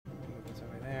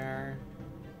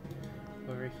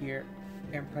here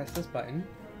and press this button.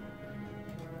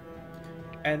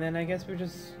 And then I guess we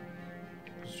just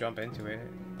jump into it.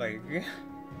 Like,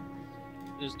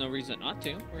 There's no reason not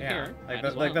to. We're yeah,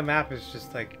 here. like the map is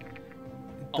just like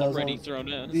Already thrown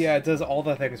in. Yeah, it does all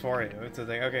the things for you. It's just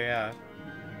like, okay, yeah.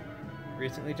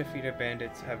 Recently defeated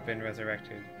bandits have been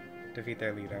resurrected. Defeat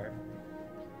their leader.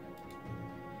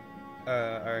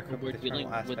 Are equipped We're with dealing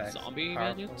eternal with aspects. zombie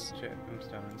Powerful bandits?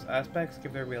 gemstones. Aspects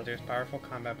give their wielders powerful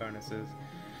combat bonuses,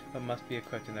 but must be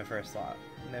equipped in their first slot.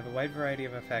 They have a wide variety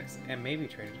of effects and may be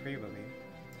traded freely.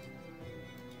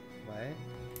 What?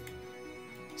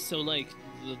 So, like,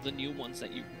 the new ones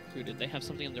that you recruited, they have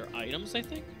something in their items, I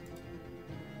think?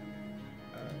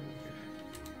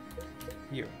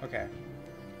 You, okay.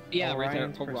 Yeah,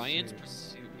 Orion's right there. Orion's Pursuit.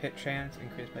 Pursuit. Hit chance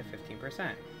increased by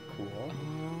 15%. Cool.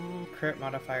 Oh. Crit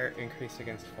modifier increased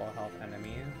against full health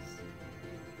enemies.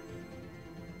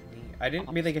 Neat. I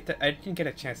didn't get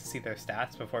a chance to see their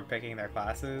stats before picking their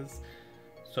classes.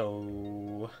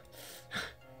 So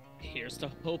Here's to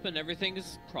hoping everything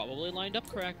is probably lined up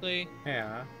correctly.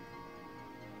 yeah.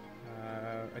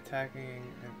 Attacking,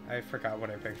 I forgot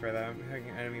what I picked for them.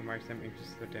 Attacking enemy marks them,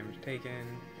 increases the damage taken.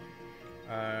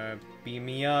 Beam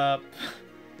me up.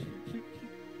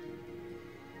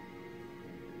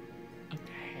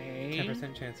 Okay.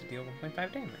 10% chance to deal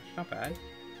 1.5 damage. Not bad.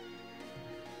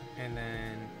 And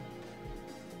then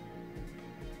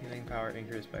healing power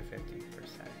increased by 50%.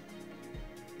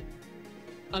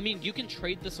 I mean, you can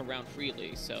trade this around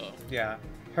freely, so... Yeah.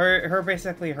 Her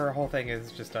basically, her whole thing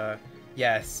is just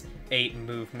yes, 8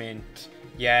 movement.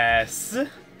 Yes!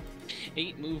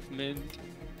 8 movement.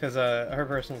 Because her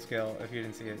personal skill, if you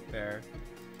didn't see it there,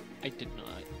 I did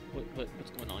not.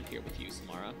 What's going on here with you,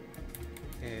 Samara?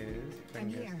 is... I'm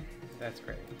here. That's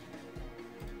great.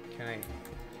 Can I...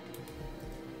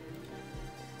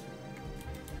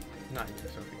 Not you,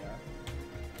 Sophia.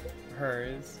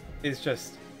 Hers is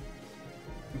just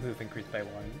move increased by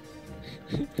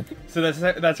 1. So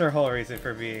that's her whole reason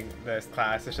for being this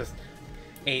class. It's just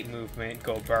 8 movement,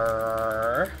 go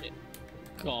burr.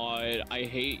 God, I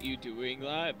hate you doing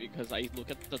that because I look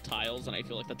at the tiles and I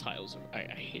feel like the tiles are... I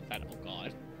hate that. Oh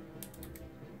God.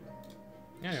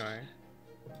 Anyway.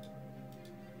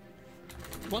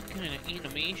 What kind of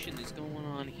animation is going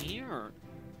on here?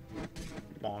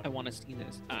 Bonk. I want to see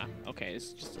this. Ah, okay,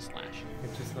 it's just a slash.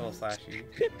 It's just a little slashy.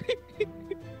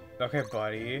 Okay,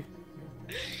 buddy.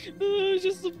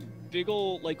 Just a big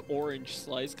ol' like orange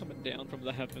slice coming down from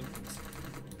the heavens.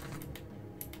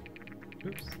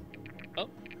 Oops. Oh.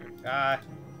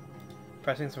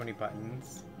 Pressing so many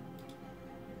buttons.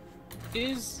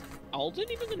 Is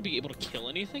Alden even gonna be able to kill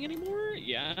anything anymore?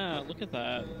 Yeah, look at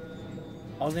that.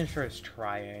 Alden sure is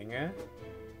trying.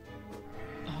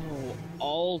 Oh,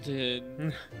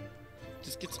 Alden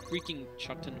just gets freaking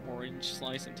chucked an orange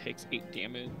slice and takes 8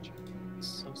 damage.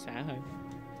 So sad.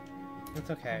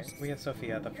 It's okay. We have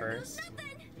Sophia the first.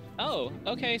 Oh,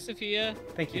 okay, Sophia.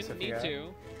 Thank you, Didn't Sophia. need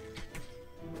to.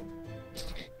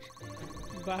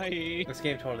 Bye. This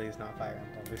game totally is not Fire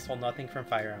Emblem. They stole nothing from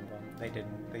Fire Emblem. They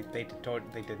didn't. They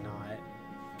did not.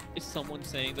 Is someone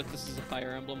saying that this is a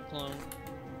Fire Emblem clone?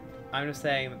 I'm just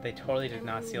saying that they totally did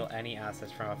not steal any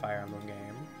assets from a Fire Emblem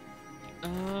game.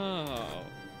 Oh.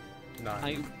 None.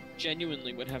 I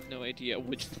genuinely would have no idea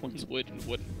which ones would and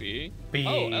wouldn't be. Beam.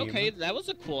 Oh, okay, that was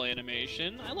a cool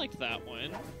animation. I liked that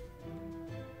one.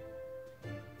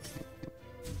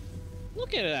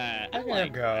 Look at that. I There like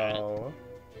you go.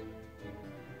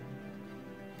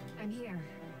 I'm here.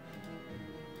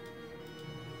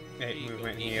 8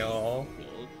 movement heal.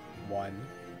 1.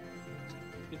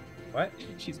 What?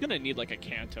 She's gonna need like a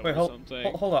canto Wait, or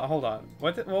something. hold on.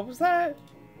 What was that?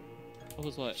 What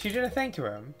was what? She did a thing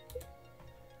to him.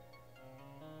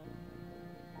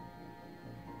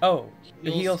 Oh,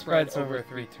 the heal spreads over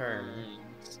 3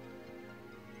 turns.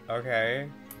 Okay.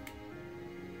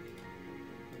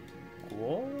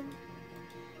 Cool.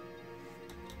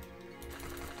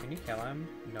 Can you kill him?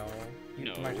 No.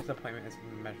 No. My disappointment is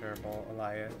immeasurable,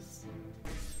 Elias.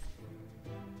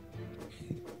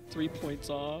 3 points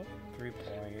off. 3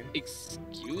 points.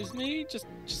 Excuse me? Just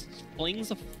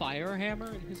flings a fire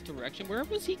hammer in his direction? Where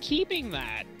was he keeping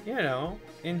that? You know,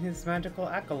 in his magical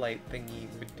acolyte thingy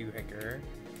with doohickey.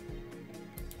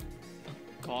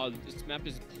 God, this map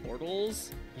is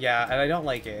portals? Yeah, and I don't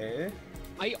like it.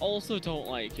 I also don't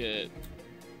like it.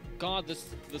 God,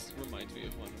 this reminds me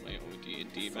of one of my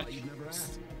OD&D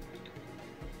matches.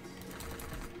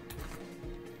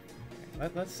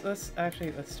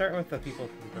 Let's start with the people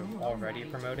who are already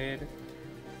promoted.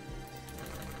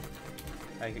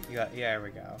 Yeah, there we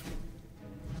go.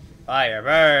 Fire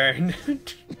burn.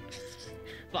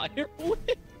 Fire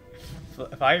whip?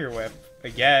 fire whip, I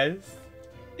guess.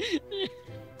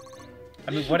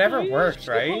 I mean, whatever works,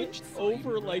 right? Hunched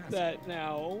over like that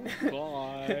now.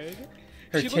 God.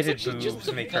 Her She looks like titted she just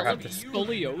boobs make her have developed to.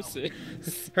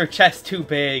 scoliosis. Her chest too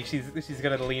big. She's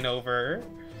gonna lean over.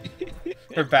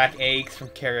 Her back aches from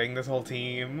carrying this whole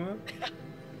team.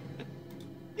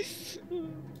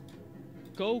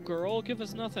 Go, girl. Give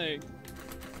us nothing.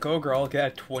 Go girl,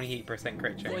 get a 28%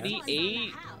 crit chance.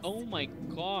 28? Oh my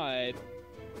god.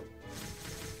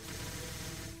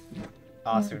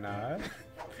 Asuna.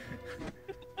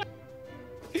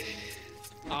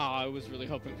 Ah, I was really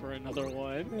hoping for another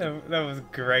one. That was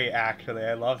great, actually.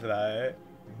 I loved that.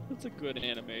 That's a good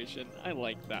animation. I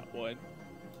like that one.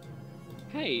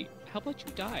 Hey, how about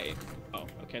you die? Oh,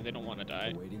 okay, they don't want to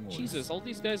die. Jesus, all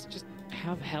these guys just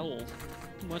have health.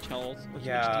 Too much health. Or too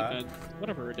Yeah. much defense.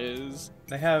 Whatever it is.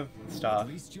 They have stuff.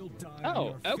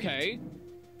 Oh, okay.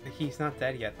 He's not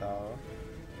dead yet, though.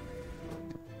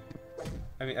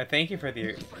 I mean, I thank you for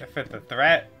the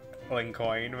threat,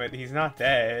 coin, but he's not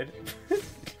dead.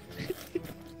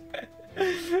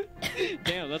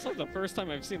 Damn, that's like the first time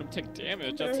I've seen him take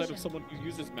damage outside of someone who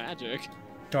uses magic.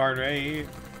 Darn right.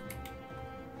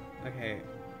 Okay,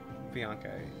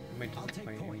 Bianca, my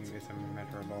disappointing you is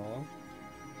immeasurable.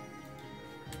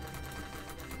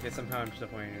 Yet somehow I'm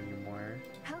disappointed in you more.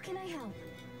 How can I help?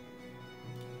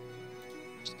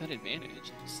 Just got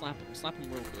advantage. Slap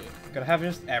him real good. Gotta have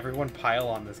just everyone pile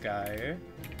on this guy.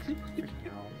 Freaking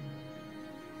hell.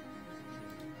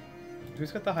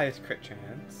 Who's got the highest crit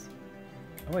chance?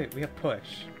 Oh wait, we have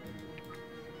push.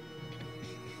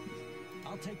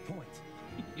 I'll take point.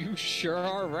 You sure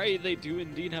are right, they do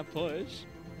indeed have push.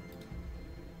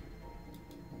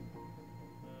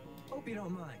 Hope you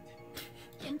don't mind.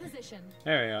 In position.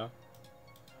 There we go.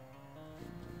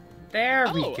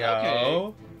 There we Oh, go.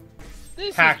 okay.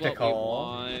 This Tactical. is what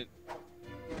we want.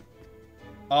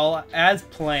 All as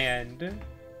planned.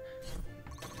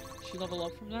 She level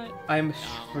up from that? I'm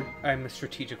No. I'm a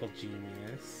strategical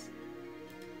genius.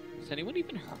 Is anyone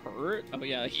even hurt? Oh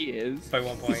yeah, he is. By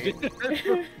 1 point. He's been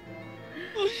hurt.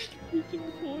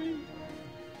 Freaking point.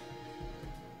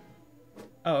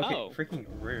 Oh, okay. Oh. Freaking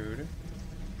rude.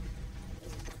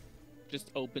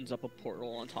 Just opens up a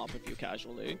portal on top of you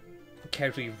casually.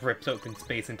 Casually rips open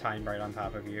space and time right on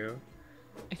top of you.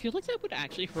 I feel like that would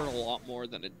actually hurt a lot more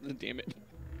than the damage.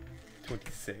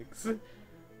 26.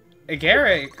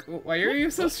 Garrick, why are you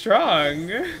so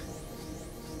strong?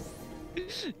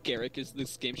 Garrick is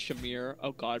this game's Shamir.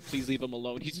 Oh god, please leave him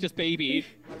alone. He's just baby.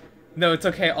 No, it's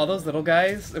okay. All those little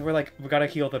guys were like, we gotta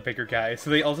heal the bigger guy, so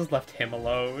they all just left him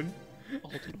alone. Oh,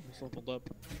 dude, almost leveled up.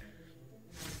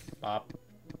 Bop.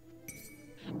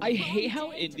 I hate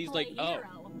how Indy's like, oh,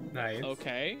 Nice.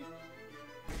 okay.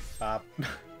 Bop.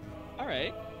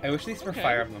 Alright. I wish these were Okay.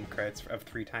 Fire Emblem crits of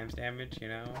 3 times damage, you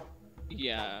know?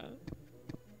 Yeah.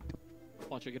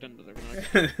 Watch her get another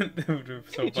one. That would be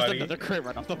so Just funny. another crit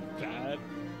right off the bat.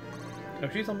 Oh,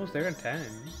 she's almost there in 10.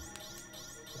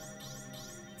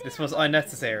 This was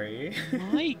unnecessary.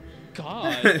 My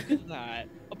god, look at that.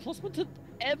 A +1 to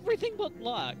everything but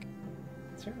luck.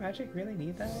 Does her magic really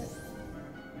need that?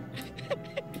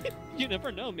 You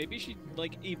never know. Maybe she,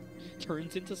 like,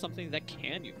 turns into something that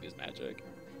can use magic.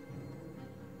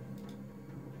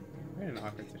 We're in an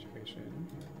awkward situation.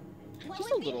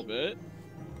 Just a little bit.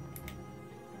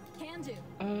 Can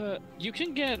do. You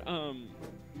can get,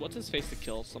 what's his face to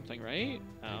kill something, right?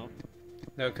 Oh.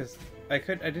 No, because I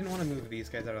didn't want to move these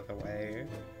guys out of the way.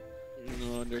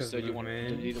 No, understood. You want to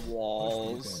movement. do the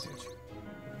walls.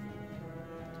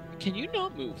 Can you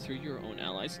not move through your own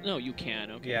allies? No, you can.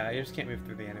 Okay. Yeah, you just can't move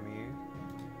through the enemy.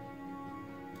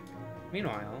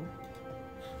 Meanwhile,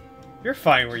 you're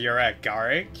fine where you're at,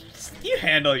 Garrick. You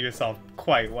handle yourself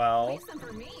quite well. Leave some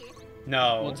for me.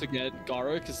 No. Once again,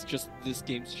 Garrick is just this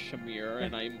game's Shamir,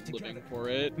 and I'm living for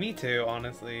it. Me too,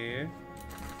 honestly.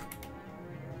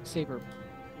 Saber,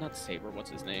 not Saber. What's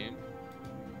his name?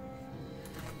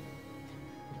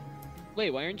 Wait,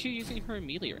 why aren't you using her in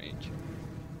melee range?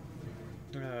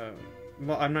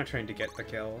 Well, I'm not trying to get the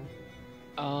kill.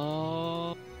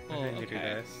 Oh. I'm trying to do Okay.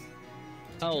 this.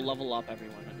 Oh, level up,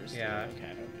 everyone. Understood. Yeah.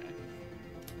 Okay. Okay.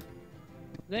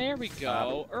 There we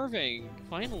go. Irving,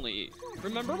 finally.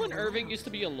 Remember when Irving used to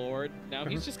be a lord? Now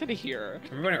he's just kind of here.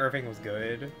 Remember when Irving was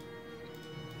good?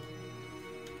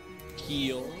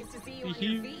 Heal. Nice to see you on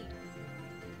your feet.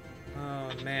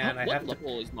 Oh man, I What have to...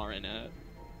 level is Marin at?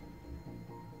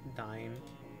 9.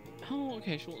 Oh,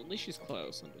 okay. Well, at least she's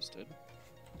close. Understood.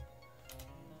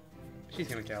 She's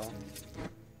gonna kill.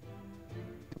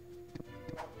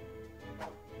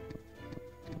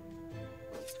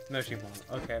 No, she won't.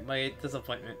 Okay, my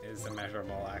disappointment is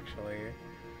immeasurable, actually.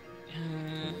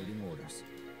 Awaiting orders.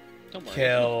 Don't worry.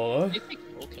 Kill. If he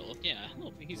will kill, yeah,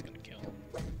 he's gonna kill.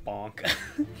 Bonk.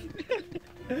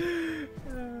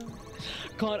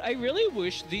 God, I really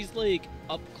wish these like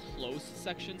up close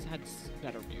sections had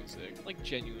better music. Like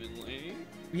genuinely.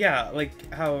 Yeah,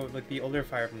 like how like the older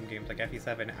Fire Emblem games like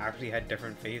FE7 actually had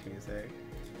different phase music.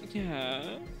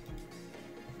 Yeah.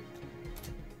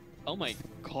 Oh my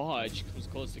God, she comes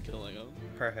close to killing him.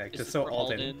 Perfect. Is Just this so for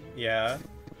Alden. Alden? Yeah.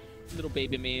 Little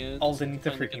baby man. Alden needs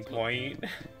a Finally freaking gets point.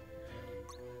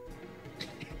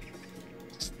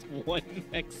 Just 1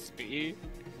 XP.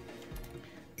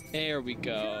 There we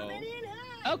go.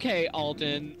 Okay,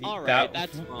 Alden. Alright,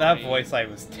 that's fine. That voice line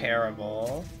was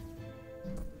terrible.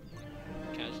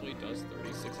 Casually does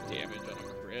 36 damage on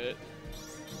a crit.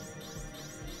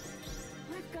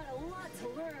 I've got a lot to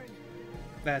learn.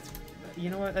 That's, you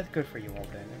know what? That's good for you,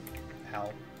 Alden.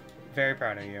 Hell, very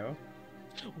proud of you.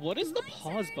 What is the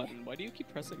pause button? Why do you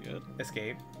keep pressing it?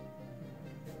 Escape.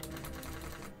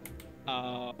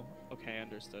 Oh, okay,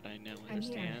 understood. I now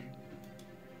understand.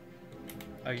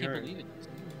 Oh, I can't you're. believe it.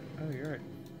 Oh, you're at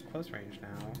close range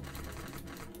now.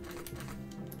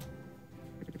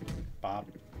 Bob.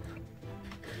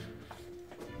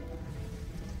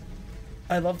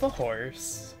 I love the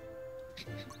horse.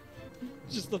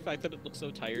 Just the fact that it looks so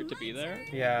tired to be there.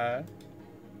 Yeah.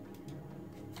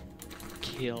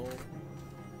 Kill.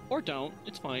 Or don't.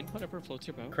 It's fine. Whatever floats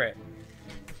your boat. Crit.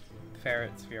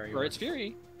 Ferret's Fury. Or it's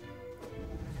Fury.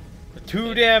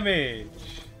 2 damage!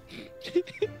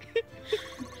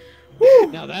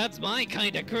 Now that's my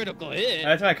kind of critical hit.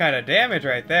 That's my kind of damage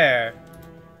right there.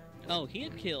 Oh, he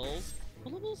had kills.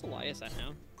 What level is Elias at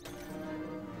now?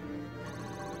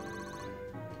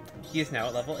 He is now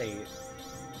at level 8.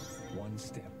 One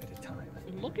step at a time.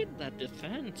 Look at that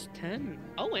defense. 10.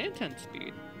 Oh, and 10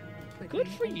 speed. Quickly Good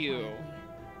for and you. quietly.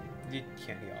 You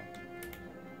can't heal.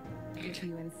 If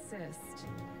you insist.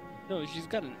 No, she's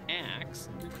got an axe.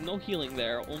 No healing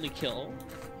there, only kill.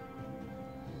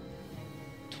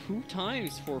 2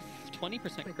 times for 20%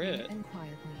 Quickly crit. and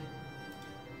quietly.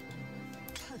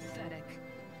 Pathetic.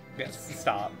 Yes,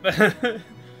 stop.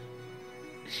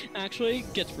 Actually,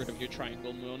 gets rid of your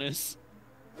triangle bonus.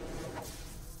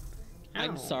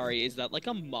 I'm Ow. sorry, is that like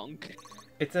a monk?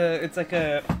 It's a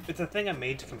thing a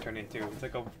mage can turn into. It's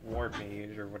like a ward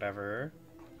mage or whatever.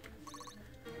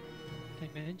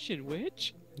 Dimension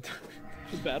Witch?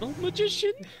 The Battle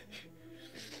Magician?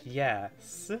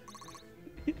 Yes.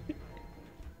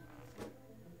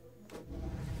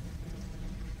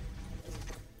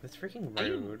 That's freaking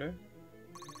rude.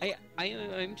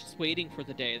 I'm just waiting for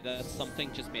the day that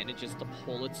something just manages to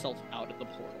pull itself out of the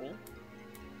portal.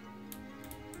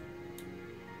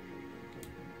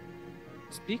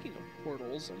 Speaking of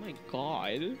portals, oh my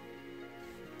god.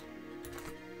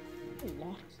 A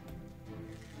lot.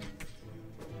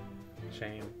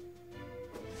 Shame.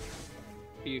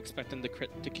 Are you expecting the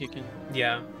crit to kick in?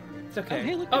 Yeah. It's okay. Oh,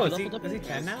 hey, look, oh he leveled up is he his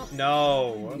 10 now? dice.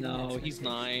 No. No, he's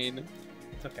 9.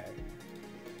 It's okay.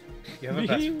 You have a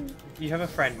best. You have a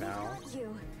friend now. Got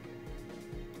you.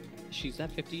 She's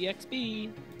at 50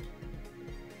 XP.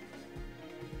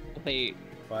 Wait,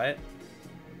 What?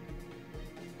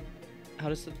 how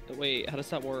does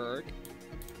that work?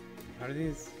 How do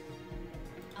these?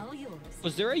 All yours.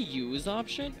 Was there a use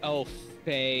option? Oh,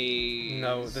 phase.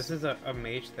 No, this is a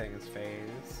mage thing. Is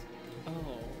phase.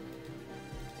 Oh.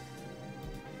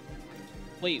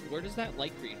 Wait, where does that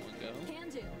light green one go? Can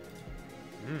do.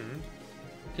 Hmm.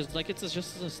 Because like it's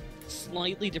just a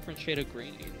slightly different shade of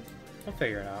green. We'll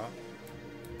figure it out.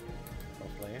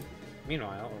 Hopefully.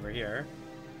 Meanwhile, over here.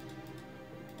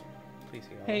 Please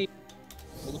heal. Hey,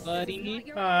 little buddy.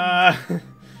 Not your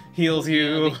Heals Yeah,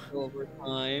 you. they heal over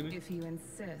time. If you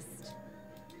insist.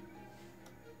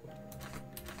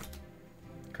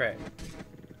 Crit.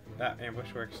 That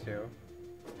ambush works too.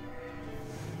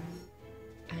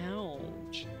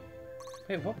 Ouch.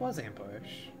 Wait, what was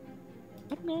ambush?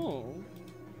 I don't know.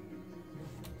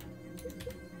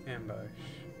 Ambush.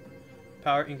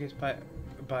 Power increased by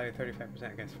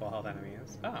 35% against full health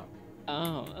enemies. Oh.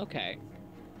 Oh, okay.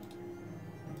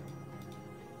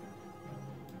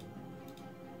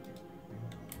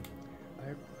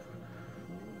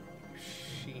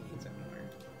 She needs it more.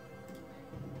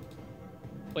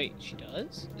 Wait, she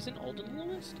does? Isn't Alden the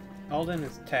lowest? Alden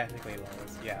is technically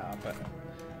lowest, yeah, but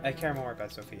I care more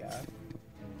about Sophia.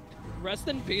 Rest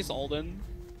in peace, Alden.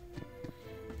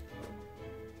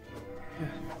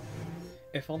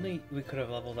 If only we could have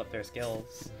leveled up their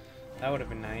skills. That would have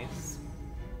been nice.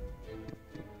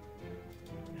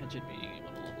 Imagine being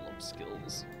able to level up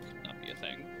skills. Could not be a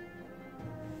thing.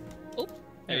 Oh,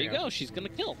 there we you go. She's gonna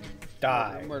kill.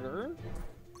 Die. Murderer.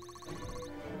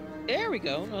 There we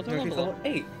go. Another Sophie's level level up.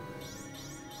 8.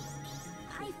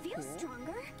 I feel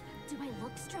stronger. Do I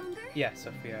look stronger? Yes,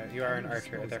 Sophia, you are an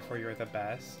archer, therefore you're the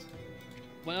best.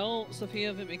 Well,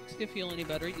 Sophia, if it makes you feel any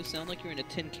better, you sound like you're in a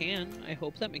tin can. I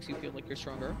hope that makes you feel like you're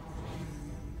stronger.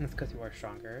 That's because you are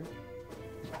stronger.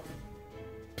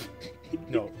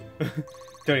 No.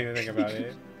 Don't even think about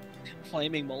it.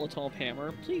 Flaming Molotov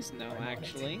hammer? Please no,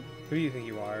 actually. Who do you think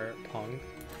you are, punk?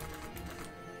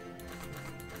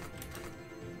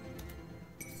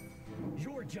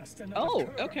 You're just another Oh,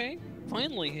 cur. okay.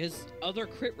 Finally, his other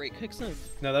crit rate kicks in.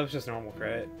 No, that was just normal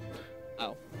crit.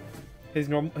 Oh.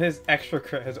 His extra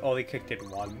crit has only kicked in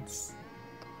once.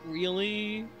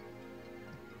 Really?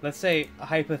 Let's say,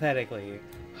 hypothetically,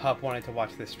 Hup wanted to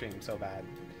watch this stream so bad.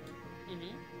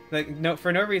 Mm-hmm. Like, no,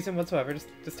 for no reason whatsoever,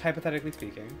 just hypothetically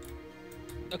speaking.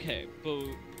 Okay, but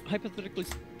hypothetically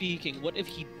speaking, what if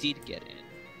he did get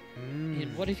in? Mm.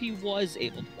 And what if he was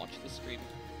able to watch the stream?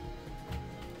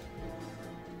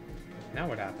 Now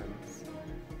what happens?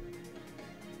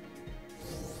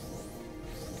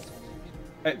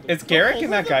 Is Garrick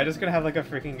and that guy just gonna have like a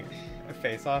freaking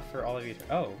face-off for all of you?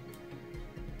 Oh.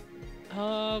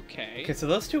 Okay. Okay, so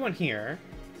those two went here.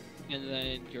 And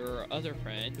then your other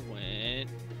friend went...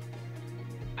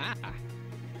 Ah.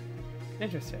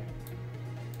 Interesting.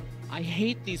 I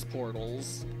hate these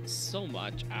portals so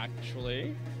much,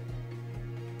 actually.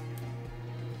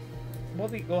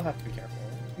 We'll have to be careful.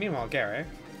 Meanwhile, Garrick.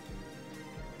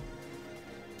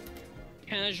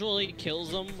 Casually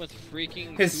kills them with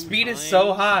freaking His 2 speed is so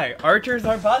times. high. Archers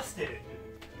are busted.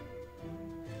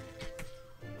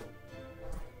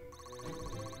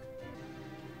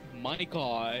 My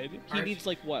god. He Arch- needs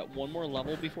like what, one more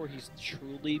level before he's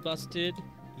truly busted?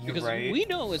 You're Because right. we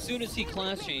know as soon as he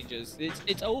class changes,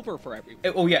 it's over for everyone.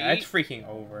 Oh yeah, right? it's freaking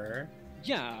over.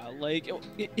 Yeah, like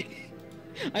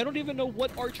I don't even know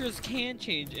what archers can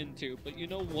change into, but you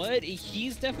know what?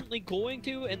 He's definitely going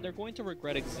to, and they're going to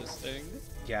regret existing.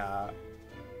 Yeah.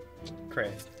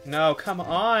 Crit. No, come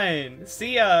on.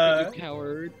 See ya. You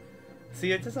coward.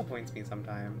 See, it disappoints me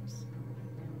sometimes.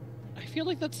 I feel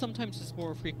like that sometimes is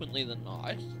more frequently than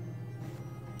not.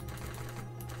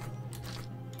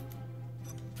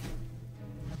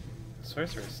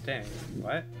 Sorcerer's Sting.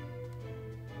 What?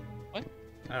 What?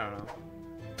 I don't know.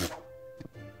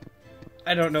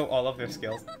 I don't know all of their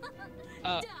skills.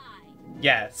 Uh,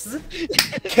 Yes!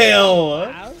 Kill!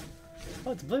 wow.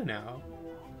 Oh, it's blue now.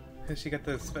 Because she got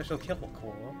the special kill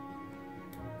cool.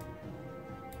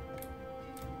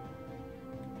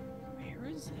 Where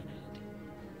is it?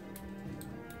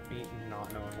 Me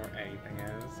not knowing where anything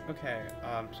is. Okay,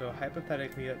 so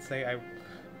hypothetically, let's say are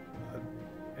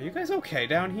you guys okay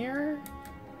down here?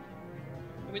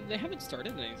 I mean, they haven't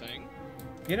started anything.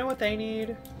 You know what they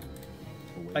need?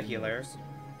 A healer.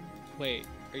 Wait,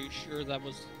 are you sure that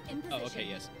was... In Oh, okay, position.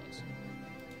 yes, it was.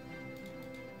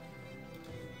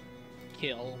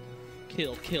 Kill.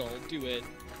 Kill, kill, do it.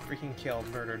 Freaking kill,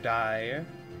 murder, die.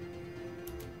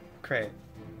 Crit.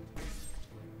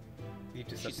 You She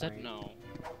disappoint. said no.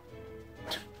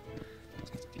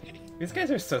 These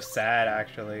guys are so sad,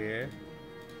 actually.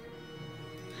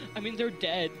 I mean, they're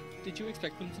dead. Did you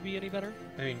expect them to be any better?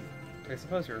 I mean, I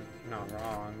suppose you're not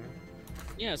wrong.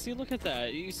 Yeah, see, look at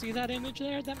that. You see that image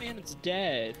there? That man is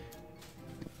dead.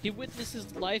 He witnessed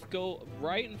his life go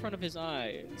right in front of his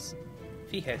eyes.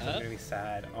 If he hits, I'm gonna be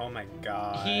sad. Oh my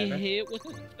god. He hit with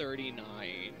a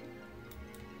 39.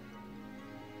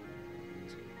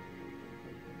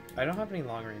 I don't have any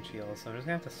long range heals, so I'm just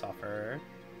gonna have to suffer.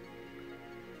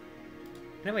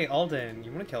 Anyway, Alden,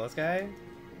 you wanna kill this guy?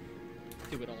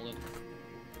 Do it, Alden.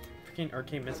 Freaking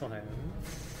arcane missile him.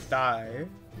 Die.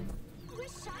 Wish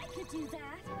I could do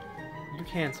that. You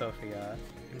can, Sophia.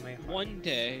 In my heart. One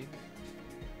day.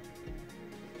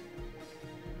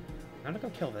 I'm gonna go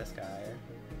kill this guy.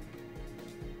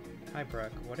 Hi,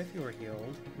 Brooke. What if you were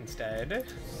healed instead?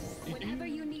 Whenever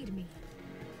you need me.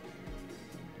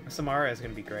 Samara is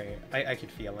gonna be great. I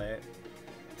could feel it.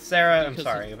 Sarah, I'm Because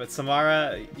sorry, but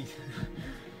Samara...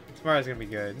 Samara's gonna be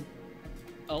good.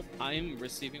 Oh, I'm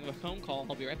receiving a phone call.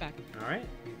 I'll be right back. Alright,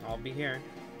 I'll be here.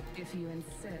 If you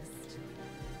insist.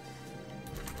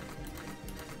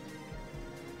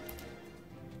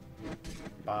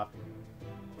 Bop.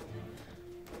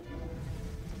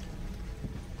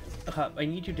 I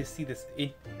need you to see this.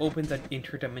 It opens an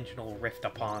interdimensional rift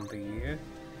upon thee.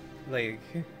 Like,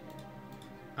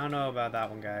 I don't know about that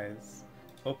one, guys.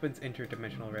 Opens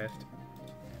interdimensional rift.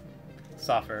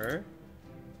 Suffer.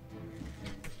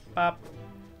 Bop.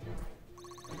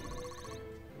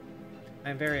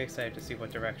 I'm very excited to see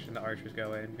what direction the archers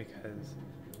go in because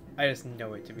I just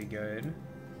know it to be good.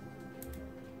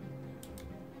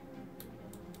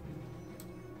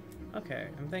 Okay,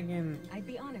 I'm thinking I'd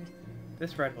be honored.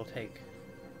 this red will take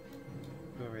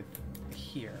over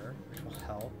here, which will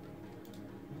help.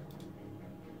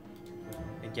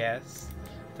 I guess.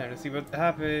 Time to see what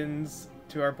happens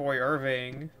to our boy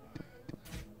Irving.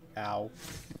 Ow.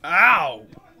 Ow!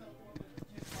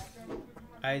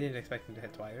 I didn't expect him to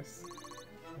hit twice.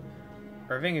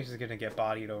 Irving is just gonna get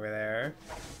bodied over there.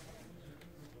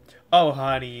 Oh,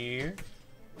 honey.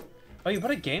 Oh, you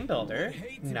put a game builder.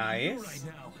 Nice.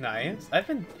 Nice. I've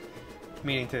been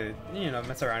meaning to, you know,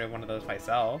 mess around with one of those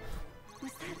myself.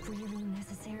 Was that really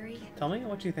necessary? Tell me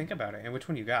what you think about it and which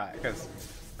one you got, because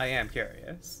I am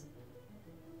curious.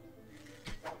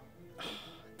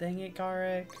 Dang it,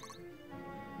 Garrick.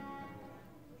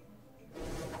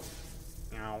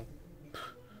 Ow.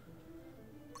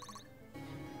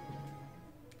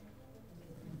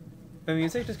 The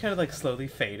music just kind of like slowly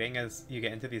fading as you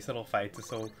get into these little fights,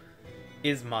 so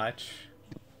is much.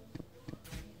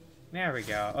 There we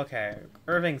go. Okay,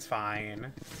 Irving's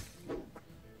fine.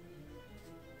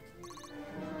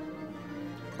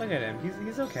 Look at him.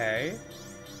 He's okay.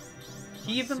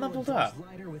 He even leveled up.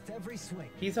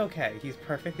 He's okay. He's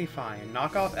perfectly fine.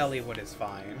 Knock off Elliewood is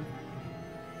fine.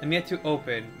 I'm yet to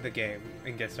open the game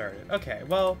and get started. Okay,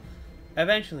 well,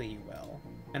 eventually you will.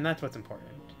 And that's what's important.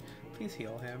 Please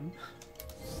heal him.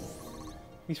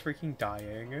 He's freaking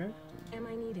dying. Am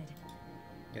I needed?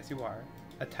 Yes, you are.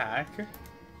 Attack.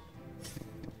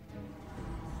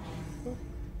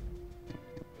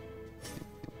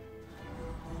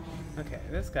 Okay,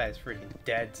 this guy's freaking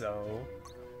dead, so...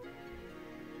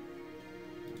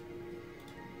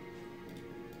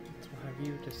 So have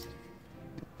you just...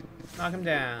 knock him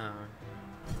down.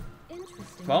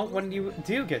 Interesting. Well, when you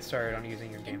do get started on using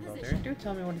your game builder, do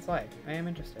tell me what it's like. I am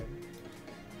interested.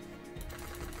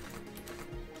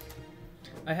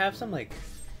 I have some, like,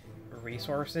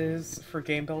 resources for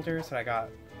game builders that I got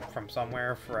from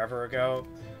somewhere forever ago.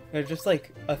 They're just,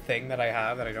 like, a thing that I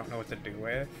have that I don't know what to do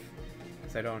with.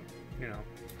 Because I don't, you know,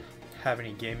 have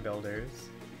any game builders.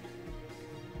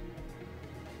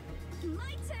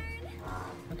 My turn.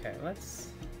 Okay, let's...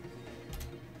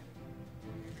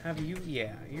 have you...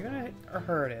 yeah, you're gonna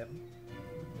hurt him.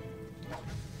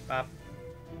 Bop.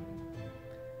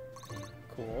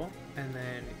 Cool. And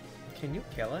then, can you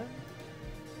kill him?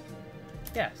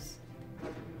 Yes.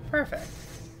 Perfect.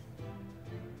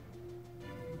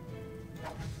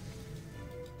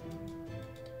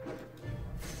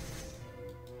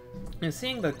 And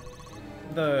seeing the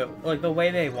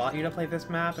way they want you to play this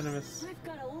map, and I've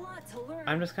got a lot to learn.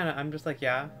 I'm just like,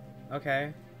 yeah,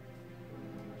 okay.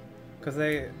 Because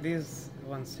these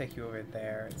ones take you over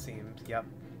there, it seems. Yep.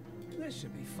 This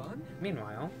should be fun.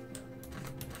 Meanwhile,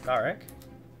 Garrick.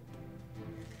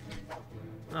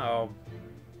 Oh.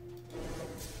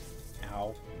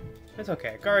 Ow. It's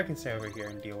okay. Garrick can stay over here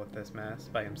and deal with this mess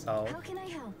by himself. How can I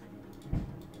help?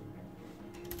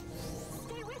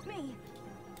 Stay with me.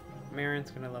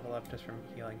 Marin's gonna level up just from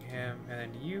healing him, and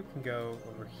then you can go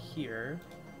over here.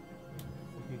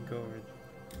 You can go over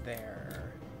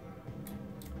there.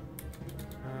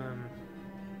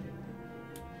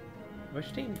 Which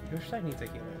side needs a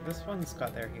healer? This one's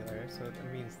got their healer, so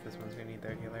that means this one's gonna need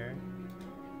their healer.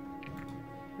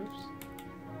 Oops.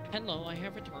 Hello, I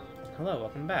have returned. Hello,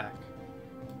 welcome back.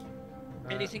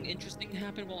 Anything interesting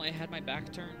happened while I had my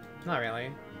back turned? Not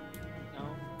really. No.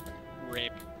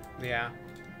 Rip. Yeah.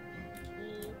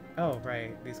 Oh,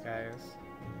 right, these guys.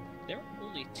 There are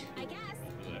only two I guess.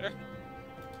 over there.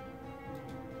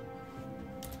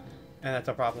 And that's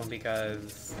a problem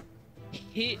because...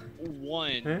 Hit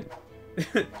one.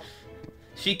 Huh?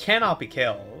 She cannot be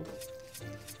killed.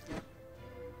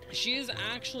 She is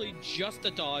actually just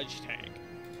a dodge tank.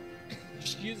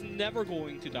 She is never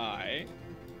going to die.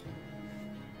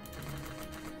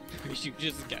 She's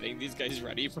just getting these guys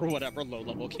ready for whatever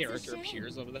low-level character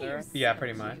appears over there. Yeah,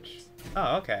 pretty much.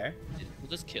 Oh, okay. Will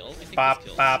this kill? I think Bop, this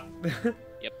kills. bop.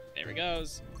 Yep, there he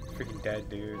goes. Freaking dead,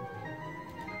 dude.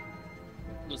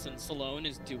 Listen, Stallone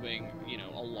is doing, you know,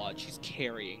 a lot. She's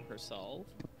carrying herself.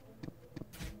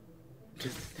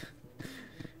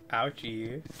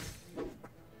 Ouchie.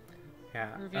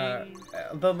 Yeah. Irving.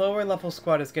 The lower level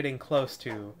squad is getting close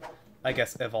to, I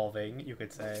guess, evolving, you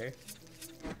could say.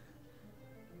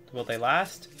 Will they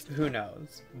last? Who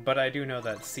knows? But I do know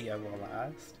that Sia will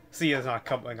last. Sia's not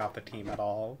coming off the team at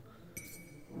all.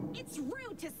 It's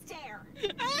rude to stare.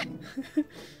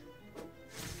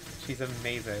 She's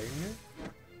amazing.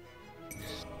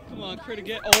 Come on, crit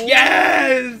again. Oh!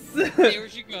 Yes! There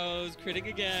she goes, critting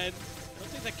again. I don't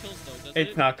think that kills though, does it?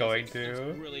 It's not going It's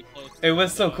to. really close It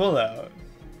was so cool though.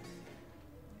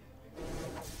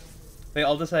 they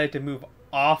all decided to move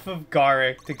off of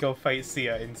Garrick to go fight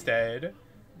Sia instead.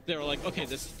 They were like, okay,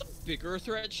 this is the bigger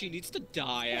threat. She needs to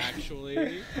die,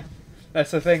 actually.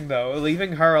 That's the thing, though.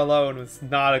 Leaving her alone was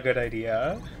not a good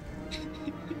idea.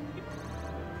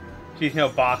 She's now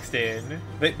boxed in.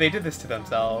 They did this to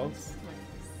themselves.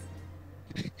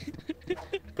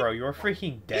 Bro, you're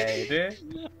freaking dead.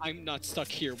 I'm not stuck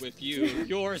here with you.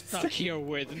 You're stuck here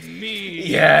with me.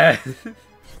 Yeah.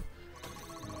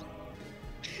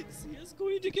 Sia's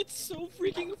going to get so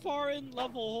freaking far in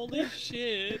level. Holy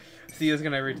shit. Sia's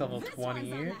gonna reach level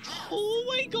 20. Oh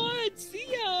my god,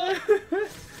 Sia!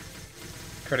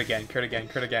 Crit again, crit again,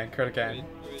 crit again, crit again.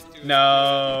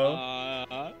 No.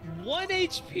 1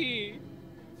 HP.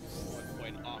 1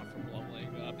 point off from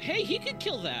leveling up. Hey, he could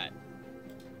kill that.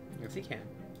 Yes, he can.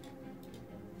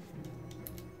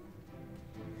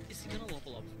 Is he gonna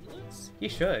level up from this? He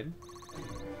should.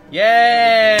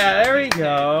 Yeah, there we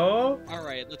go. All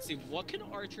right, let's see. What can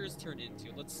archers turn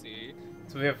into? Let's see.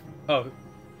 So we have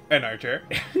an archer.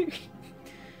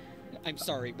 I'm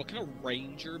sorry. What can a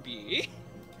ranger be?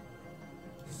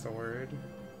 Sword.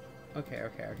 Okay.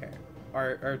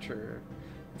 Archer.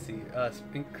 Let's see.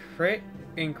 Crit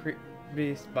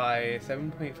increased by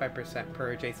 7.5%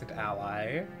 per adjacent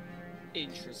ally.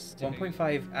 Interesting.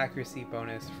 1.5 accuracy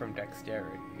bonus from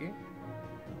dexterity.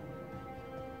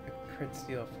 Crit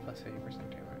steal plus 80%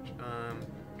 damage.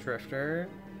 Drifter.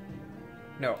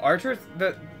 No, archers.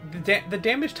 The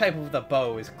damage type of the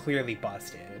bow is clearly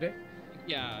busted.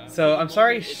 Yeah. So I'm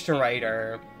sorry,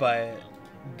 Strider, but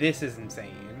this is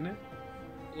insane.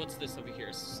 What's this over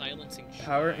here? Silencing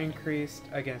Power shot. increased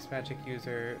against magic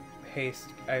user. Haste.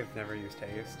 I've never used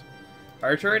haste.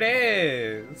 Archer it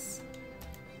is.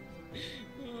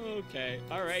 Okay.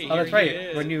 All right. Oh, that's here right. he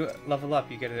is. When you level up,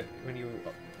 you get a. When you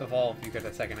evolve, you get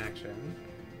a second action.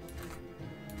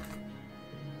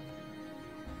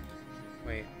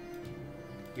 Wait.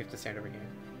 You have to stand over here.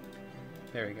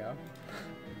 There we go.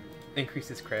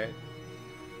 Increases crit.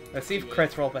 Let's see if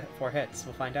crits roll 4 hits.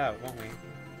 We'll find out, won't we?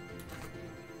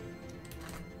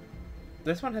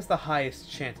 This one has the highest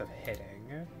chance of hitting.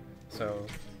 So,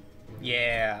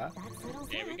 yeah.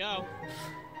 There we go.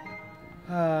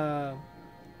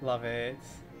 Love it.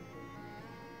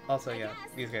 Also, yeah,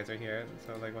 these guys are here.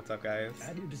 So, like, what's up, guys?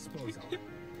 At your disposal.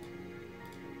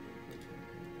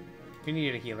 We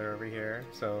need a healer over here,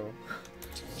 so...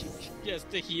 Yes,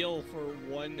 to heal for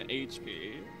 1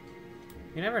 HP.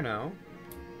 You never know.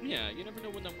 Yeah, you never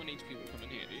know when that 1 HP will come in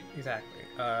handy. Exactly.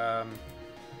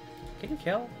 Can you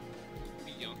kill?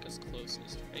 Bianca's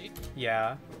closest, right?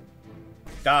 Yeah.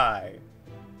 Die.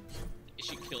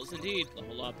 She kills indeed.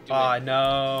 Level up. Do Aw, it.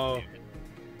 no.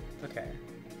 It's okay.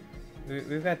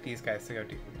 We've got these guys to go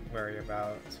worry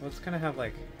about. So let's kind of have,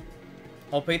 like...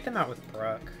 I'll bait them out with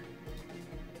Brooke.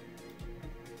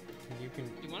 You can...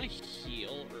 You want to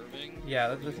heal Irving?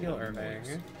 Yeah, let's heal Irving.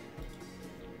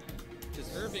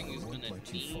 Because Irving is going to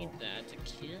need that to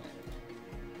kill.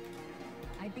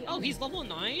 I'd be Oh, he's level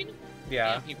 9?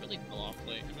 Yeah. Damn, he really fell off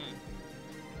late, huh?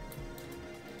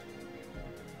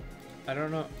 I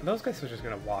don't know. Those guys are just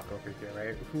gonna walk over here,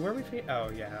 right? Who are we fighting? Oh,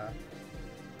 yeah.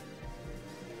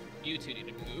 You two need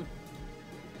to move.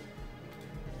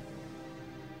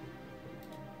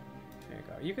 There you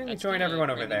go. You can That's join gonna everyone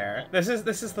over bring there. them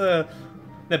This is the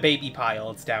baby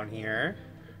pile. It's down here.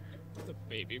 The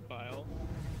baby pile.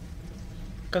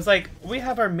 Cause like we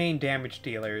have our main damage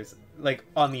dealers like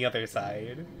on the other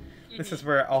side. This is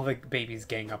where all the babies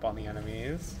gang up on the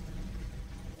enemies.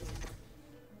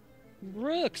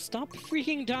 Brooke, stop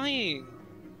freaking dying!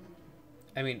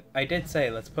 I mean, I did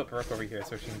say let's put Brooke over here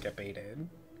so she can get baited.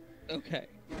 Okay.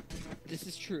 This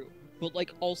is true. But,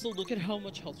 like, also look at how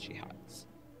much health she has.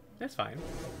 That's fine.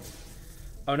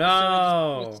 Oh So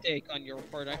no! it's a mistake on your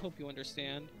part. I hope you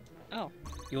understand. Oh.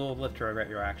 You'll live to regret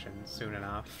your actions soon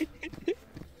enough.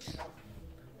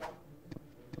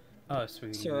 Oh,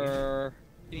 sweetie. Sir.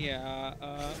 Yeah,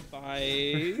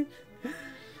 bye.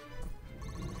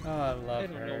 Oh, I love I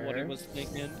don't her. know what he was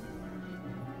thinking.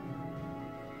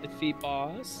 Defeat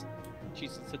boss.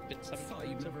 Jesus, it's been 7 Thought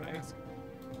you'd times. never Okay. ask.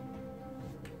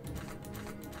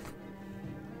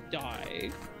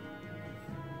 Die.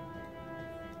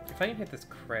 If I can hit this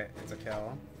crit, it's a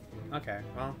kill. Okay,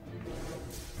 well.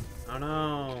 Oh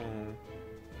no.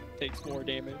 Takes more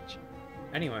damage.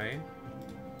 Anyway,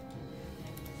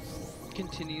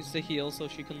 Continues to heal so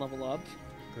she can level up.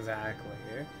 exactly.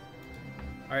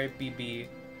 Alright, BB.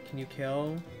 Can you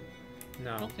kill? I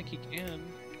No. don't think he can.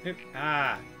 Oop.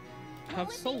 Ah! Have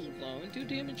so low and do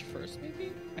damage first,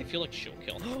 maybe? I feel like she'll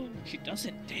kill. Oh, she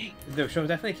doesn't. Dang. No, she'll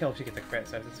definitely kill if she gets a crit,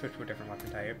 so I have to switch to a different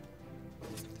weapon type.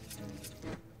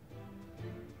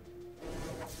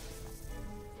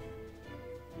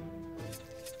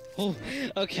 Oh,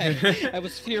 okay. I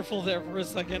was fearful there for a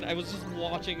second. I was just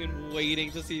watching and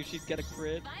waiting to see if she'd get a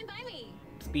crit. Fine by me.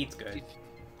 Speed's good.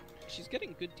 She's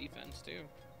getting good defense too.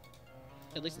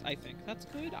 At least I think that's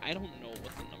good. I don't know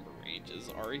what the number ranges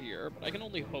are here, but I can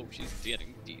only hope she's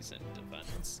getting decent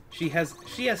defense. She has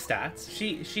stats.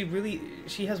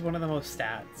 She has one of the most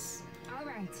stats. All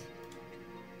right.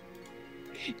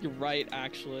 You're right,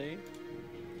 actually.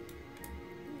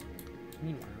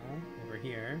 Meanwhile, over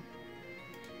here.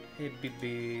 Hey,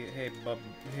 baby. Hey, bub.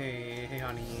 Hey,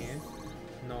 honey.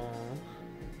 No.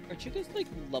 Aren't you guys like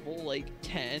level like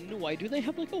 10? Why do they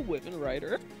have like a women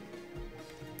rider?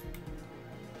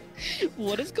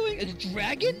 What is going? A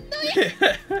dragon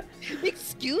knight?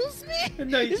 Excuse me?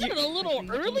 No, Isn't it a little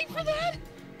early for that?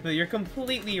 No, you're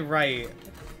completely right.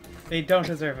 They don't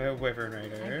deserve a wyvern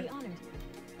I'd rider. be honored.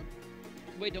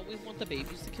 Wait, don't we want the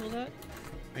babies to kill that?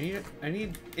 I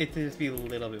need it to just be a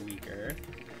little bit weaker.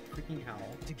 Freaking hell.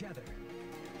 Together.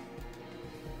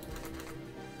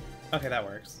 Okay, that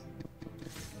works.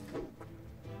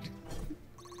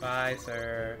 Bye,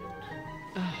 sir.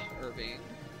 Irving.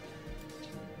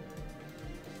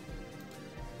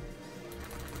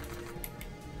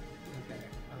 Okay.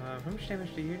 How much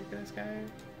damage do you do to this guy?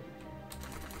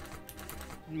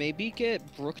 Maybe get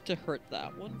Brooke to hurt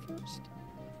that one first?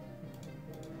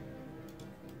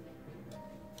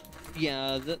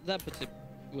 Yeah, that puts it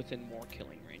within more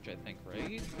killing range, I think,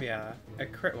 right? Yeah, a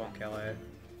crit won't kill it.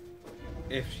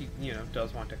 If she,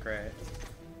 does want to crit.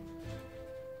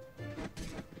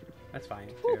 That's fine,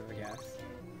 too, I guess.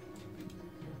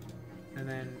 And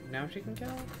then, now she can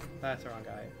kill? That's the wrong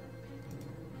guy.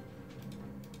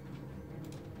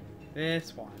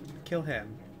 This one. Kill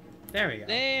him. There we go.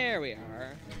 There we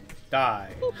are.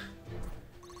 Die.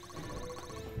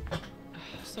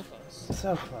 So close.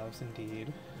 So close,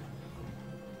 indeed.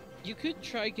 You could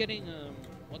try getting,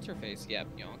 what's her face? Yeah,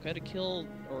 Bianca to kill,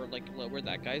 or like lower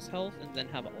that guy's health, and then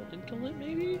have Alden kill it,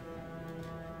 maybe?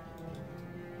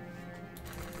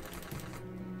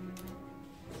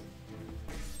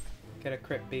 Get a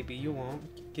crit, baby. You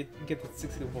won't. Get the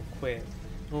 60 level quit.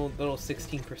 Little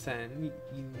 16%.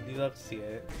 You love to see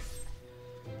it.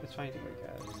 That's fine,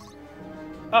 I guess.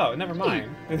 Oh, never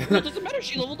mind. It doesn't matter.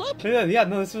 She leveled up. Yeah.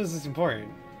 No, this was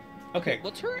important. Okay.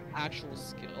 What's her actual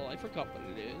skill? I forgot what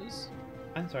it is.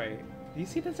 I'm sorry. Do you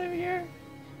see this over here?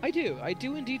 I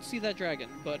do indeed see that dragon,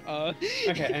 but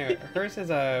Okay. Anyway, hers is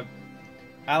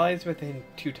allies within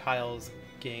 2 tiles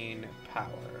gain power.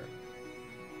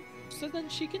 So then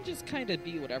she can just kind of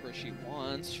be whatever she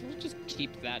wants. She'll just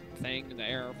keep that thing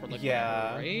there for like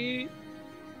Yeah. whatever, right?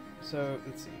 So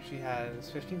let's see. She has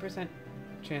 15%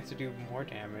 chance to do more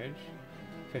damage,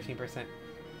 15%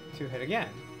 to hit again.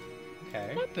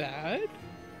 Okay. Not bad.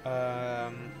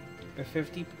 A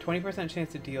 20%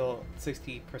 chance to deal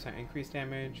 60% increased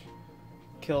damage.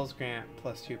 Kills grant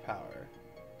 +2 power.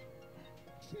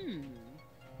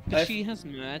 But she has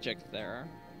magic there.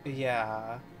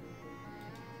 Yeah.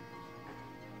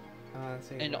 Let's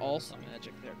see. And also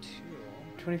magic there too.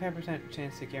 25%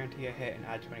 chance to guarantee a hit and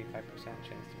add 25%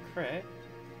 chance to crit.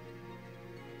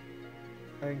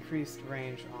 Increased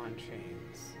range on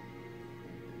chains.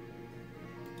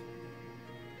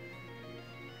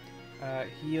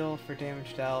 Heal for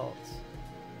damage dealt.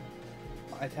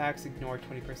 Attacks ignore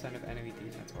 20% of enemy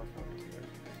defense or fortitude.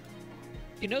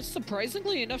 You know,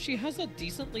 surprisingly enough, she has a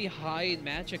decently high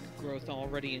magic growth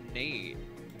already innate.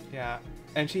 Yeah,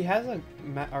 and she has a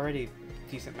already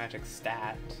decent magic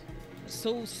stat.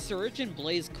 So Surge and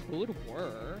Blaze could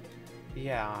work.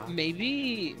 Yeah.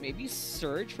 Maybe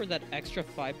Surge for that extra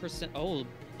 5%. Oh,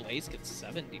 Blaze gets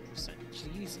 70%.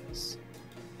 Jesus.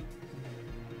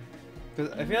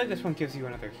 Because I feel like this one gives you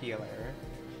another healer.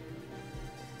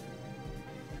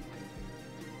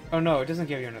 Oh no, it doesn't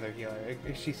give you another healer.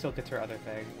 She still gets her other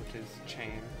thing, which is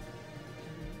chain.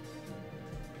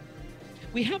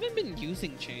 We haven't been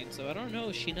using chain, so I don't know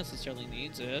if she necessarily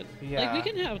needs it. Yeah. Like, we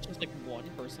can have just like one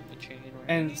person with chain, right?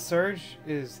 And Surge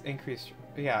is increased.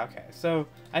 Yeah, okay. So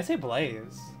I say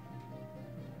Blaze.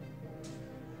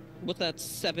 With that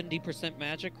 70%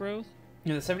 magic growth?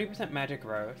 You know, the 70% magic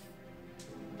growth.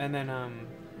 And then,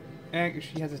 and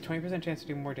she has a 20% chance to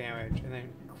do more damage, and then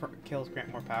kills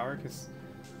grant more power, because,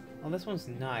 well, this one's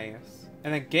nice.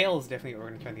 And then Gale is definitely what we're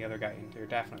going to turn the other guy into,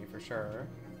 definitely, for sure.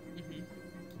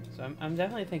 So I'm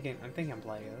definitely thinking,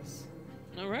 Blaze.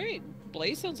 Alright,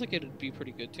 Blaze sounds like it'd be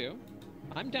pretty good, too.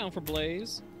 I'm down for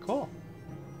Blaze. Cool.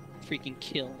 Freaking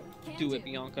kill. Do it,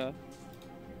 Bianca.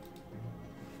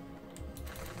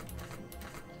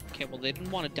 Okay, well, they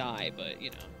didn't want to die, but, you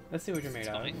know. Let's see what you're made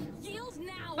of. Yield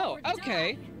now Oh, or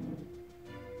okay.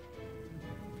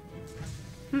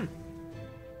 die.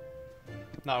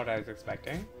 Not what I was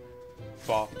expecting.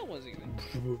 Well, That was easy.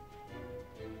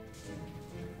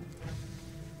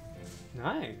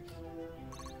 nice.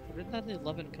 Where did that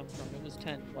 11 come from? It was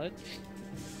 10. What?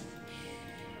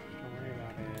 Don't worry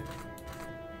about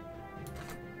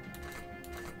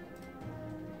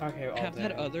it. Okay, all Have day.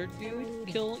 that other dude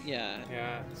kill? Yeah.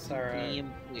 Yeah, Sarah.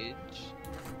 Rampage.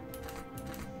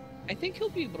 I think he'll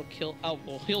be able to kill. Oh,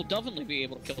 well, he'll definitely be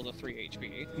able to kill the 3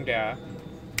 HP. Yeah.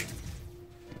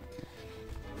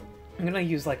 I'm gonna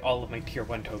use like all of my tier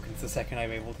 1 tokens the second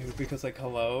I'm able to, because like,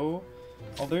 hello?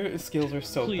 All their skills are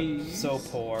so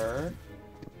poor.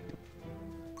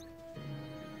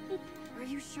 Are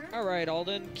you sure? Alright,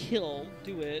 Alden, kill.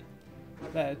 Do it.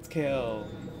 Let's kill.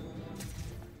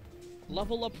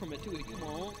 Level up from it, do it. You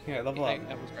won't. Yeah, level Okay, up.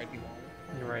 that was right, you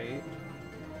won't. You're right.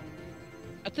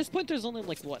 At this point, there's only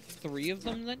like, what, 3 of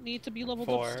them that need to be leveled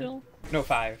 4. up still? No,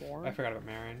 5. 4? I forgot about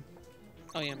Marin.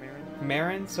 Oh yeah, Marin.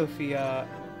 Marin, Sophia,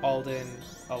 Alden,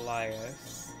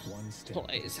 Elias.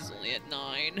 Blaze is only at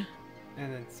 9.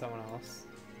 And then someone else.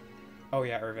 Oh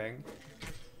yeah, Irving.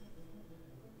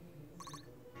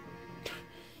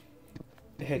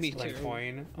 It hits Me blank too.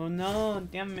 coin. Oh no,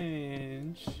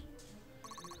 damage.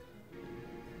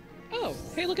 Oh,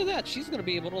 hey, look at that. She's gonna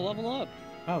be able to level up.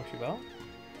 Oh, she will?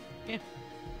 Yeah.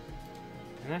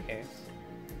 In that case.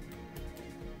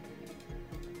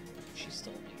 She's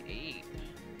still only 8.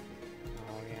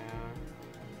 Oh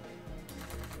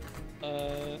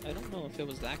yeah. I don't know if it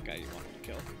was that guy you wanted to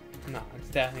kill. No, it's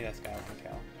definitely this guy I want to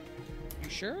kill. You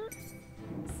sure?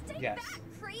 Stay Yes. back,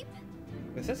 creep.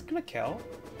 Is this gonna kill?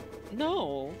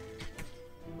 No.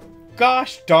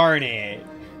 Gosh darn it!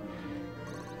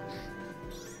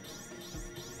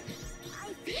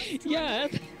 I feel Yeah.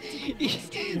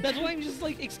 That's why I'm just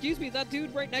like, excuse me, that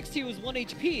dude right next to you is 1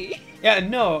 HP. Yeah,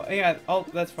 no, yeah,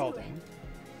 that's for Alden.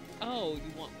 Oh, you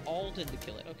want Alden to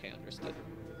kill it. Okay, understood.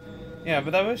 Yeah,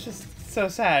 but that was just so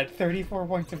sad. 34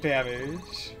 points of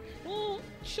damage. Well,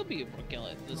 she'll be able to kill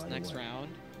it this next round.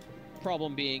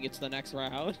 Problem being, it's the next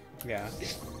round. Yeah.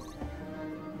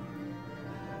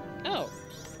 Oh,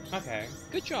 Okay.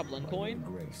 good job, Lincoin.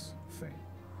 Grace, Fane.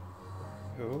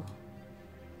 Who?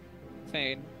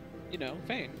 Fane. You know,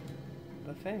 Fane.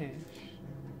 The fish.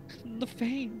 The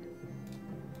Fane.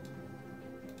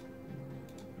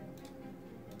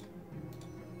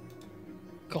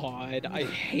 God, I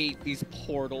hate these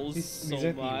portals so These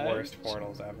are much. the worst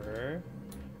portals ever.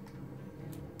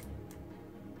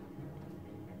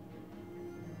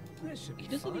 This should be He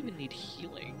doesn't fun. even need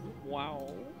healing.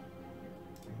 Wow.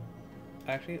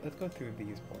 Actually, let's go through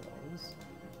these portals.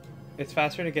 It's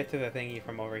faster to get to the thingy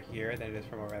from over here than it is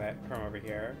from over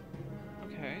here.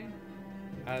 Okay.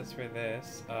 As for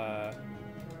this,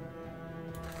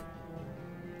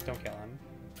 don't kill him.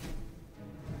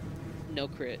 No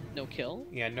crit, no kill.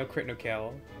 Yeah, no crit, no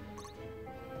kill.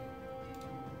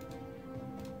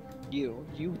 You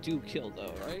do kill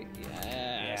though, right?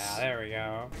 Yes. Yeah, there we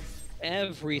go.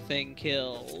 Everything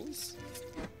kills.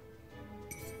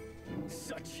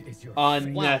 Such is your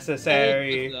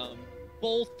Unnecessary. Wow,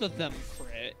 both of them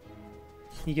crit.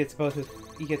 He gets his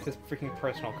freaking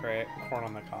personal crit, corn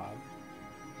on the cob.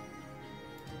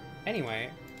 Anyway,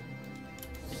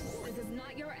 This is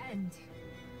not your end.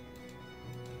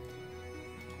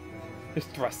 just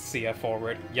thrust Sia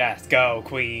forward. Yes, go,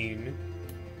 queen.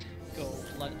 Go,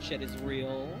 bloodshed is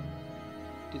real.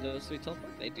 Do those 3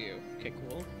 teleport? They do. Okay,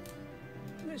 cool.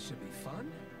 This should be fun.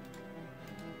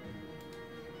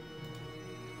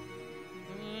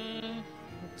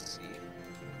 Let's see.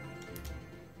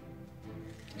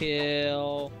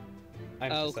 Kill.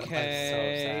 I'm so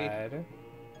Okay. sad.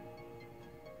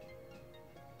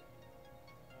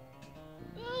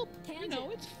 Well, you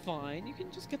know, it's fine. You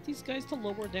can just get these guys to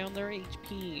lower down their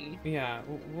HP. Yeah,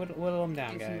 whittle them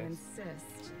down, If you guys.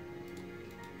 insist.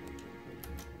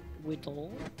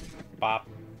 Whittle. Bop.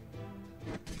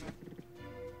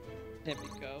 There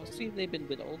we go. See, they've been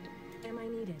whittled. Am I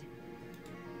needed?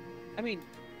 I mean,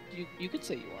 you could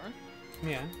say you are.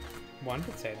 Yeah, one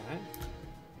could say that.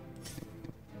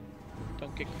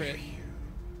 Don't get crit.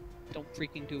 Don't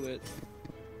freaking do it.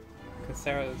 Because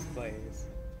Sarah's Blaze.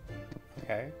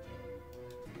 Okay.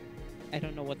 I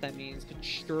don't know what that means, but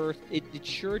sure, it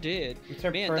sure did. It's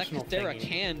her Man, that personal Cathera thingy.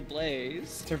 can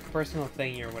blaze. It's her personal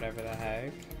thingy or whatever the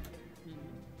heck.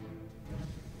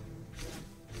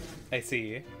 I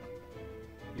see.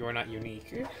 You are not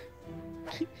unique.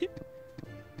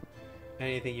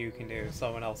 Anything you can do,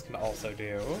 someone else can also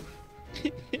do.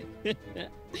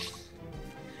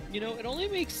 You know, it only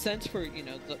makes sense for, you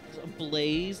know, the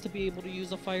Blaze to be able to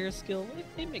use a fire skill.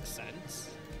 It makes sense.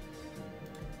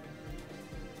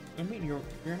 I mean,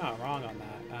 you're not wrong on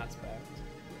that aspect.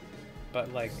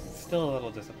 but like still a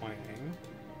little disappointing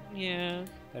Yeah.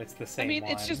 that it's the same I mean,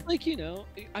 one. it's just like, you know,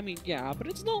 I mean, yeah, but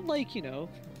it's not like, you know,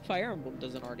 Fire Emblem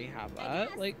doesn't already have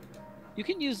that. Like, you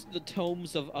can use the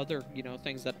tomes of other, you know,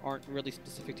 things that aren't really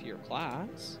specific to your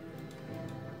class.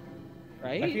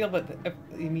 Right? I feel, but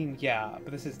I mean, yeah,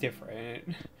 but this is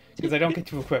different because I don't get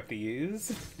to equip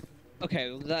these.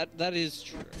 Okay, that is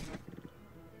true.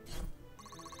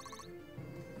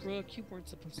 Brooke, you weren't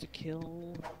supposed to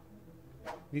kill.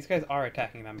 These guys are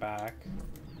attacking them back.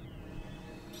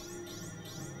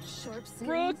 Sharp scenes.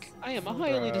 Brooke, I am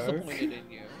highly Brooke. disappointed in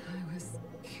you. I was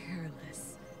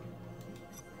careless.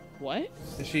 What?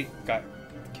 She got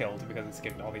killed because it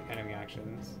skipped all the enemy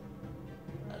actions.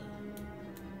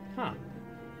 Huh.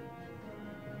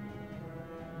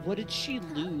 What did she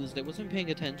lose? That wasn't paying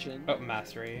attention. Oh,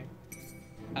 mastery.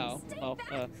 Oh, Stay well,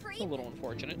 back, it's creep. a little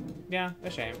unfortunate. Yeah,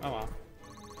 a shame. Oh well.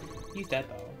 He's dead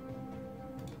though.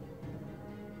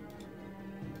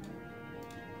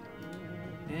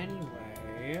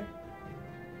 Anyway,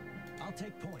 I'll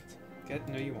take point.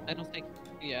 no, you won't. I don't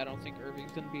think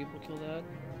Irving's gonna be able to kill that.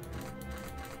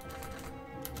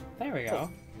 There we go.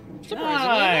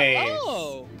 Surprisingly. Nice.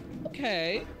 Oh,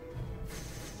 okay.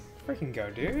 Freaking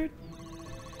go, dude.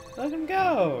 Let him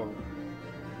go.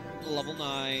 Level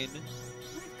 9.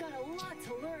 I've got a lot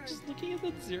to learn. Just looking at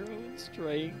that 0 in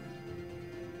strength.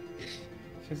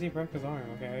 Because he broke his arm,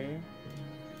 okay?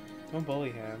 Don't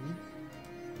bully him.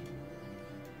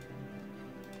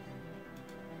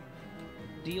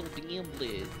 Deal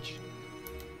damage.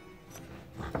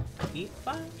 Eat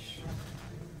flash?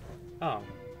 Oh.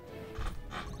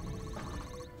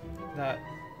 That...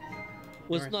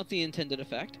 Was You were- not the intended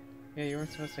effect. Yeah, you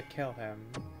weren't supposed to kill him.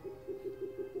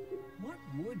 What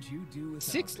would you do with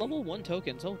 6 level 1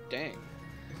 tokens. Oh, dang.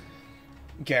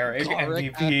 Garrick,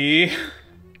 Garrick, MVP.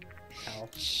 Ow.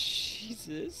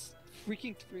 Jesus.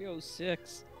 Freaking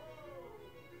 306.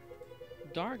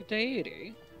 Dark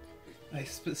Deity. I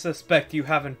suspect you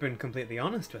haven't been completely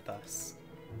honest with us.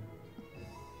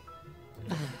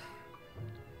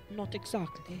 Not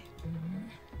exactly.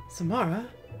 Samara?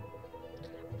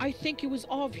 I think it was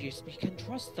obvious we can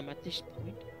trust them at this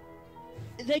point.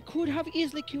 They could have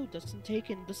easily killed us and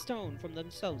taken the stone from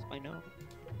themselves by now.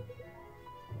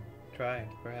 Tried,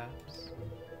 perhaps.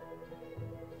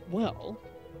 Well,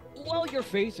 your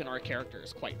faith in our character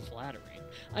is quite flattering.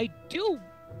 I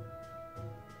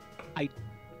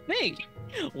think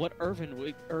what Irving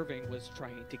was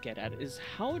trying to get at is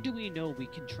how do we know we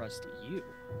can trust you?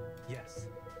 Yes.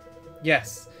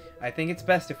 Yes, I think it's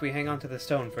best if we hang on to the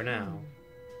stone for now.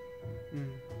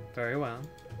 Very well.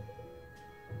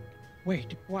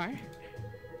 Wait, why?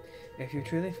 If you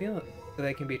truly feel that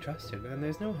they can be trusted, then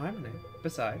there's no harm in it.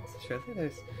 Besides,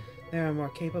 surely they are more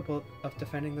capable of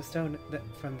defending the stone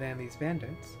than these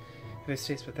bandits. If it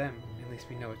stays with them, at least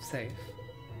we know it's safe.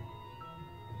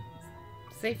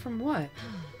 Safe from what?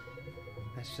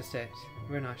 That's just it.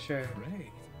 We're not sure.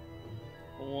 Great.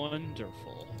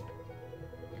 Wonderful.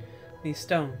 These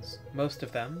stones, most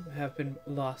of them, have been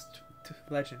lost to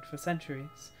legend for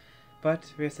centuries.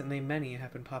 But recently many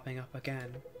have been popping up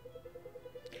again.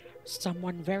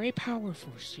 Someone very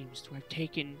powerful seems to have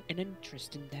taken an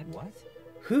interest in them. What?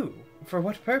 Who? For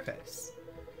what purpose?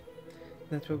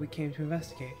 That's what we came to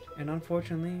investigate, and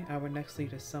unfortunately, our next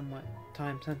lead is somewhat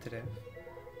time-sensitive.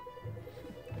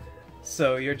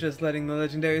 So you're just letting the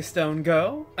legendary stone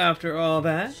go, after all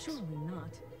that? Surely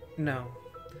not. No.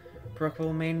 Brooke will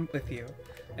remain with you,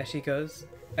 as she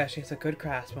has a good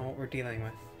grasp on what we're dealing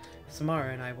with.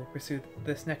 Samara and I will pursue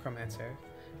this necromancer.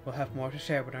 We'll have more to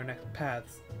share when our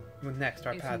paths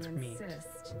meet.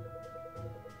 Insist.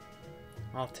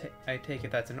 I take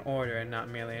it that's an order and not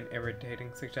merely an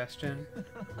irritating suggestion.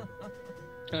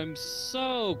 I'm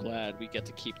so glad we get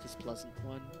to keep this pleasant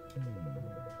one.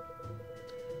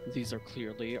 These are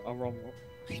clearly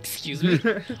excuse me,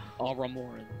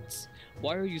 Aramorans.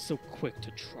 Why are you so quick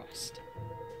to trust?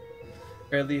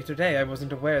 Earlier today, I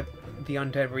wasn't aware the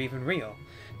undead were even real.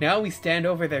 Now we stand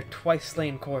over their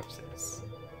twice-slain corpses.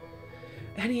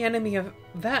 Any enemy of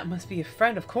that must be a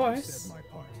friend, of I course. said my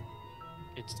part.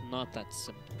 It's not that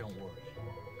simple. Don't worry.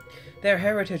 Their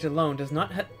heritage alone does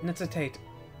not necessitate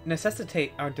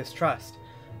our distrust.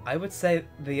 I would say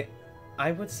the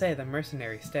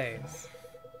mercenary stays.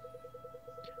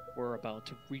 We're about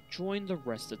to rejoin the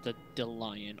rest of the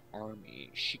Delian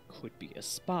army. She could be a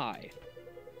spy.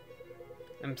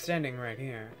 I'm standing right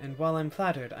here, and while I'm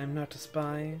flattered, I'm not a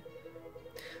spy.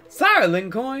 Sorry,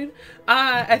 Lincoln.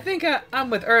 I think I'm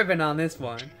with Irvin on this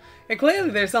one. And clearly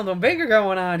there's something bigger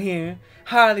going on here.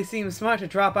 Hardly seems smart to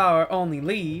drop our only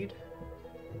lead.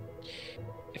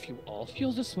 If you all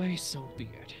feel this way, so be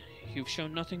it. You've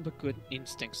shown nothing but good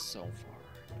instincts so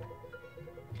far.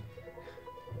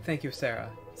 Thank you, Sarah.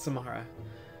 Samara.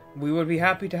 We would be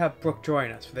happy to have Brooke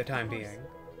join us for the time being.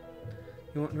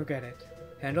 You won't regret it.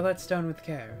 Handle that stone with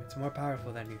care. It's more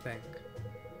powerful than you think.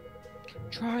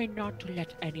 Try not to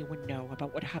let anyone know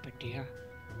about what happened, dear.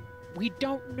 We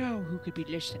don't know who could be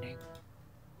listening.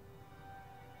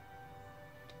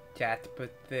 Chat,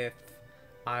 but this...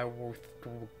 I will...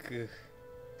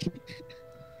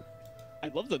 I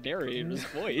love the narrator's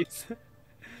voice.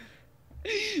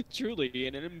 Truly,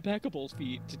 an impeccable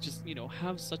feat to just, you know,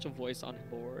 have such a voice on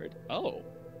board. Oh.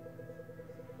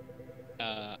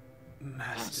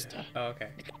 Master. Oh, okay.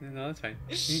 No, that's fine.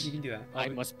 You can do that. I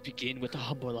must begin with a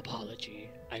humble apology.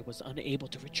 I was unable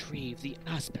to retrieve the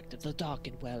aspect of the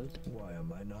darkened world. Why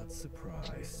am I not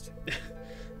surprised?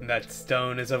 That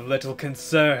stone is of little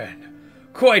concern.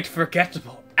 Quite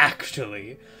forgettable,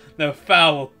 actually. The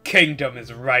foul kingdom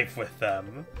is rife with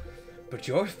them. But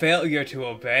your failure to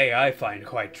obey I find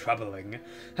quite troubling.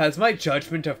 Has my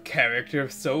judgment of character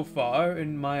so far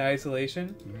in my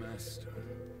isolation? Master.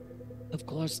 Of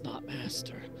course not,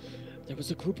 Master. There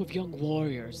was a group of young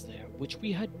warriors there, which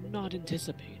we had not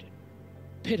anticipated.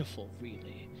 Pitiful,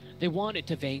 really. They wanted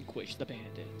to vanquish the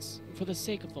bandits, for the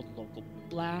sake of the local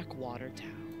Blackwater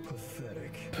town.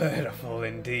 Pathetic. Pitiful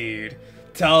indeed.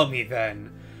 Tell me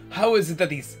then, how is it that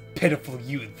these pitiful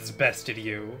youths bested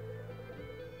you?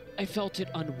 I felt it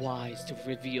unwise to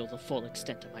reveal the full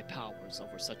extent of my powers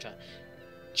over such a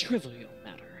trivial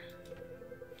matter.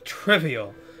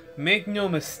 Trivial? Make no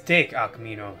mistake,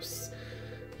 Alkminos.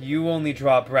 You only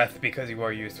draw breath because you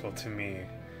are useful to me.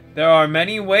 There are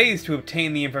many ways to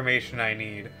obtain the information I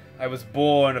need. I was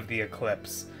born of the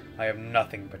eclipse. I have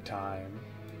nothing but time.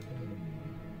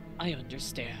 I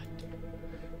understand.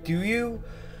 Do you?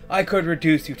 I could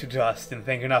reduce you to dust and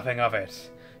think nothing of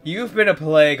it. You've been a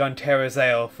plague on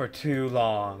Terrazael for too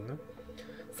long.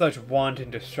 Such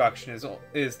wanton destruction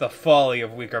is the folly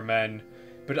of weaker men.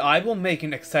 But I will make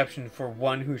an exception for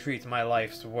one who treats my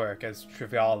life's work as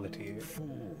triviality.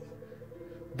 Fool.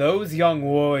 Those young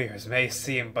warriors may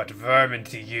seem but vermin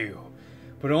to you,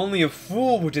 but only a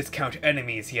fool would discount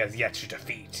enemies he has yet to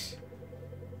defeat.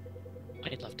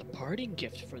 I left a parting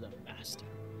gift for them, Master.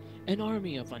 An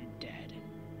army of undead.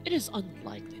 It is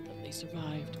unlikely that they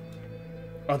survived.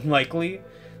 Unlikely?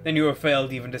 Then you have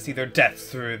failed even to see their deaths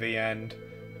through the end.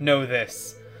 Know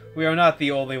this. We are not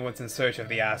the only ones in search of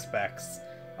the aspects.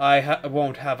 I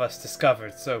won't have us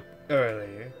discovered so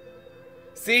early.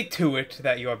 See to it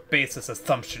that your baseless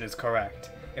assumption is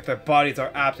correct. If their bodies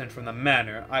are absent from the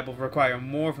manor, I will require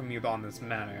more from you on this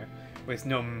matter. Waste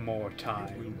no more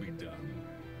time. It will be done.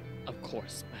 Of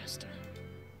course, Master.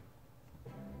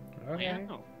 Okay. Yeah,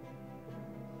 no.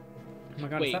 Oh my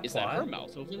god, Wait, is is that that her plot?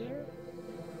 mouth over there?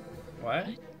 What?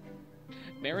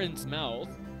 Marin's mouth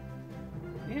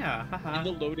Yeah, in haha.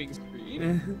 the loading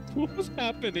screen? What was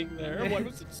happening there? Why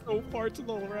was it so far to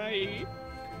the right?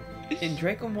 In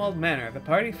Drakenwald Manor, the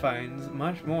party finds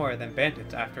much more than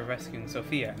bandits after rescuing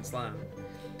Sophia and Slam.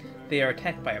 They are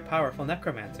attacked by a powerful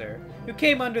necromancer, who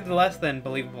came under the less than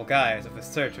believable guise of the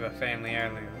search of a family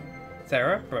heirloom.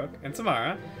 Sarah, Brooke, and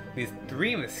Samara, these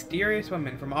three mysterious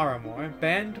women from Aramor,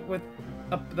 band with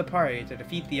the party to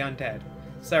defeat the undead.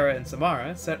 Sarah and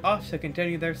Samara set off to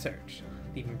continue their search,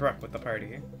 leaving Brooke with the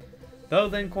party. Though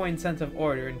Lincoln's sense of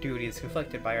order and duty is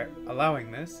conflicted by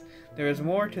allowing this, there is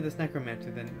more to this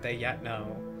necromancer than they yet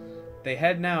know. They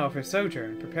head now for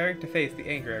Sojourn, preparing to face the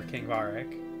anger of King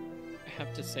Varric. I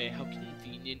have to say, how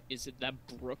convenient is it that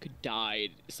Brooke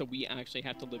died, so we actually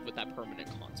have to live with that permanent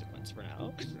consequence for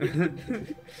now?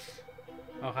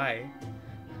 Oh, hi.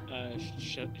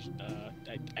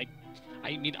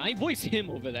 I mean, I voice him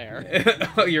over there.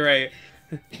 Oh, you're right.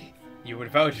 You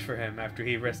would vouch for him after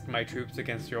he risked my troops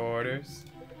against your orders?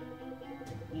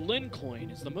 Lincoln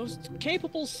is the most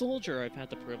capable soldier I've had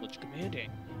the privilege of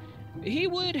commanding. He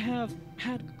would have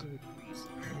had good reason.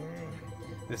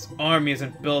 This army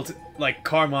isn't built like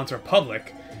Carmon's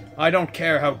Republic. I don't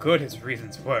care how good his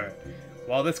reasons were.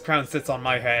 While this crown sits on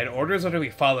my head, orders are to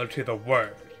be followed to the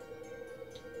word.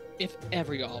 If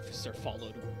every officer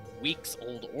followed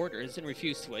weeks-old orders and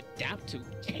refused to adapt to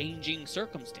changing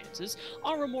circumstances,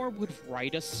 Aramor would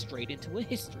write us straight into a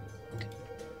history book.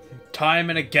 Time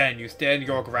and again, you stand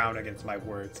your ground against my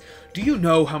words. Do you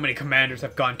know how many commanders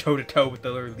have gone toe-to-toe with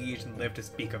the liege and lived to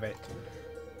speak of it?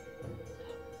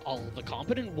 All the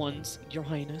competent ones, Your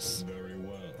Highness. Very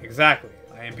well. Exactly.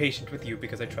 I am patient with you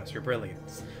because I trust your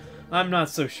brilliance. I'm not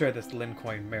so sure this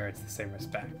Lincoln merits the same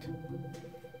respect.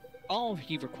 All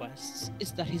he requests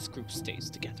is that his group stays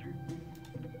together.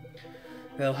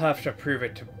 They'll have to prove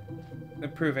it to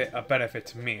prove it a benefit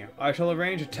to me, I shall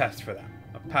arrange a test for them,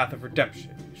 a path of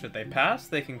redemption. Should they pass,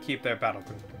 they can keep their battle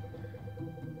group.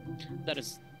 That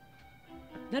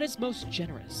is most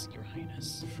generous, Your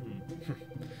Highness.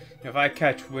 If I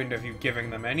catch wind of you giving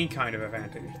them any kind of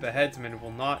advantage, the headsman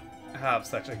will not have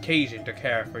such occasion to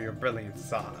care for your brilliant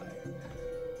side.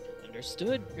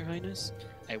 Understood, Your Highness.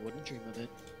 I wouldn't dream of it.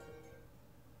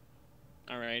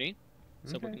 Alrighty.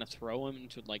 So we're Okay. gonna throw him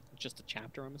into, like, just a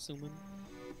chapter, I'm assuming?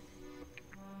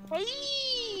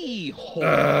 Eee!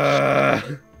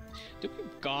 Do we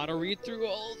gotta read through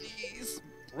all these?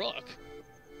 Brooke.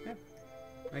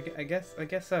 I guess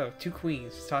so. Two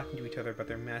queens just talking to each other about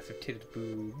their massive titted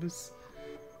boobs.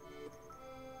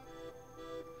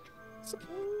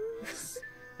 Suppose.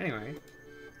 Anyway.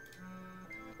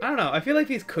 I don't know. I feel like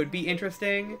these could be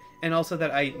interesting, and also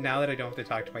that now that I don't have to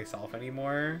talk to myself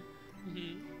anymore.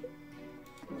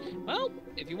 Well,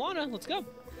 if you wanna, let's go.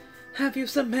 Have you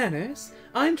some manners?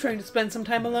 I'm trying to spend some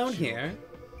time alone here.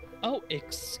 Oh,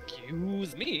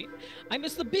 excuse me. I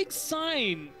missed the big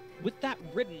sign with that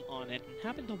written on it and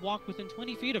happened to walk within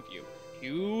 20 feet of you.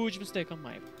 Huge mistake on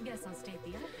my part. Guess I'll state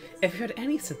the obvious. If you had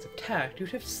any sense of tact,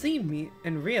 you'd have seen me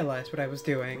and realized what I was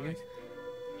doing.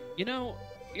 You know,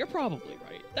 you're probably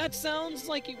right. That sounds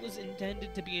like it was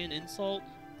intended to be an insult,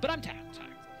 but I'm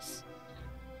tactless.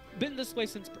 Been this way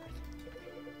since birth.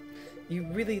 You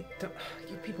really don't...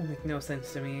 You people make no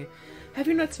sense to me. Have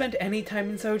you not spent any time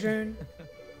in Sojourn?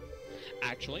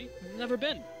 Actually, never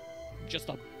been. Just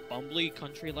a bumbly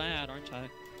country lad, aren't I?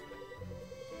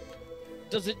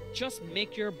 Does it just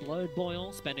make your blood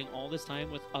boil spending all this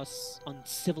time with us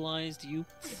uncivilized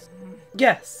youths?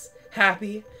 Yes.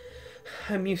 Happy.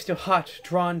 I'm used to hot,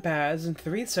 drawn baths and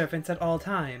 3 servants at all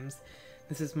times.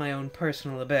 This is my own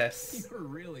personal abyss. You're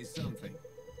really something.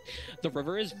 The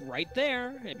river is right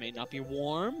there. It may not be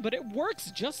warm, but it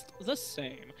works just the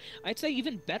same. I'd say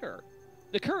even better.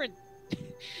 The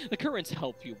currents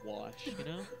help you wash, you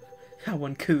know? How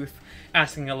uncouth,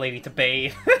 asking a lady to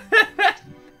bathe.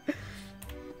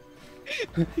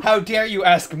 How dare you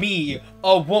ask me,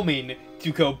 a woman,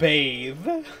 to go bathe?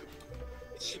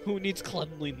 Who needs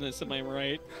cleanliness, am I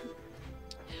right?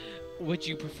 Would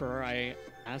you prefer I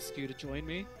ask you to join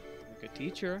me? I'm a good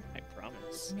teacher, I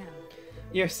promise. No.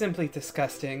 You're simply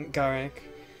disgusting, Garrick.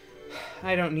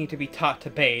 I don't need to be taught to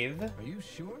bathe. Are you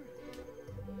sure?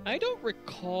 I don't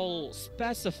recall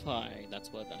specifying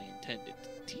that's what I intended to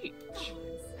teach.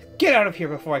 Get out of here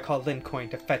before I call Lincoin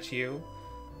to fetch you.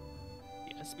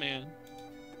 Yes, man.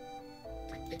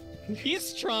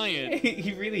 He's trying.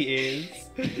 He really is.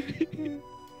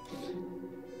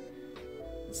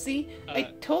 See?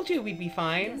 I told you we'd be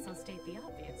fine. Guess I'll state the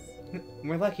obvious.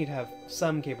 We're lucky to have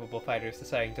some capable fighters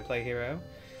deciding to play hero.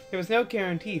 There was no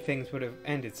guarantee things would have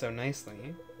ended so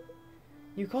nicely.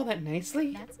 You call that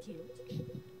nicely? That's cute.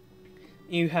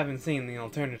 You haven't seen the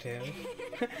alternative.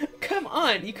 Come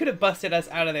on! You could have busted us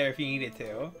out of there if you needed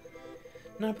to.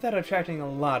 Not without attracting a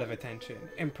lot of attention,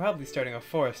 and probably starting a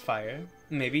forest fire.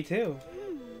 Maybe two.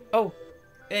 Oh,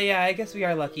 yeah, I guess we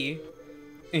are lucky.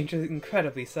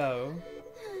 Incredibly so.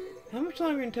 How much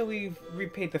longer until we've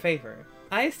repaid the favor?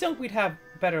 I still think we'd have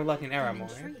better luck in I'm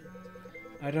Aramore. intrigued.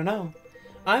 I don't know.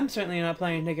 I'm certainly not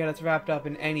planning to get us wrapped up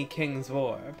in any king's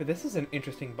war, but this is an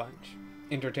interesting bunch.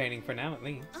 Entertaining for now, at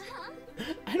least.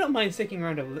 I don't mind sticking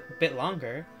around a bit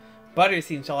longer. Butter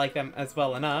seems to like them as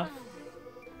well enough.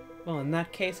 Well, in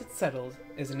that case, it's settled,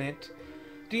 isn't it?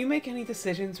 Do you make any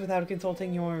decisions without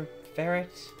consulting your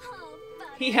ferret? Oh,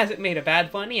 buddy. He hasn't made a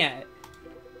bad one yet.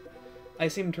 I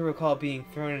seem to recall being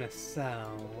thrown in a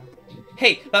cell.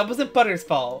 Hey, that wasn't Butter's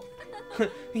fault.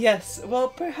 Yes, well,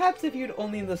 perhaps if you'd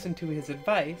only listened to his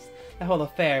advice, the whole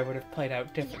affair would have played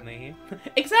out differently.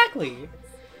 Exactly!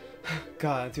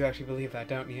 God, you actually believe that,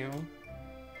 don't you?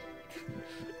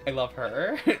 I love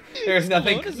her. There's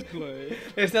nothing. Sloan is good.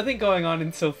 There's nothing going on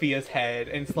in Sophia's head,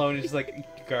 and Sloan is just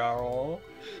like, girl.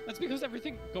 That's because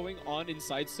everything going on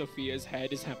inside Sophia's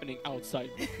head is happening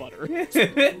outside with Butter.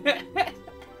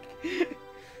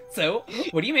 So,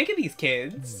 what do you make of these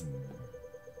kids?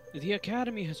 The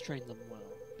Academy has trained them well,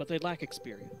 but they lack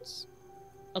experience.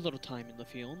 A little time in the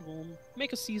field will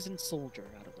make a seasoned soldier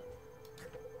out of them.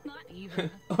 Not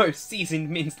even. Or seasoned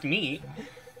minced meat?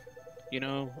 You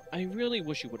know, I really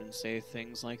wish you wouldn't say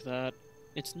things like that.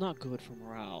 It's not good for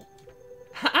morale.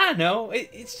 I know,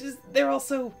 it's just, they're all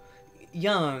so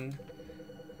young.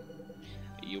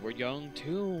 You were young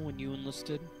too when you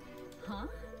enlisted. Huh?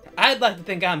 I'd like to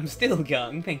think I'm still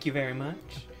young, thank you very much.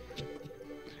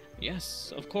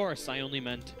 Yes, of course, I only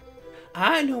meant...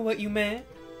 I know what you meant.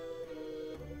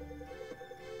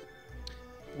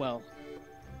 Well,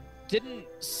 didn't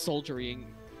soldiering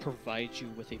provide you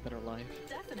with a better life.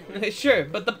 Definitely. Sure,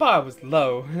 but the bar was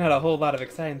low. Not a whole lot of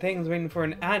exciting things waiting for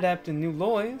an adept in new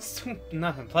laws.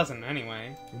 Nothing pleasant,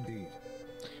 anyway. Indeed.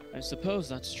 I suppose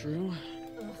that's true.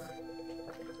 Ugh.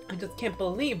 I just can't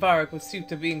believe Varric would stoop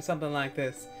to being something like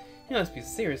this. He must be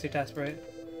seriously desperate.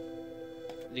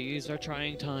 These are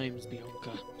trying times,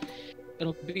 Bianca.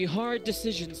 It'll be hard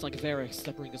decisions like Varric's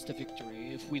that bring us to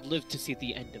victory if we live to see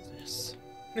the end of this.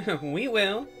 We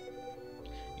will.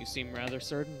 You seem rather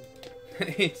certain.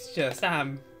 It's just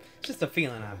a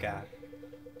feeling I've got.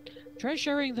 Try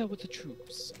sharing that with the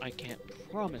troops. I can't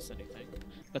promise anything,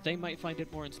 but they might find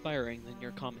it more inspiring than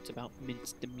your comments about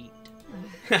minced meat.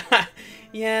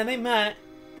 Yeah, they might.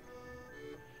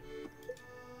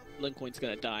 Lincoln's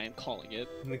gonna die, I'm calling it.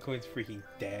 Lincoln's freaking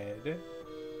dead.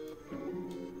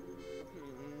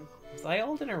 Was I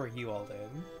Alden or were you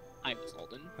Alden? I was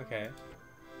Alden. Okay.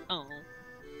 Oh.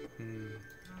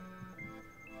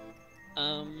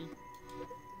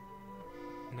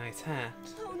 Nice hat.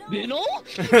 Oh no. Minnow?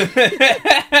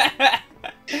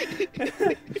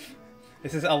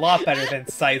 This is a lot better than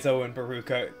Saizo and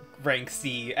Baruka rank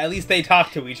C. At least they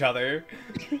talk to each other.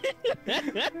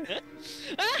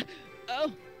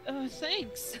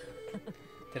 Thanks.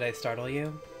 Did I startle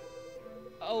you?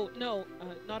 Oh, no,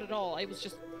 not at all. I was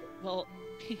just, well,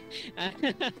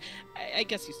 I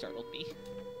guess you startled me.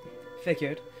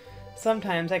 Figured.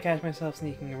 Sometimes I catch myself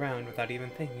sneaking around without even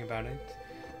thinking about it.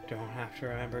 Don't have to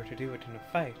remember to do it in a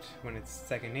fight, when it's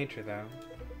second nature though.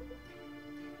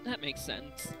 That makes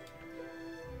sense.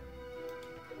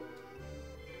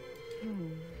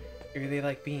 You really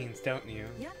like beans, don't you?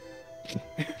 Yep.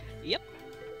 Yep.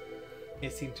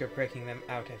 It seems you're breaking them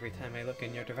out every time I look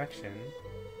in your direction.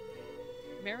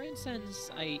 Marion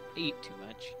says I ate too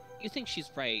much. You think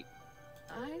she's right.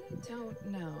 I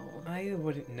don't know. I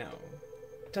wouldn't know.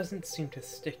 Doesn't seem to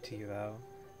stick to you though.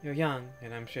 You're young,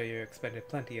 and I'm sure you expended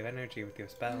plenty of energy with your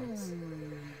spells.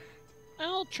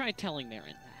 I'll try telling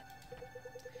Marion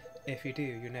that. If you do,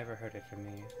 you never heard it from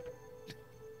me.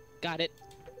 Got it.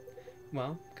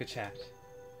 Well, good chat.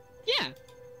 Yeah.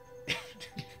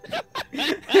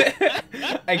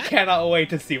 I cannot wait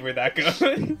to see where that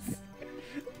goes.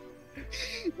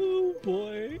 Oh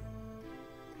boy.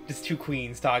 Just two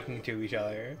queens talking to each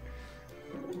other.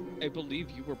 I believe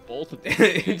you were both of them.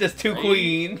 Just two right?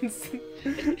 queens.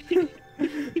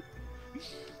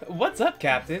 What's up,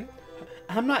 Captain?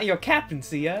 I'm not your captain,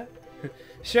 see ya?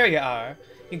 Sure you are.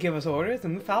 You give us orders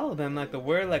and we follow them like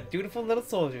dutiful little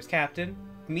soldiers, Captain.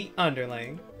 Meet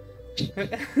underling.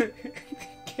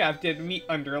 Captain, meet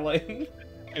underling.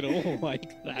 I don't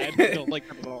like that. I don't like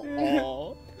that at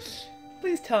all.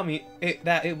 Please tell me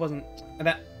that wasn't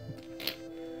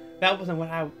what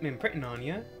I've been printing on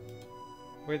you.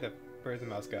 Where'd the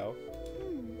mouse go?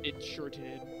 It sure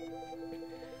did.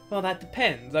 Well, that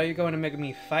depends. Are you going to make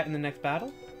me fight in the next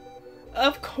battle?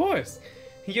 Of course.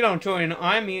 You don't join an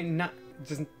army and not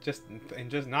just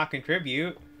not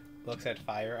contribute. Looks at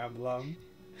Fire Emblem.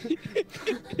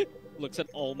 Looks at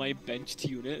all my benched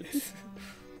units.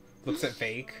 Looks at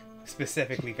Vake.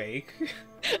 Specifically Vake.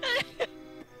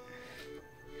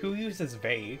 Who uses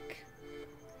Vake?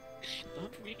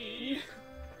 Not me.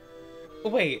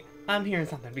 Wait, I'm hearing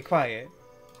something. Be quiet.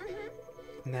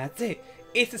 And that's it.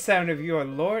 It's the sound of your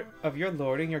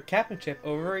lording your captainship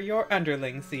over your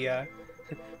underlings, see ya.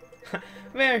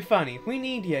 Very funny. We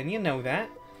need you, and you know that.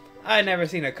 I never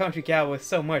seen a country gal with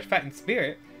so much fighting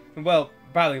spirit. Well,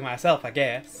 probably myself, I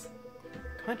guess.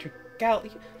 Country gal?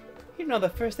 You know the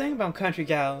first thing about country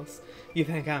gals. You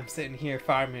think I'm sitting here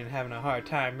farming and having a hard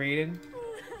time reading?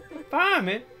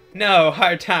 Farming? No,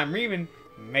 hard time reading?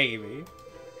 Maybe.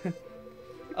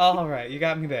 Alright, you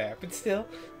got me there. But still,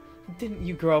 didn't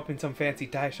you grow up in some fancy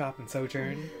dye shop in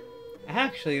Sojourn?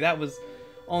 Actually, that was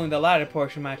only the latter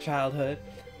portion of my childhood.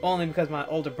 Only because my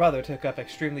older brother took up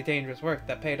extremely dangerous work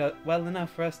that paid well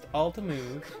enough for us all to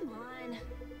move. Come on.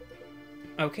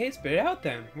 Okay, spit it out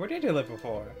then. Where did you live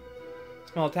before?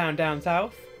 Small town down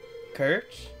south?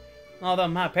 Kirch? Although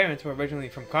my parents were originally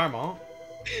from Carmel.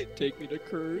 Take me to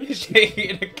Courage. Take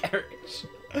me to Kirch.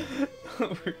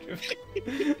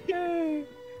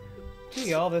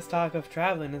 Gee, all this talk of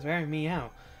traveling is wearing me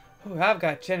out. Oh, I've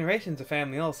got generations of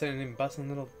family all sitting in bustling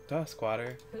little dust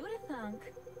squatter. Who'da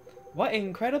thunk? What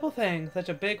incredible thing! Such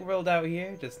a big world out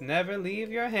here. Just never leave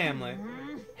your hamlet.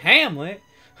 Hamlet?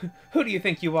 Who do you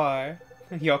think you are?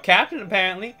 Your captain,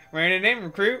 apparently. Reigning in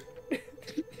recruit.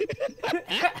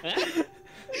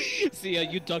 See,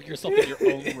 you dug yourself in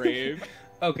your own grave.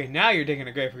 Okay, now you're digging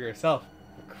a grave for yourself.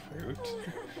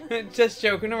 Recruit. Just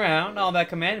joking around. All that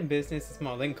commanding business is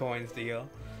more Lincoln's deal.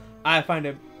 I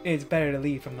find it's better to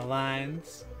lead from the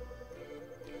lines.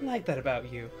 I like that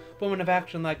about you. Woman of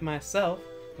action like myself,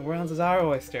 the world is our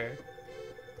oyster.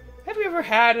 Have you ever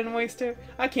had an oyster?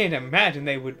 I can't imagine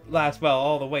they would last well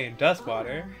all the way in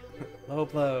Duskwater. Low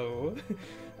blow.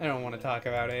 I don't want to talk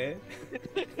about it.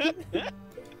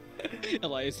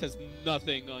 Elias has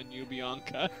nothing on you,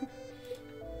 Bianca.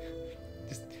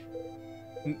 Just,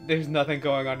 there's nothing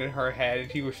going on in her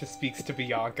head. He just speaks to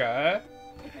Bianca.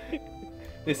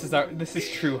 This is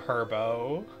true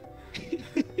Herbo.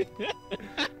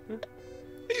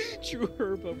 True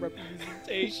Herbo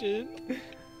representation.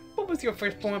 What was your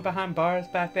first point behind bars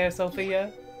back there,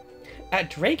 Sophia?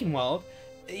 At Drakenwald?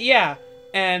 Yeah,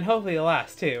 and hopefully the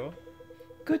last too.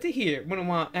 Good to hear. Wouldn't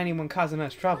want anyone causing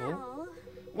us trouble. Oh.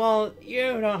 Well,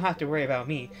 you don't have to worry about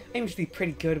me. I'm usually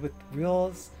pretty good with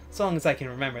rules, so long as I can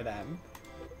remember them.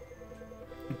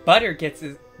 Butter gets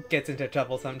into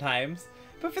trouble sometimes,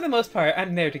 but for the most part,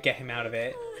 I'm there to get him out of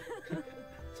it.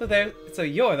 So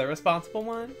you're the responsible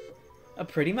one?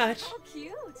 Pretty much. How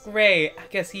cute. Great. I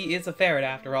guess he is a ferret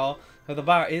after all, though the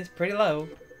bar is pretty low.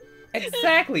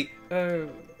 Exactly.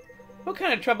 What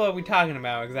kind of trouble are we talking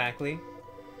about exactly?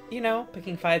 You know,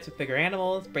 picking fights with bigger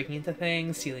animals, breaking into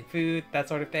things, stealing food, that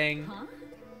sort of thing. Huh?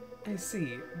 I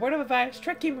see. Word of advice,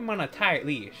 try keeping him on a tight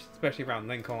leash, especially around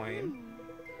Lincoln.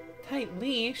 Tight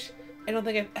leash? I don't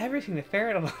think I've ever seen a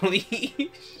ferret on a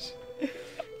leash.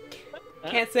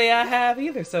 Can't say I have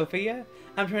either, Sophia.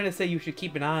 I'm trying to say you should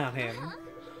keep an eye on him.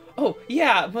 Oh,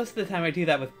 yeah, most of the time I do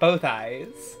that with both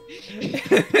eyes.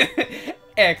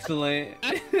 Excellent.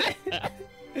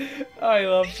 I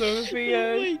love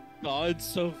Sophia. Oh my god,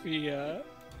 Sophia.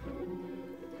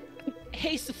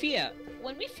 Hey, Sophia,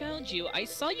 when we found you, I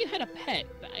saw you had a pet,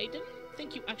 but I didn't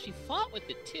think you actually fought with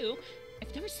it, too.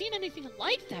 I've never seen anything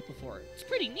like that before. It's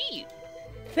pretty neat.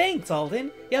 Thanks,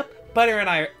 Alden. Yep, Butter and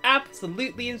I are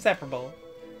absolutely inseparable.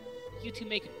 You two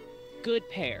make a good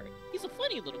pair. He's a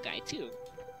funny little guy, too.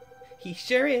 He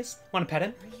sure is. Want to pet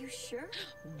him? Are you sure?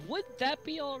 Would that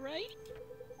be alright?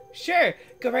 Sure,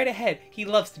 go right ahead. He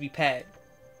loves to be pet.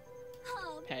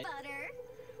 Oh, Pet.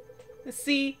 Butter.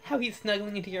 See how he's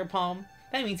snuggling into your palm?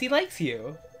 That means he likes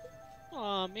you.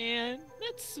 Aw, man,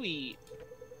 that's sweet.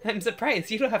 I'm surprised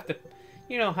you don't have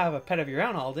a pet of your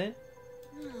own, Alden.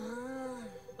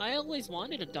 I always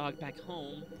wanted a dog back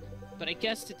home, but I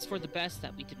guess it's for the best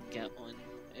that we didn't get one.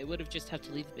 I would have just have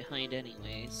to leave it behind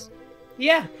anyways.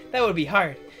 Yeah, that would be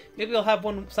hard. Maybe we'll have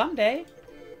one someday.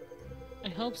 I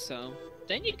hope so.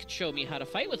 Then you could show me how to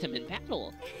fight with him in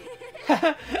battle.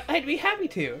 I'd be happy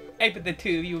to. I bet the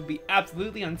two of you would be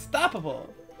absolutely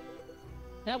unstoppable.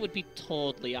 That would be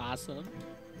totally awesome.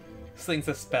 Slings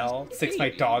a spell, sticks my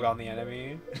dog on the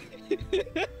enemy.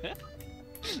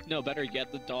 No, better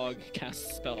yet, the dog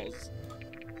casts spells.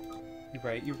 You're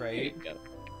right, you're There you right. go.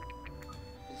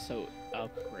 So,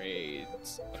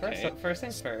 upgrades. Okay. First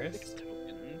things 6 first.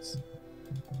 tokens.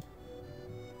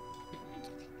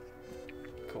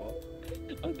 Cool.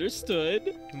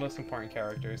 Understood. The most important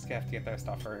characters have to get their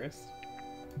stuff first.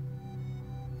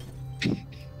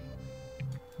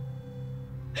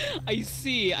 I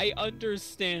see. I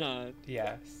understand.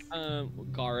 Yes.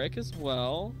 Garrick as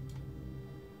well.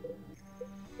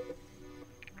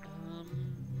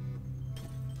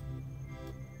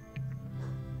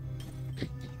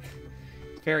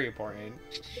 Very important.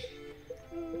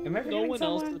 Am I No forgetting one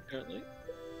someone? else apparently.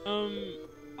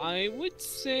 I would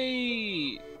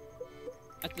say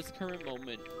at this current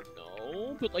moment,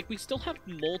 no. But like, we still have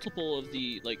multiple of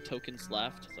the like tokens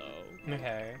left, so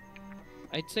Okay.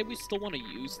 I'd say we still want to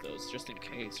use those just in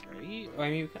case, right? I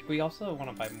mean, we also want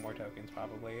to buy more tokens,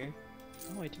 probably.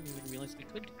 Oh, I didn't even realize we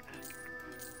could do that.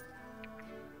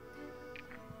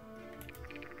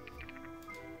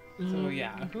 So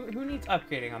yeah, who needs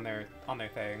upgrading on their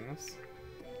things?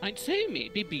 I'd say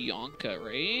maybe Bianca,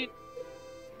 right?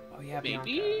 Oh yeah,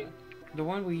 Maybe? Bianca. The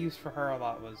one we used for her a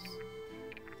lot was.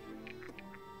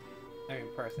 I mean,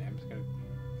 personally, I'm just gonna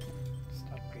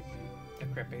stop picking the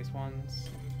crit-based ones.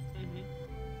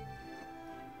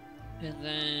 And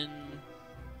then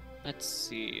let's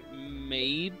see,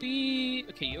 maybe.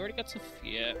 Okay, you already got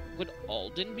Sophia. Would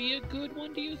Alden be a good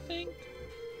one? Do you think?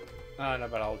 I don't know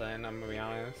about Alden. I'm gonna be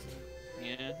honest.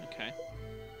 Yeah. Okay.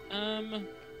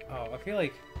 Oh, I feel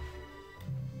like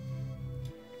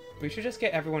we should just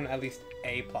get everyone at least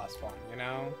A plus one. You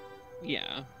know?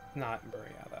 Yeah. Not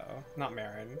Maria though. Not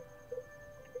Marin.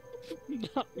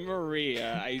 Not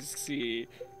Maria. I see.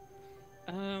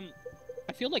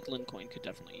 I feel like Lincoin could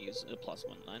definitely use a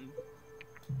 +1 then.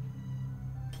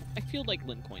 I feel like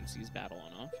Lincoin sees battle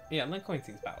enough. Yeah, Lincoln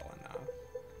sees battle enough.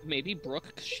 Maybe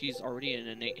Brooke, 'cause she's already an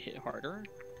innate hit harder.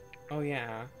 Oh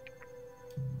yeah.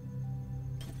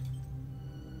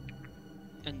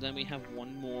 and then we have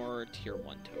one more tier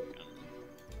 1 token.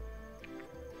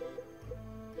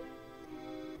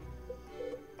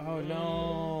 Oh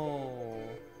no.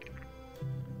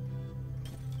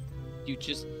 You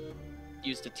just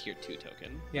used a tier 2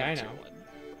 token. Yeah, not I tier know. 1.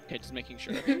 Okay, just making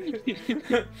sure.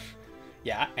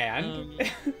 Yeah,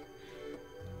 and?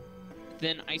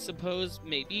 Then I suppose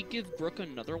maybe give Brooke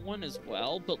another one as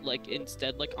well, but like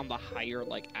instead like on the higher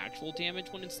like actual damage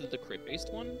one instead of the crit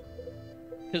based one.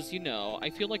 Because, you know,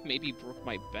 I feel like maybe Brooke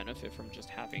might benefit from just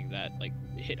having that like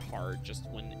hit hard just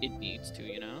when it needs to,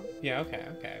 you know? Yeah, okay,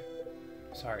 okay.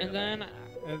 Sorry. And then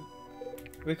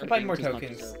we can Our buy thing more does not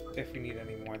tokens deserve- if we need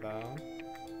any more though.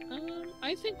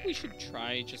 I think we should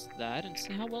try just that and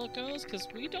see how well it goes, because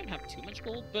we don't have too much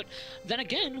gold, but then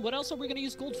again, what else are we going to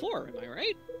use gold for, am I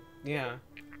right? Yeah.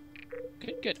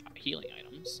 Could get healing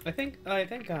items. I think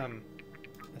let's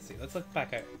see, let's look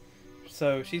back at,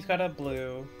 so she's got a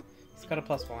blue, she's got a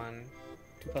 +1,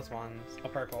 2 +1s, a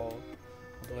purple,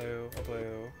 a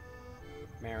blue,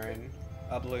 Marin,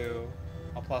 a blue,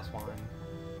 a +1,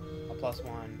 a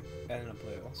 +1, and a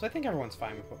blue. So I think everyone's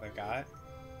fine with what they've got.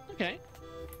 Okay.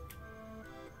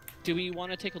 Do we want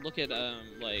to take a look at,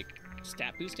 like,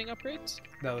 stat boosting upgrades?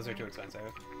 Those are too expensive.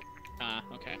 Ah,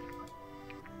 okay.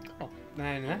 Oh,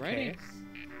 then in that Alrighty. case,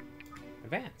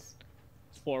 advance.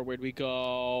 Forward we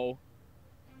go.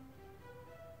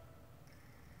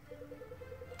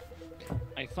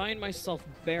 I find myself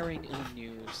bearing ill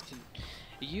news to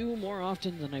you more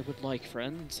often than I would like,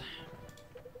 friends.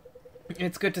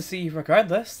 It's good to see you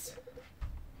regardless.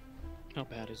 How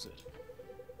bad is it?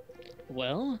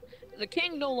 Well, the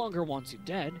king no longer wants you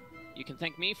dead. You can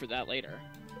thank me for that later.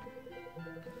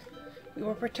 We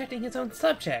were protecting his own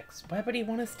subjects. Why would he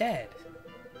want us dead?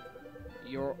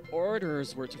 Your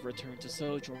orders were to return to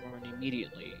Sojourn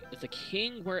immediately. If the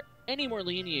king were any more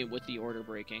lenient with the order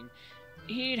breaking,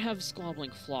 he'd have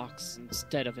squabbling flocks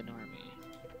instead of an army.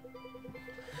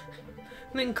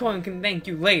 Lincoln can thank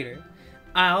you later.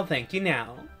 I'll thank you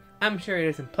now. I'm sure it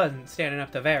isn't pleasant standing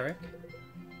up to Varric.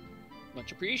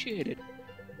 Much appreciated.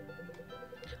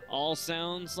 All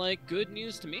sounds like good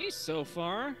news to me so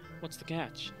far. What's the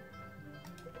catch?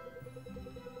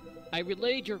 I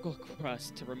relayed your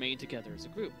request to remain together as a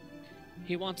group.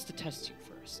 He wants to test you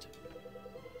first.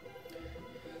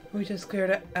 We just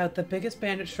cleared out the biggest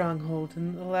bandit stronghold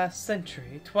in the last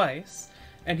century, twice,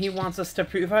 and he wants us to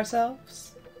prove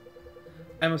ourselves?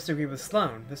 I must agree with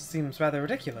Sloane. This seems rather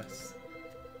ridiculous.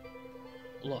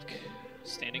 Look,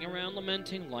 standing around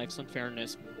lamenting life's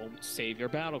unfairness won't save your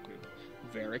battle group.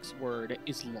 Varric's word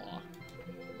is law.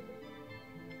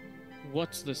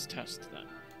 What's this test, then?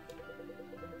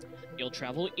 You'll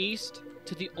travel east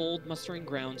to the old mustering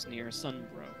grounds near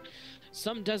Sunbro.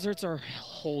 Some deserts are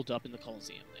holed up in the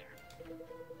Colosseum there.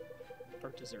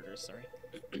 Or deserters, sorry.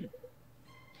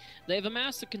 They've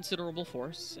amassed a considerable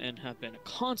force and have been a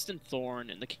constant thorn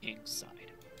in the king's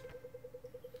side.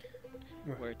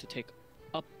 We're to take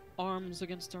up arms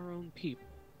against our own people.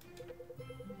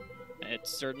 It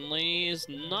certainly is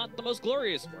not the most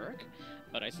glorious work,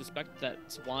 but I suspect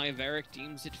that's why Varric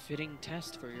deems it fitting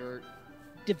test for your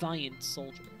deviant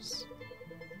soldiers.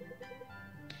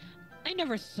 I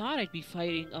never thought I'd be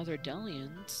fighting other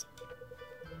Delians.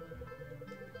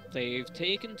 They've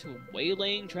taken to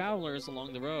waylaying travelers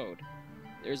along the road.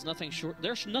 There's nothing short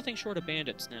of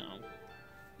bandits now.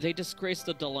 They disgrace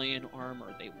the Delian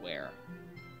armor they wear.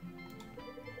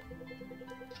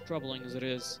 Troubling as it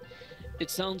is,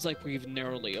 it sounds like we've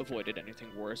narrowly avoided anything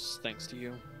worse, thanks to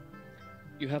you.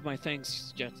 You have my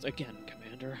thanks yet again,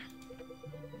 Commander.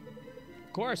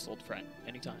 Of course, old friend.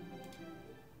 Anytime.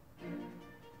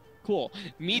 Cool.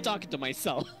 Me talking to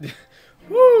myself.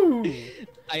 Woo!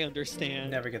 I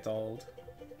understand. Never gets old.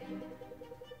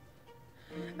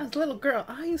 As a little girl,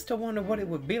 I used to wonder what it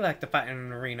would be like to fight in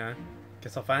an arena.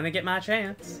 Guess I'll finally get my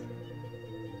chance.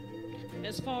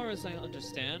 As far as I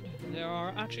understand, there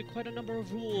are actually quite a number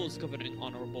of rules governing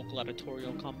honorable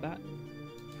gladiatorial combat.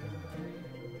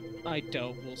 I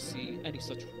doubt we'll see any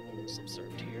such rules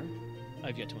observed here.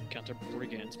 I've yet to encounter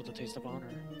brigands with a taste of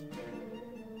honor.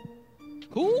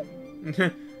 Who?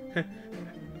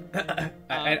 I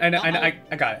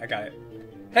got it.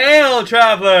 Hail,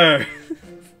 traveler!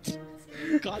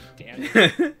 God damn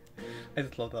it. I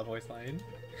just love that voice line.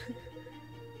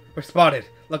 We're spotted.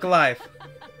 Look alive.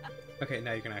 Okay,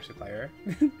 now you can actually play her.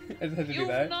 I just have to do You've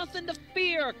that. nothing to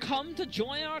fear. Come to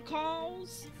join our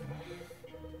cause.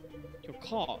 Your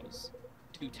cause?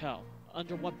 Do tell.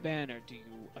 Under what banner do you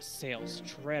assail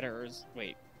traitors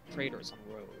on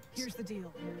roads? Here's the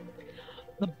deal.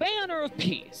 The banner of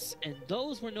peace, and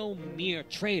those were no mere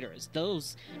traitors.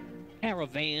 Those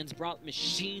caravans brought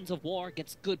machines of war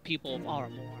against good people of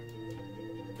Aramor.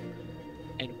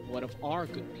 And what of our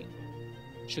good people?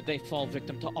 Should they fall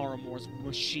victim to Aramor's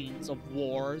machines of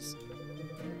wars?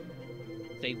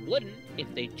 They wouldn't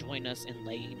if they join us in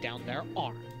laying down their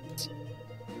arms.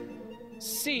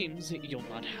 Seems you'll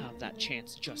not have that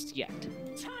chance just yet.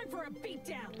 Time for a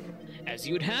beatdown! As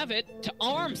you'd have it, to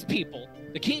arms, people!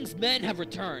 The king's men have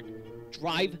returned.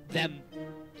 Drive them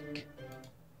back.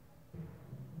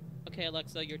 Okay,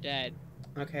 Alexa, you're dead.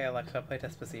 Okay, Alexa, play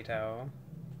Despacito.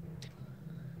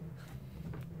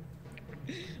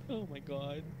 Oh my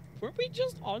god. Weren't we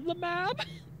just on the map?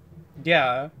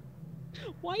 Yeah.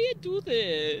 Why you do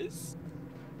this?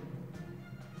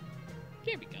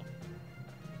 There we go.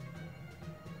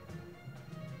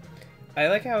 I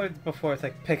like how before it's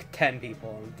like pick 10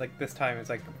 people. Like this time it's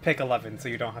like pick 11 so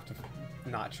you don't have to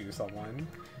not choose someone.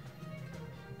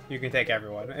 You can take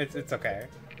everyone. It's okay.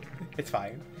 It's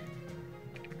fine.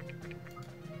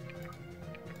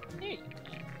 There you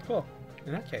go. Cool.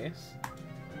 In that case,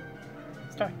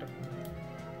 start.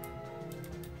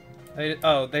 They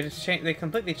just changed. They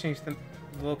completely changed the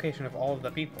location of all of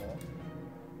the people.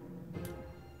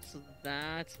 So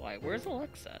that's why. Where's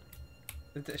Alexa?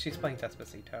 She's playing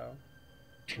Despacito.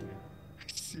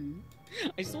 See?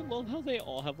 I still love how they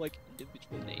all have like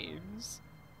individual names.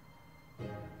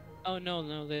 Oh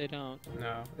no, they don't.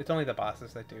 No, it's only the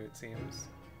bosses that do. It seems.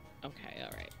 Okay, all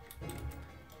right.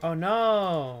 Oh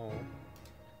no!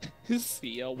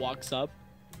 Sia walks up.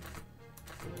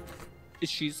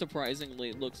 She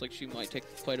surprisingly looks like she might take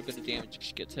quite a bit of damage if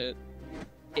she gets hit.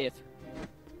 If.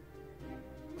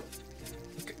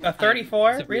 A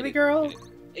 34? Really, girl?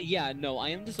 Yeah, no, I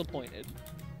am disappointed.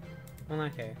 In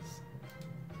that case.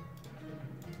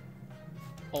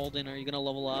 Alden, are you gonna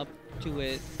level up to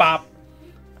it? Bop!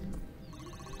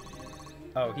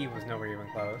 Oh, he was nowhere even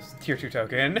close. Tier 2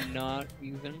 token. Not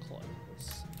even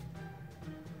close.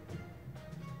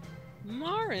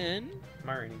 Marin?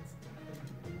 Marin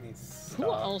needs Who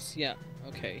stuff. else? Yeah.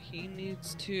 Okay, he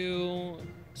needs to...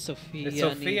 Sophia It's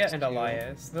Sophia needs and to...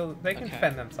 Elias. They can Okay.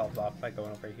 fend themselves off by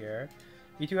going over here.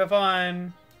 You two have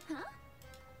fun! Huh?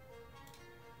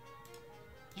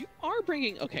 You are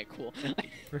bringing... Okay, cool.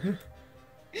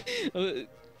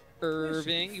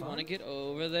 Irving, you want to get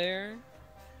over there?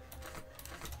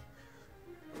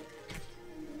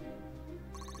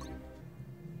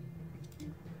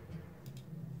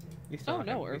 He's still Oh, not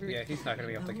no, gonna be- Irving- Yeah, he's not gonna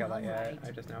be able to kill that yet.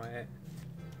 I just know it.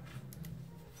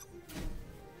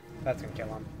 That's gonna kill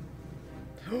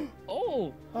him.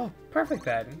 Oh! Oh, perfect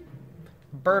then.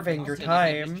 Burving your Send him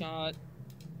a time. shot.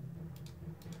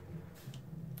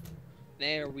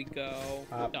 There we go.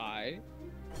 Up. Die.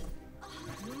 My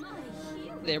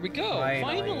hero. There we go. Finally.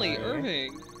 Finally,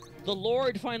 Irving. The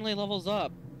Lord finally levels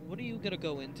up. What are you gonna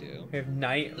go into? We have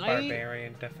Knight, Knight-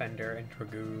 Barbarian, Defender, and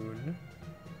Dragoon.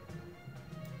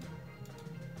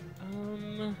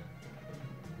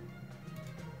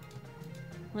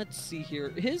 Let's see here.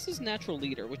 His is Natural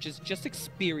Leader, which is just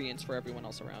experience for everyone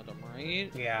else around him,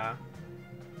 right? Yeah. Um,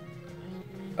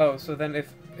 Oh, so then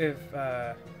if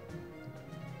so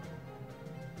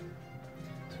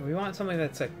we want something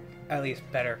that's like at least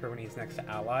better for when he's next to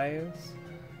allies.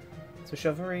 So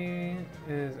Chivalry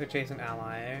is adjacent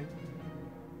ally.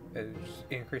 It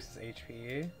increases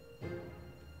HP.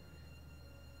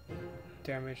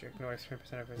 Damage ignores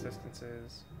 20% of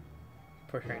resistances.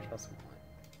 Push range +1.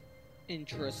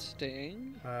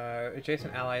 Interesting.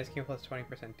 Adjacent allies gain plus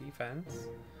 20% defense.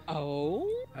 Oh?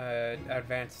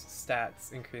 Advanced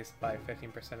stats increased by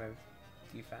 15% of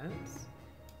defense.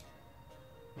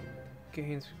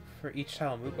 Gains for each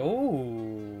tile move.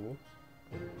 Oh,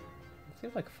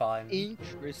 seems like fun.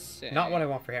 Interesting. Not what I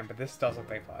want for him, but this does look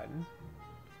like fun.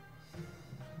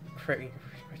 Crit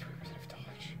increased by 20% of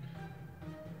dodge.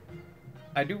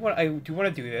 I do want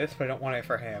to do this, but I don't want it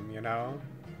for him. You know.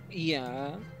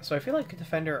 Yeah. So I feel like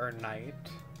Defender or Knight.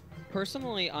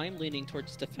 Personally, I'm leaning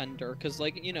towards Defender, because,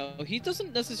 like, you know, he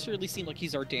doesn't necessarily seem like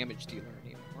he's our damage dealer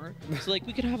anymore. So, like,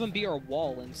 we could have him be our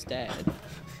wall instead.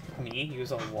 Me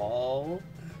use a wall.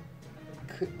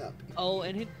 Could not be. Oh,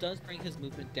 and it does bring his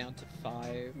movement down to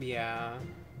 5. Yeah.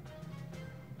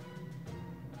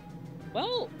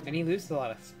 Well, And he loses a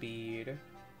lot of speed.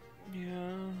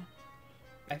 yeah.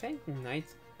 I think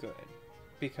Knight's good.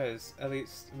 Because at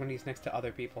least when he's next to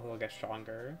other people, he'll get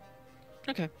stronger.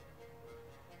 Okay.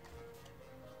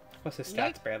 Plus his stats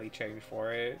Knight- barely change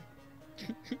for it.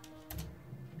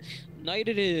 Knight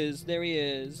it is. There he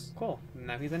is. Cool.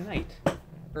 Now he's a knight.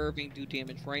 Irving do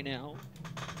damage right now.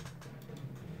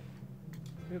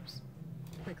 Oops.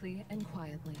 Quickly and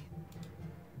quietly,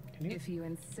 Can you if you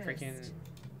insist. freaking...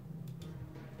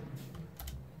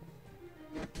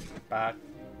 Back.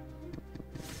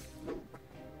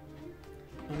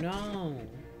 Oh no.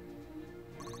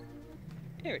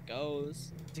 There it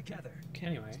goes. Together.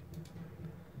 Anyway.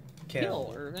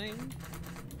 Kill Irving.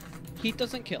 He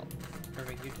doesn't kill.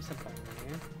 Irving, you disappoint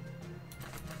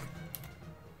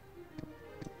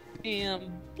me.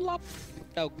 And blop.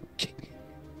 Okay.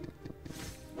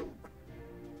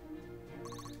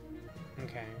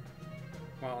 Okay.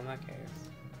 Well, in that case.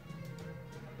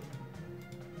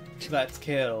 Let's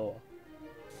kill.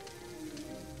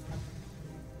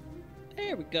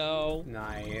 There we go.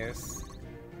 Nice.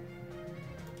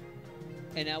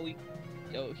 And now we...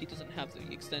 Oh, he doesn't have the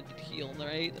extended heal,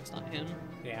 right? That's not him.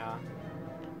 Yeah.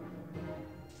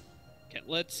 Okay,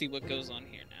 let's see what goes on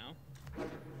here now.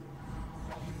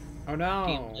 Oh no.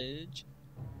 Damage.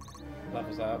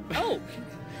 Levels up. Oh!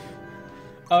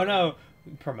 Oh no.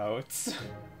 Promotes.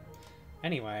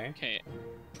 Anyway. Okay.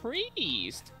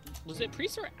 Priest! Was it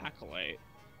Priest or Acolyte?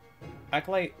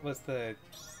 Acolyte was the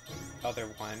other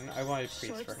one. I wanted Priest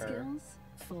Short for her. skills,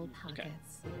 full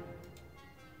pockets.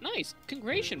 Nice!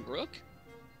 Congratulations, Brooke!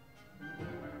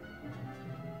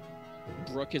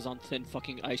 Brooke is on thin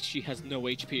fucking ice. She has no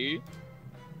HP.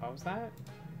 What was that?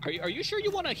 Are you sure you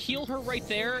want to heal her right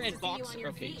there and To see you box on her? your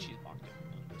Okay, feet. she's boxed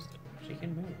her. Understood. She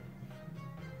can move.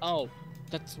 Oh,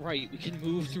 that's right. We can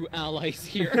move through allies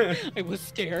here. I was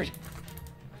scared.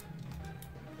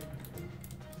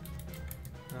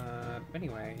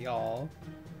 Anyway, y'all.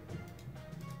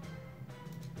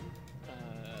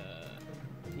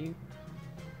 You...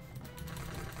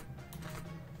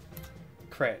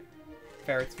 Crit.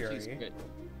 Ferret's Fury. She's crit.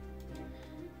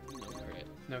 No crit.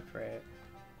 No crit.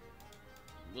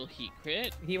 Will he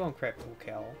crit? He won't crit, but will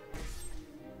kill.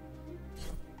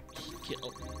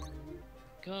 Kill.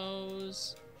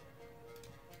 Goes.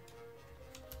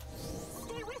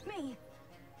 Stay with me.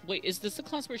 Wait, is this the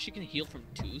class where she can heal from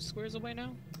 2 squares away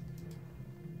now?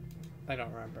 I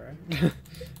don't remember.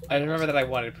 I remember that I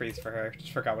wanted Priest for her.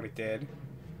 Just forgot what he did.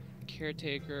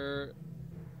 Caretaker.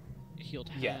 Healed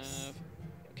half. Yes.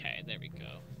 Okay, there we go.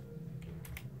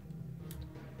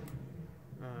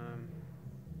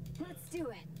 Let's do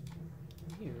it.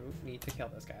 You need to kill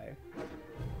this guy.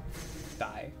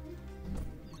 Die.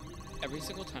 Every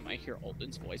single time I hear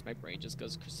Alden's voice, my brain just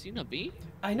goes, Christina B?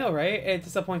 I know, right? It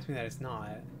disappoints me that it's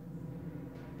not.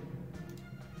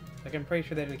 Like, I'm pretty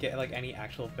sure they didn't get, like, any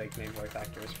actual big name voice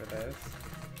actors for this.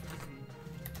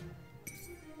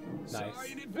 Nice.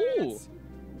 Sorry in Ooh! advance.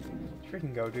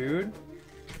 Freaking go, dude.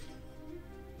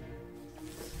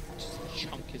 Just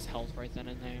chunk his health right then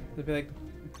and there. They'll be like,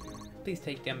 please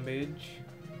take damage.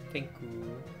 Thank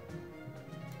you.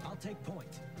 I'll take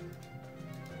point.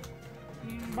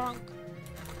 Bonk.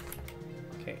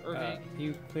 Okay, Irving.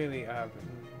 you clearly have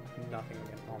nothing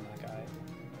on that guy.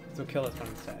 So kill this one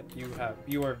instead.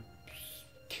 You are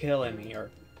killing me,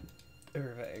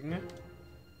 Irving.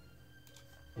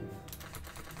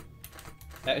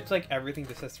 It's like everything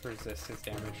just has to resist his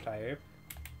damage type.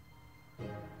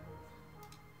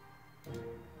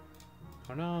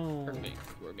 Oh no. Irving,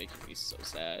 you are making me so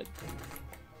sad.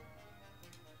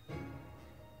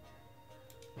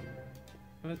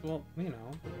 Well, you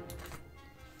know.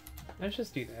 Let's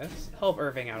just do this. Help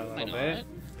Irving out a Why little not? bit.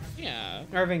 Yeah.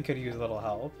 Irving could use a little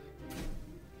help.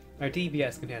 Our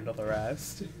DPS can handle the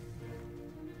rest.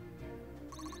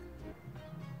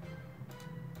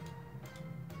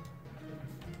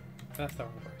 That's the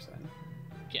wrong person.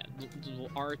 Yeah, the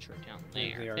little archer down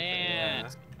There's there. the archer, yeah.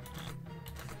 That's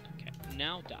okay,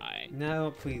 now die.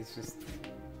 No, please just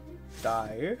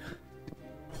die.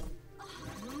 Oh,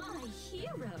 my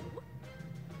hero.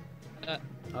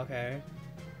 Okay.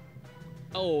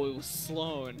 Oh, it was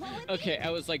Sloan. Well, it Okay, I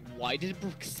was like, why did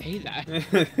Brooke say that?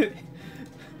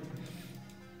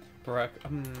 Brooke,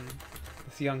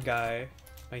 this young guy,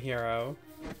 my hero.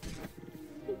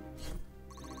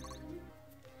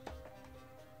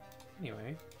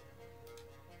 Anyway,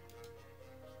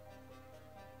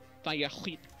 Fire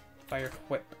whip. fire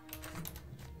whip.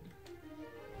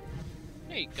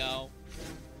 There you go.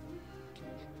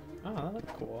 Oh, that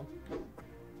looks cool.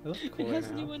 It looks It cooler has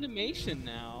now. new animation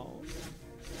now.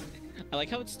 I like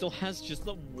how it still has just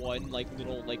the one like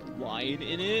little like line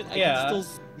in it. I Yeah. can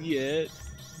still see it.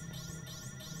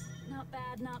 Not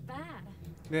bad, not bad.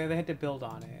 They had to build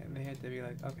on it. They had to be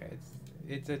like, okay,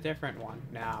 it's a different one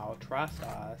now. Trust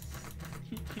us.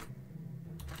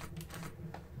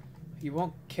 You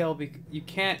won't kill you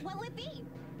can't. What'll it be?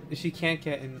 She can't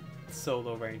get in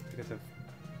solo range because of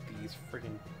these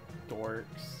freaking dorks.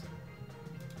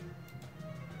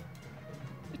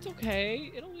 It's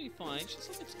okay. It'll be fine. She's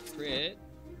like it's crit.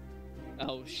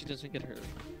 Oh, she doesn't get her.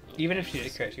 Oh, Even if she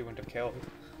did crit, she wouldn't have killed.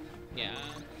 Yeah.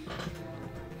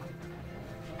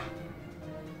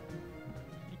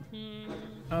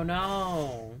 Oh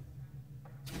no!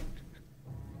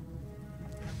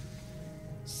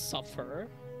 Suffer.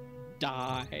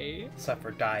 Die.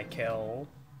 Suffer, die, kill.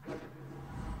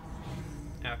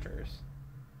 Afters.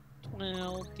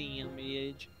 12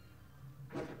 damage.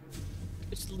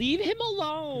 Just leave him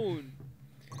alone!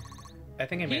 I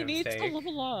think I made He a needs mistake. to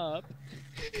level up.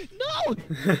 No!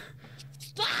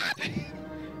 Stop!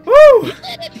 Woo!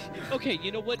 Okay,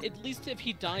 you know what? At least if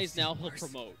he dies now, he'll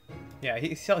promote. Yeah,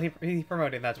 he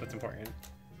promoted. That's what's important.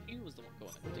 He was the one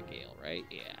going into Gale, right?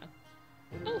 Yeah.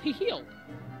 Oh, he healed.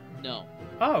 No.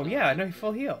 Oh yeah, no, he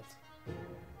full healed.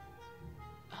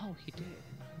 Oh, he did.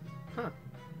 Huh.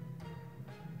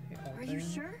 Are you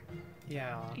sure?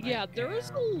 Yeah. Yeah, there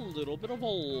is a little bit of a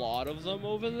lot of them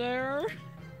over there.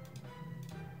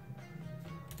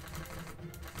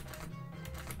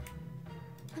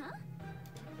 Huh?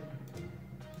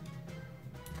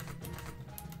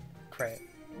 Crit.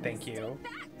 Thank you.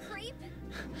 Back, creep.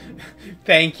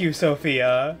 Thank you,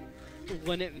 Sophia.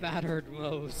 When it mattered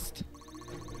most.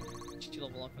 Did you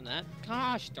level up from that?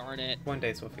 Gosh darn it. One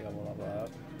day Sophia will level up.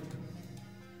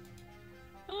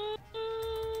 I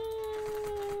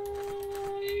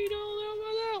don't know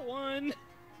about that one.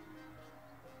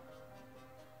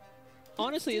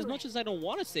 Honestly, as much as I don't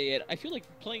want to say it, I feel like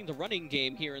playing the running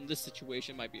game here in this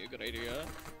situation might be a good idea.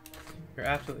 You're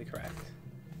absolutely correct.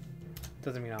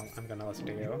 Doesn't mean I'm gonna listen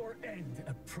to you. Your end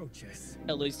approaches.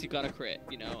 At least you got a crit,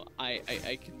 you know.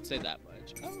 I can say that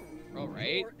much. Oh, all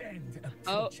right. Your end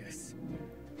approaches.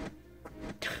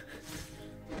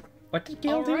 What did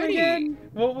Gale do Alrighty. again?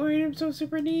 What made him so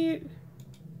super neat?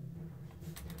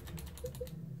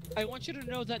 I want you to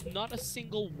know that not a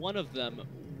single one of them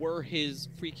were his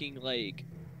freaking leg.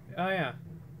 Oh yeah.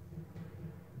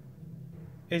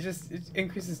 It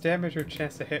increases damage or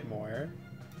chance to hit more.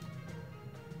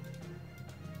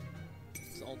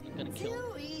 Is Alden gonna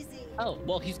kill? Too easy. Oh,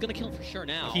 well, he's gonna kill for sure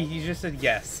now. He just said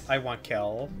yes, I want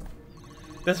kill.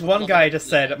 This one guy just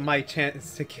said my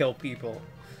chance to kill people.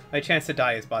 My chance to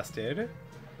die is busted.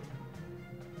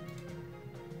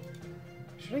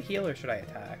 Should I heal or should I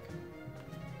attack?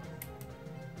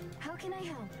 How can I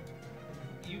help?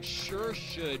 You sure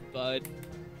should, bud.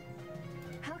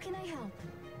 How can I help?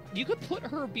 You could put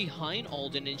her behind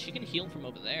Alden and she can heal from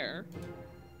over there.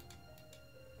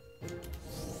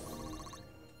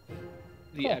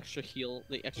 The Cool. extra heal,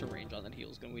 the extra range on that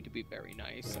heal is going to be very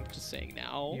nice. I'm just saying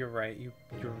now. You're right,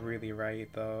 you're really right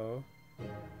though.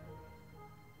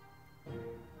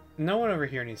 No one over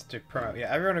here needs to promote.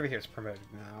 Yeah, everyone over here is promoted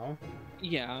now.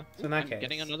 Yeah. So in that I'm case...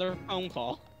 getting another phone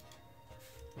call.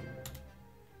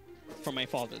 From my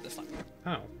father this time.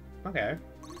 Oh, okay.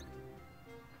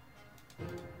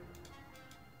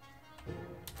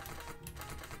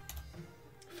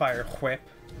 Fire whip.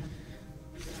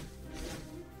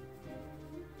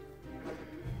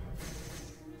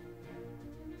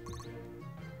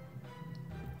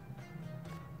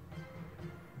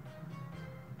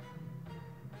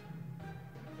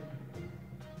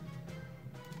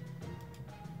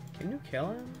 Can you kill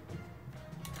him?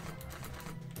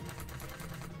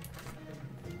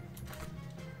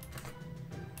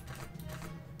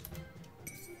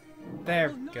 There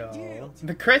we go.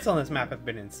 The crits on this map have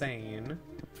been insane.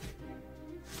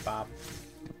 Bop.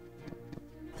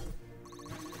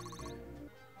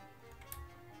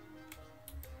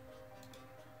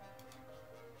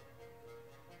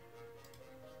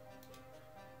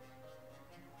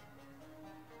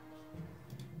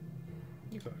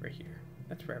 You go over here.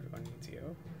 That's where everyone needs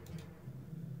you.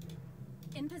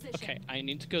 In position. Okay, I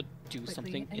need to go do Quickly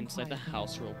something and inside the quietly.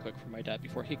 house real quick for my dad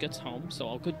before he gets home, so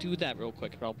I'll go do that real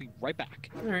quick, and I'll be right back.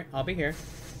 Alright, I'll be here.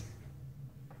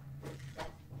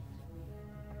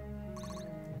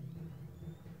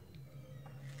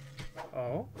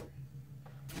 Oh.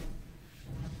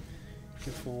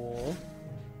 You fool.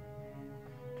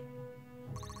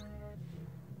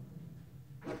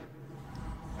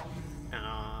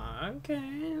 Ah,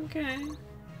 okay, okay.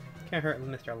 Can't hurt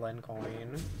Mr.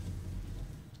 Lencoin.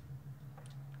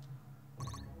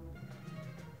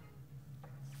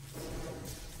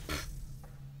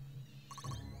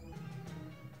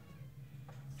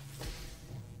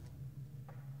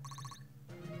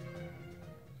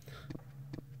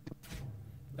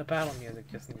 The battle music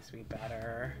just needs to be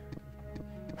better.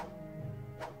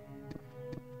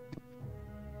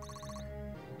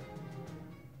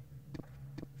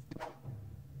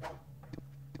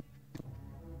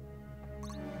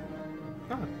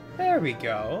 Oh, there we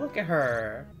go. Look at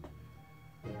her.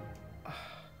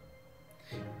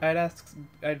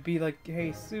 I'd be like,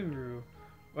 hey Suru,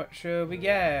 what should we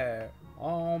get?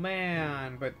 Oh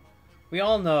man, but we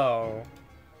all know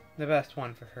the best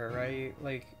one for her, right?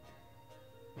 Like,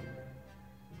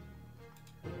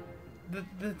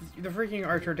 The freaking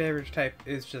archer damage type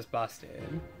is just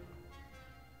busted.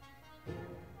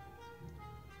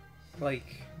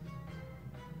 Like,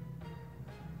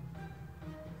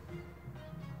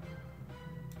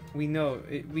 we know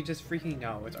it, we just freaking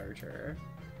know it's archer.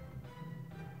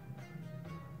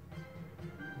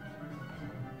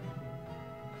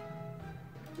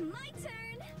 My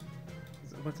turn.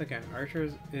 Once again,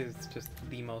 archer is just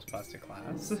the most busted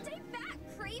class. Stay back,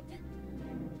 creep.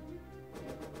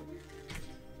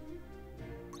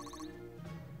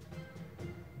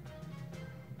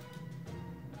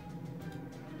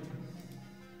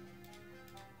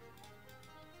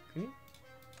 Can you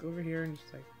go over here and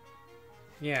just like,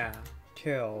 yeah,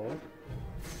 kill.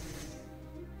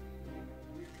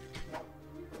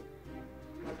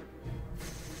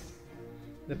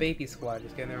 The baby squad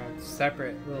is getting their own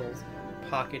separate little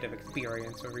pocket of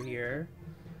experience over here.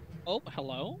 Oh,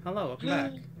 hello. Hello, welcome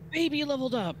back. Baby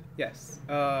leveled up. Yes.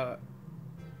 What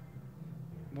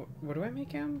do I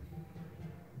make him?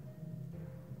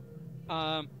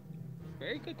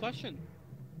 Very good question.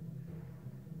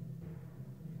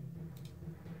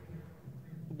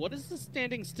 What does the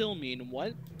standing still mean?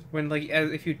 What? When, like,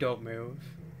 if you don't move,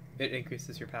 it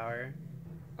increases your power.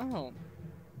 Oh.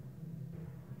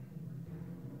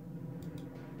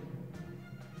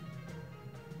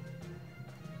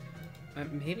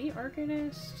 Maybe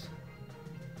Arcanist?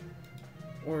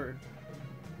 Or...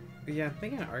 yeah, I'm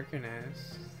thinking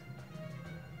Arcanist.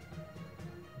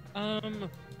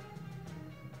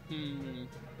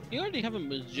 You already have a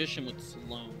magician with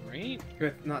Sloan, right?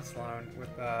 With, not Sloan, with,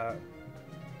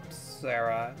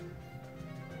 Sarah.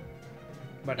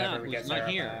 Whenever we get who's not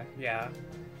Sarah here. back. Yeah.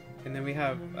 And then we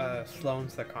have,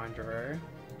 Sloane's the Conjurer.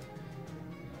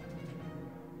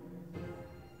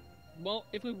 Well,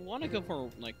 if we want to go for,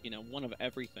 like, you know, one of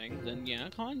everything, then yeah,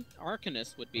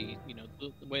 Arcanist would be, you know,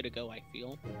 the way to go, I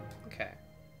feel. Okay.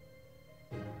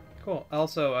 Cool.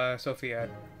 Also, Sophia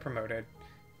promoted.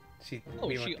 We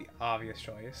went the obvious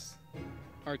choice.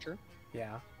 Archer.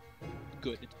 Yeah.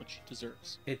 Good, it's what she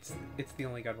deserves. It's the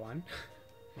only good one.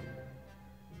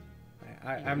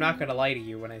 I'm not gonna lie to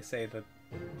you when I say that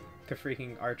the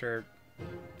freaking Archer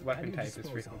weapon type is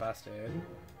freaking busted.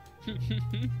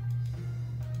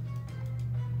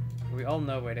 We all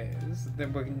know it is.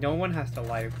 No one has to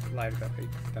lie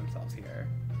themselves here.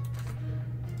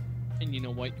 And you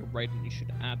know what? You're right, and you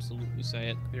should absolutely say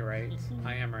it. You're right.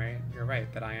 I am right. You're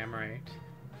right that I am right.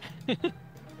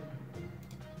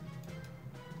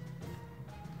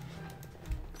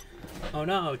 Oh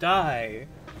no, die!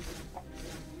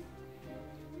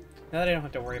 Now that I don't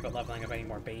have to worry about leveling up any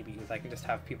more babies, I can just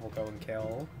have people go and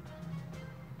kill.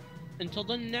 Until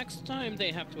the next time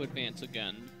they have to advance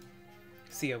again.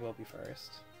 Sia will be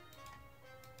first.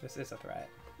 This is a threat.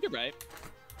 You're right.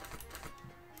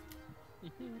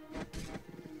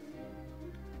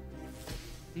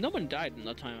 No one died in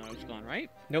the time I was gone, right?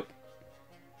 Nope.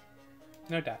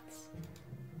 No deaths.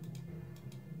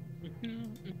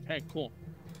 Okay, cool.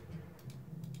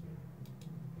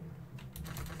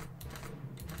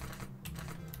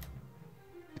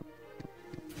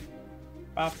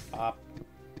 Bop, bop.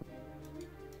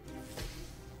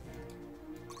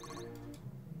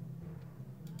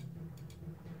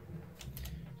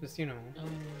 Just, you know,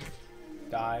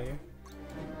 die.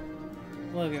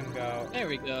 Look at him go. There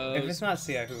we go. If it's not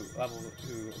Sia who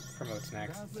promotes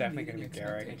next, it's definitely gonna be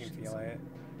Garrick. I can feel it.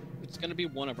 It's gonna be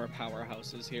one of our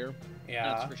powerhouses here.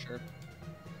 Yeah. That's for sure.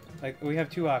 Like, we have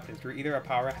two options. You're either a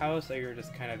powerhouse or you're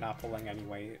just kind of not pulling any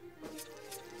weight.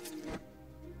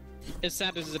 As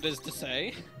sad as it is to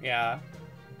say. Yeah.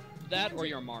 That or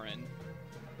you're Marin.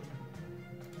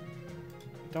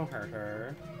 Don't hurt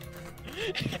her.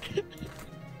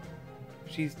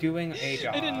 She's doing a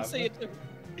job. I didn't say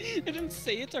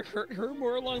it to hurt her,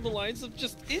 more along the lines of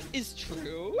just, it is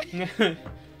true.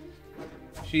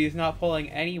 She's not pulling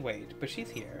any weight, but she's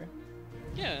here.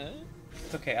 Yeah.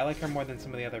 It's okay, I like her more than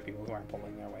some of the other people who aren't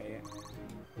pulling their weight.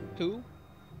 Who?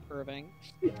 Irving.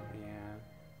 Yeah.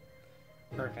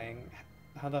 Irving.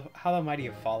 How the mighty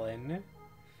have fallen.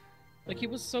 Like, he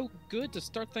was so good to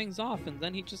start things off, and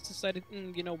then he just decided,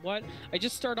 you know what? I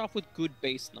just start off with good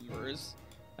base numbers.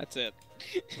 That's it.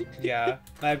 Yeah,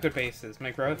 I have good bases.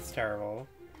 My growth's terrible.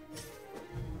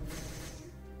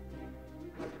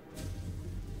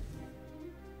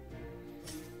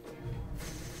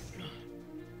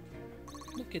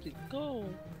 Look at it go.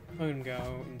 Let him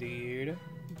go, indeed.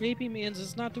 Baby Mans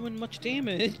is not doing much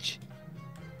damage.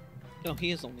 No,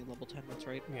 he is only level 10, that's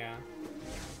right. Yeah.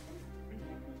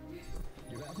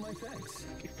 You have my thanks.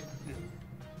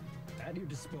 At your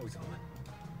disposal.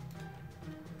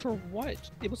 For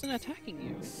what? It wasn't attacking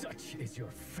you. Such is your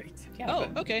fate. Yeah, Oh,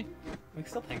 but okay. we're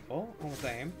still thankful, all the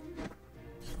same.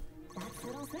 That's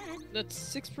what I said.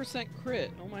 That's 6%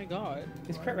 crit. Oh my god.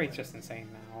 His crit rate's just insane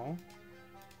now.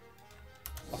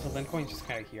 Also, Lincoin's just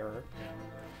kind of here.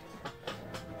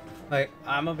 Like,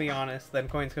 I'm gonna be honest,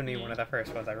 Lincoin's gonna be one of the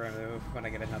first ones I remove when I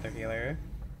get another healer.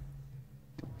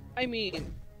 I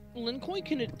mean, Lincoin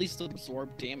can at least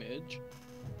absorb damage.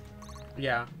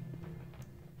 Yeah.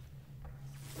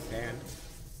 And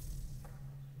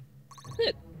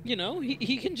It, you know,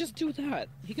 he can just do that.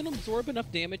 He can absorb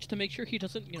enough damage to make sure he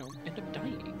doesn't, you know, end up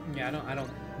dying. yeah, I don't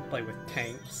play with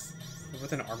tanks.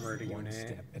 With an armored One unit.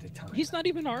 step at a time. He's not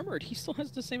even armored. He still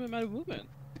has the same amount of movement.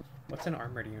 What's an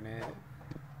armored unit?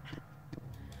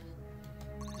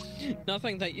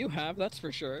 Nothing that you have, that's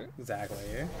for sure. Exactly.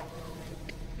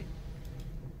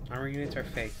 Armor units are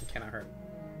fake and cannot hurt.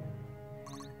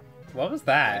 What was Why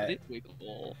that? did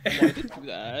wiggle? Why did you do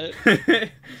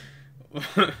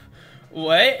that?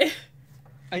 What?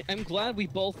 I'm glad we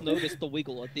both noticed the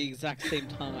wiggle at the exact same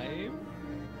time.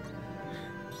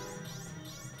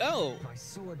 Oh, My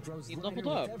sword grows He lighter leveled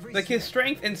with up. every Like his step.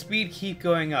 strength and speed keep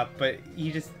going up, but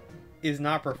he just is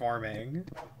not performing.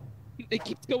 it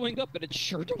keeps going up, but it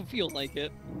sure don't feel like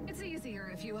it. It's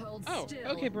easier if you hold Oh, still.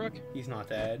 okay, Brooke. He's not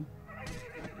dead.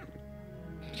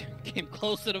 Came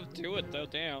close enough to it, though,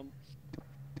 damn.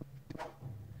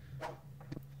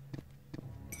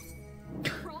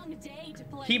 Wrong day to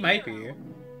play He might be. hero.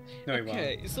 No, he won't.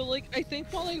 Okay, so, like, I think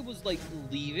while I was, like,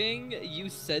 leaving, you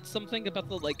said something about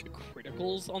the, like,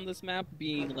 criticals on this map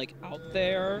being, like, out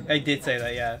there. I did say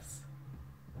that, yes.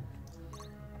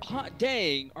 Hot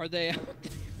dang, are they out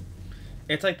there?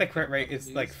 It's like the crit rate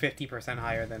is like 50%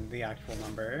 higher than the actual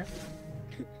number.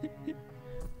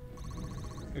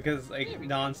 Because, like,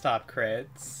 non-stop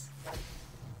crits.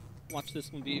 Watch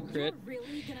this one be a crit. You're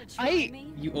really gonna try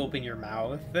me? You open your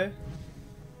mouth.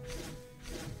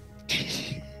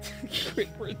 Crit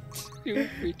for 2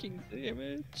 freaking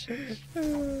damage.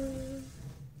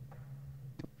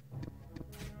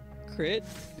 Crit?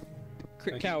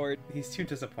 Crit Like, coward. He's too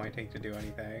disappointing to do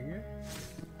anything.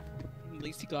 At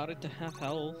least he got it to half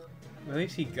health. At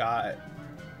least he got...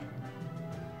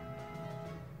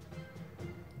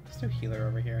 There's no healer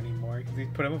over here anymore, because he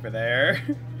put him over there.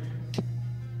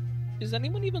 Is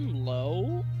anyone even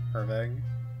low? Irving.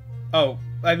 Oh,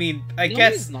 I mean, I No,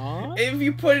 guess he's not. if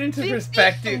you put it into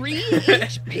perspective... 53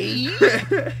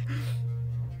 HP?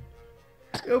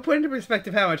 You put into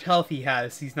perspective how much health he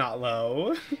has, he's not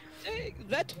low. Hey,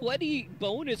 that 20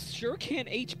 bonus sure can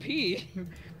HP.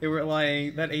 They were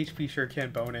like, that HP sure can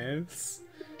bonus.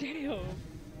 Damn.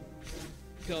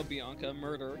 Go, Bianca.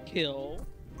 Murder. Kill.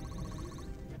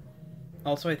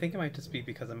 Also, I think it might just be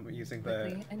because I'm using the...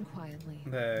 Quickly and quietly.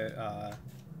 The,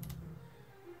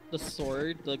 The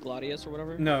sword, the Gladius or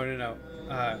whatever. No.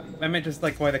 I meant just,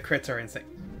 like, why the crits are insane.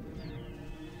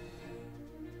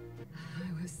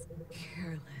 I was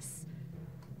careless.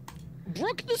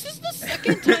 Brooke, this is the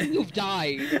second time you've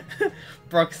died.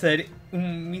 Brooke said,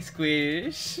 me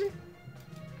squish.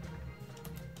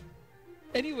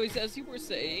 Anyways, as you were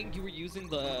saying, you were using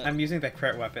the... I'm using the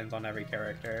crit weapons on every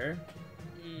character.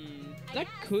 that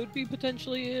could be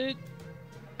potentially it.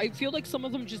 I feel like some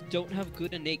of them just don't have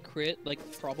good innate crit, like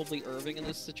probably Irving in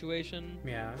this situation.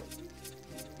 Yeah.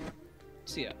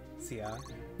 See ya. See ya.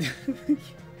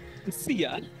 See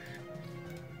ya.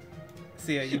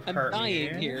 See ya, you I'm hurt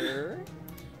dying me. here.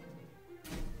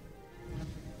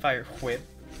 Fire whip.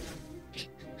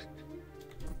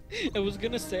 I was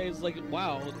gonna say, it's like,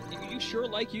 wow, you sure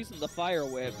like using the fire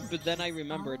whip, but then I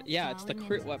remembered, yeah, it's the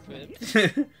crit weapon.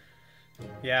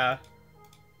 Yeah.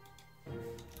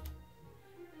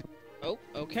 Oh,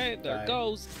 okay, there Died. it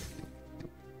goes.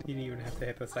 You didn't even have to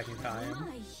hit the second time.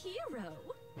 My hero.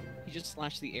 You just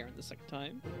slash the air in the second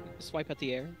time. Swipe at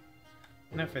the air.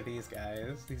 Not for these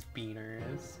guys, these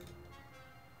beaners.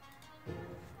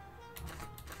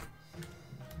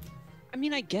 I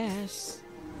mean, I guess.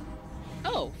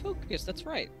 Oh, focus, that's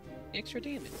right. Extra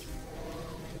damage.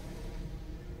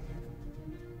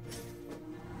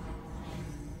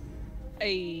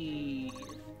 Hey.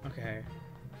 Okay.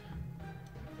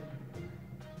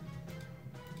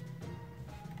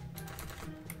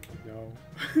 No.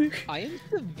 I am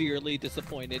severely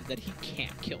disappointed that he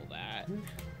can't kill that.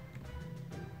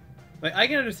 Like, I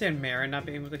can understand Marin not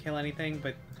being able to kill anything,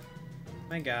 but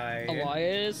my guy.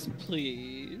 Elias,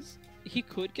 please. He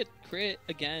could get crit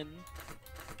again.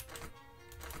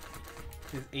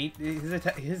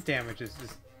 His damage is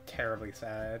just terribly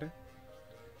sad.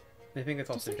 I think it's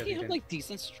also Doesn't because he he have didn't. like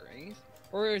decent strength?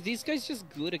 Or are these guys just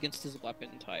good against his weapon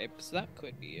type? So that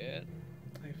could be it.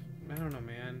 I don't know,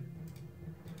 man.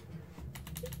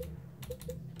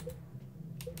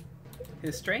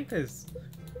 His strength is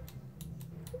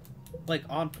like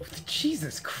on.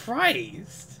 Jesus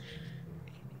Christ!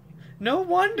 No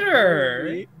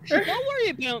wonder. Don't worry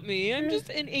about me. I'm just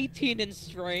an 18 in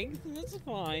strength. That's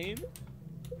fine.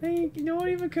 Like, no one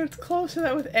even gets close to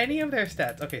that with any of their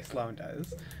stats. Okay, Sloan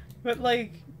does, but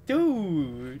like,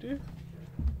 dude.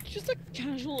 Just a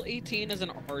casual 18 as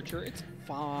an archer. It's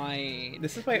fine.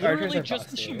 This is why Literally archers are just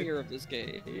the busted. Shamir of this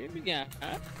game. Yeah.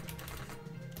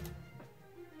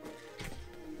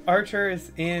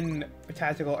 Archers in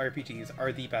tactical RPGs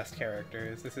are the best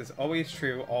characters. This is always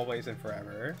true, always and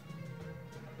forever.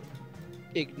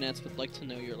 Ignatz would like to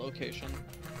know your location.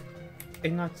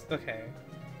 Ignatz, okay.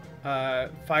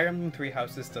 Fire Emblem Three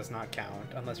Houses does not count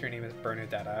unless your name is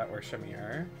Bernadetta or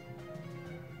Shamir.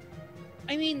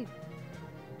 I mean,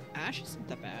 Ash isn't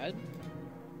that bad.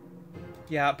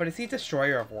 Yeah, but it's the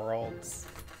Destroyer of Worlds.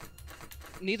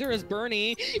 Neither is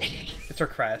Bernie. It's her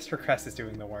crest. Her crest is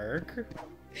doing the work.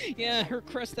 Yeah, her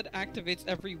crest that activates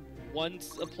every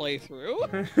once a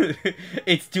playthrough.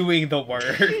 It's doing the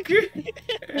work.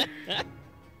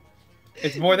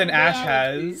 It's more than Ash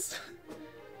has.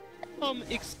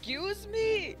 Excuse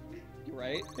me? You're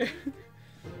right.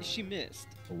 She missed.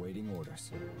 Awaiting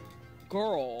orders.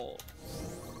 Girl.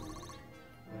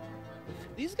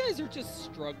 These guys are just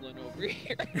struggling over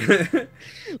here.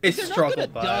 It's they're struggle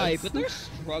not gonna die, bus. but they're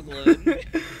struggling.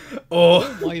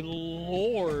 Oh. Oh my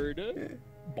lord.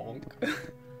 Bonk.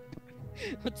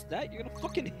 What's that? You're gonna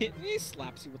fucking hit me?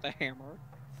 Slaps you with a hammer.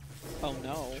 Oh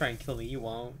no. Try and kill me, you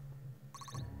won't.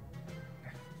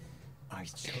 I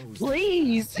chose.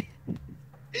 Please!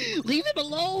 Leave him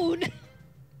alone!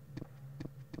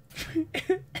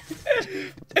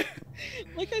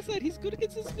 Like I said, he's good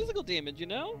against his physical damage, you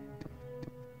know?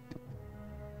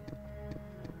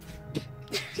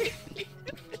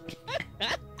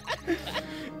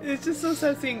 It's just so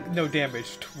sad seeing no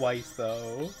damage twice,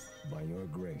 though. By your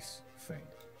grace, Fane.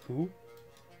 Who?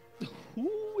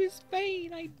 Who is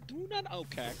Fane? I do not.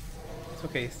 Okay. It's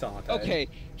okay, he's still not dead. Okay,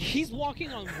 he's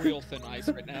walking on real thin ice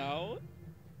right now.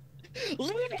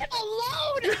 Leave him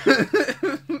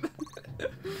alone!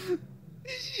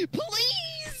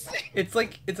 Please! It's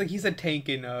like he's a tank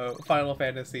in Final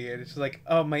Fantasy, and it's just like,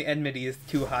 oh, my enmity is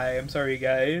too high. I'm sorry,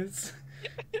 guys.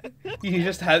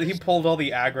 He pulled all the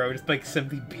aggro just like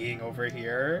simply being over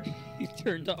here. He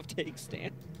turned off tank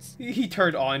stance. He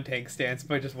turned on tank stance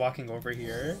by just walking over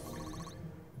here.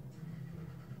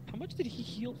 How much did he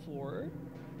heal for?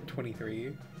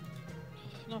 23.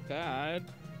 Not bad.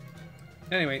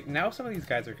 Anyway, now some of these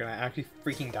guys are gonna actually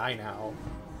freaking die now.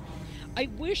 I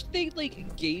wish they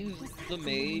like gave the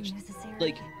mage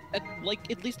necessary?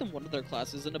 at least in one of their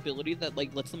classes an ability that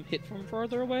like lets them hit from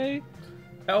farther away.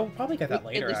 I'll probably get that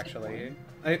Like, later, at least actually.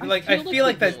 I I feel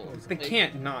like they that will. they Like-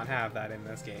 can't not have that in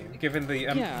this game, given the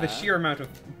Yeah. sheer amount of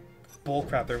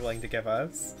bullcrap they're willing to give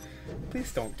us.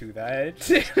 Please don't do that.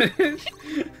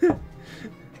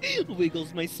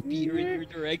 Wiggles my spear in your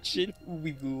direction.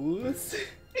 Wiggles.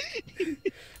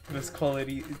 Best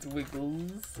quality, it's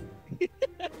Wiggles.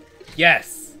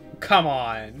 Yes! Come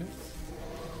on!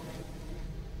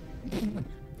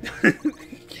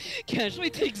 Casually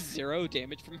takes 0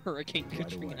 damage from Hurricane Right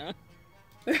Katrina.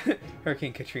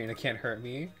 Hurricane Katrina can't hurt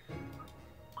me.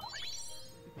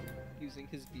 Using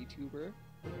his VTuber.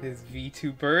 His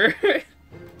VTuber.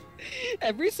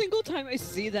 Every single time I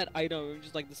see that item, I'm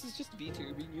just like, this is just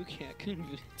VTubing. You can't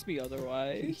convince me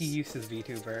otherwise. He used his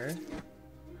VTuber.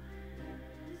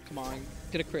 Come on,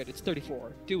 get a crit. It's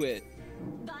 34. Do it.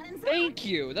 Bottoms up. Thank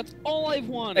you. That's all I've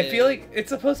wanted. I feel like it's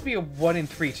supposed to be a 1 in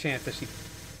 3 chance that she.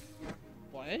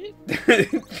 What?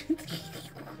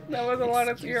 That was a lot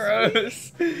of Excuse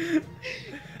zeros.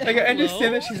 Like, I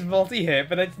understand that Hello? she's multi-hit,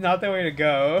 but that's not the way to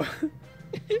go.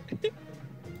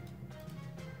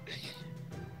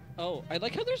 Oh, I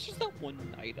like how there's just that one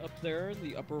knight up there in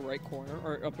the upper right corner,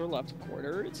 or upper left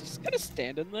corner. It's just kind of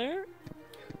standing there.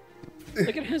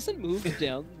 Like, it hasn't moved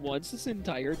down once this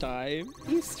entire time.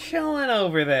 He's chilling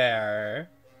over there.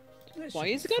 Why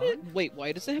is it got a... Wait,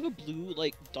 why does it have a blue,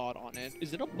 like, dot on it?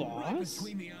 Is it a Right boss?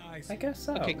 between the eyes. I guess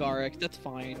so. Okay, Garrick, that's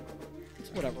fine. It's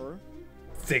whatever.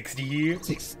 60.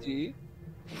 60.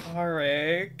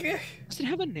 Arik. Does it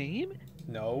have a name?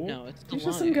 No. No, it's He's the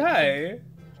just some guy.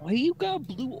 Why you got a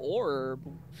blue orb?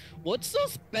 What's so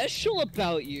special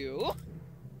about you?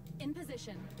 In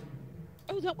position.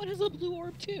 Oh, that one has a blue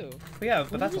orb too. Well, yeah,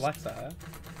 but What that's was- Alexa.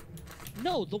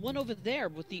 No, the one over there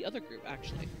with the other group,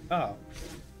 actually. Oh.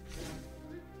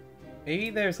 Maybe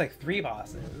there's like 3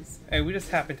 bosses, and we just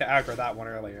happened to aggro that one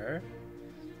earlier.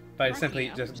 By Right, simply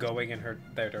yeah. just going in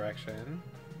their direction.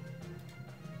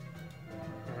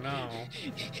 no.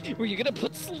 Were you gonna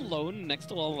put Sloane next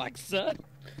to Alexa?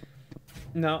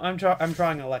 No, I'm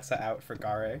drawing Alexa out for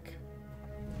Garrick.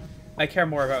 I care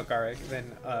more about Garrick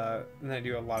than I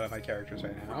do a lot of my characters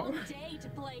right now. All day to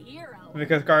play hero.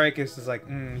 Because Garrick is just like,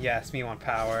 yes, me want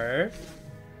power.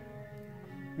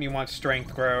 Me want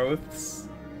strength growths.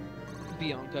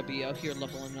 Bianca be out here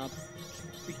leveling up.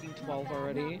 Freaking 12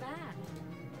 already. Not bad.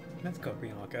 Let's go,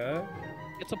 Bianca.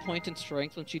 It's a point in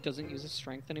strength when she doesn't use his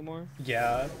strength anymore.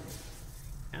 Yeah.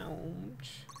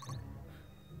 Ouch.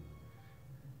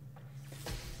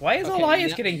 Why is Okay,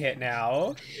 Elias yeah. getting hit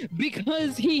now?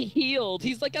 Because he healed.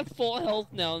 He's like at full health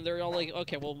now, and they're all like,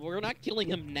 okay, well, we're not killing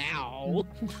him now.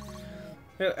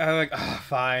 I'm like,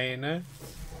 fine.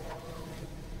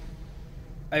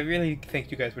 I really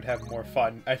think you guys would have more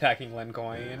fun attacking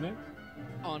Lincoin.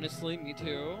 Honestly, me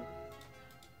too.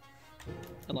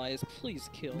 Elias, please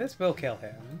kill. This will kill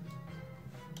him.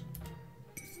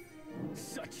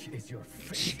 Such is your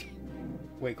fate.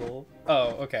 Wiggle. Oh,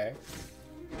 okay.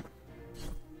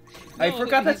 I No,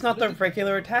 forgot he- that's not the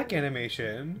regular attack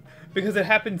animation. Because it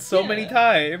happened so many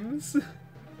times.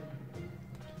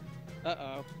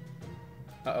 Uh-oh.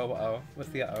 Uh-oh, uh-oh. What's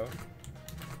the uh-oh?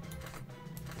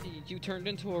 You turned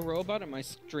into a robot and my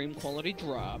stream quality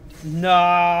dropped.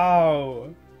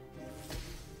 No!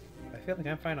 I feel like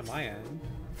I'm fine on my end.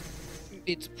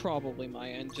 It's probably my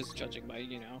end, just judging by,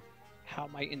 you know, how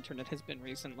my internet has been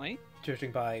recently.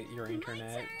 Judging by your My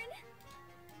internet. turn.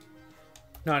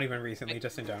 Not even recently,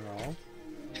 just in general.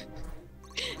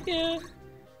 Yeah.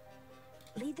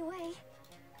 Lead the way.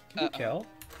 Can you kill?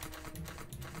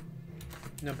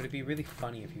 No, but it'd be really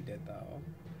funny if you did, though.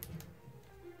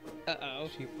 Uh-oh.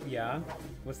 Yeah?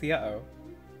 What's the uh-oh?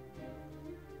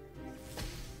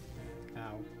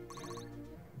 Ow.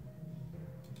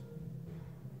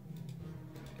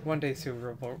 One day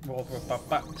Suru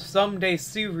someday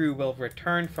Suru will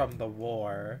return from the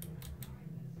war.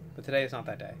 But today is not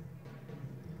that day.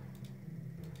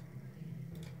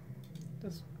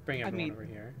 Just bring everyone over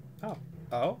here. Oh.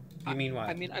 Oh? You mean what?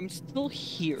 I mean, I'm still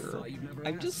here. Thought you'd never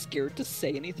I'm ask. just scared to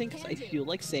say anything because I feel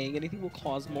like saying anything will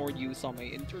cause more use on my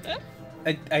internet.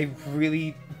 I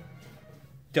really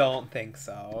don't think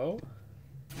so.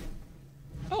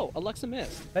 Oh, Alexa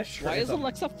missed. That's true. Why is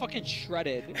Alexa fucking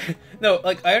shredded? No,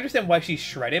 like, I understand why she's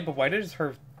shredded, but why does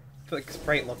her, like,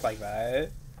 sprite look like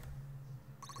that?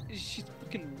 She's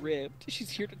fucking ripped. She's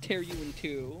here to tear you in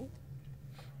two.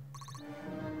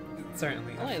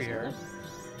 Certainly a Elias, fear.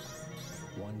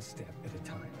 One step at a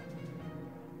time.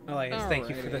 Elias, thank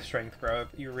you for the Alrighty. strength growth.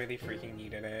 You really freaking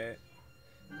needed it.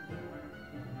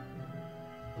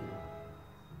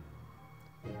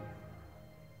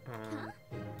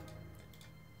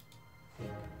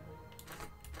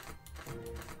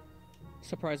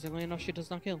 Surprisingly enough, she does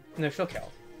not kill. No, she'll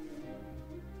kill.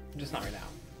 Just not right now.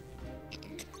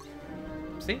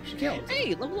 See? She killed.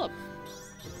 Hey, level up!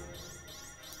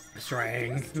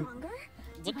 Strength. Stronger?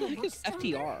 What Do the I heck look is stronger?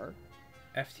 FTR?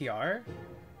 FTR?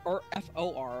 Or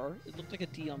FOR? It looked like a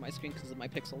D on my screen because of my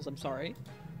pixels, I'm sorry.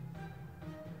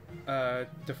 Oh,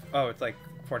 it's like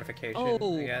fortification,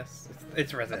 Oh. I guess.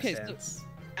 It's resistance.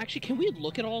 Actually, can we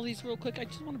look at all these real quick? I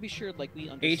just want to be sure, like, we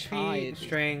understand. HP,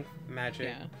 strength, magic,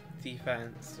 Yeah.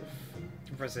 defense,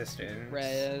 resistance,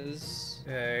 Res.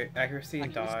 accuracy,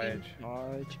 and dodge.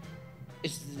 Dodge.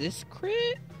 Is this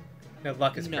crit? No,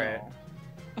 luck is no. crit.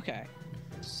 Okay.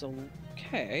 So,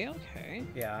 okay.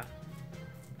 Yeah.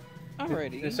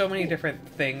 Alrighty. There's so many cool. different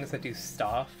things that do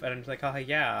stuff, and I'm just like, oh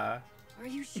yeah. Are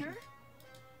you sure?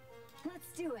 Let's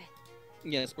do it.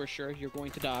 Yes, we're sure you're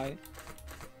going to die.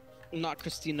 Not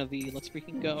Christina V. Let's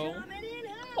freaking go.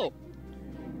 Oh,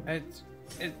 It.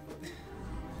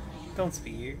 Don't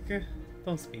speak.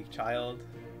 Don't speak, child.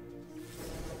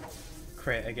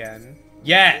 Crit again.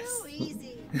 Yes!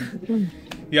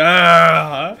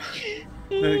 Yeah!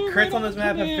 The crits on this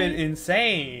map have been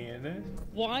insane.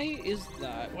 Why is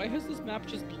that? Why has this map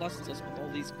just blessed us with all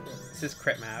these crits? This is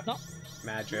crit map. No.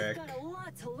 Magic. Got a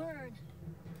lot to learn.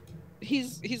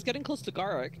 He's getting close to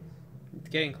Garrick. It's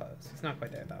getting close. It's not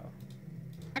quite there though.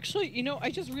 Actually, you know, I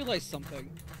just realized something.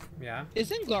 Yeah?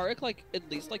 Isn't Garrick like at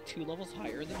least like 2 levels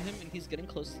higher than him, and he's getting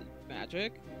close to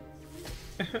magic?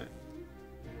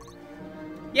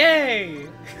 Yay!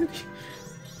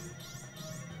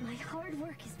 My hard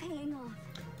work is paying off.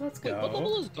 Let's Wait, what go.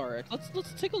 level is Garrick?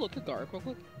 Let's take a look at Garrick real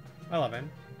quick. 11.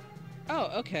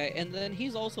 Oh, okay, and then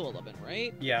he's also 11,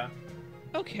 right? Yeah.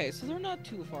 Okay, so they're not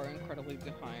too far incredibly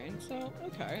behind. So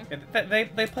okay. Yeah,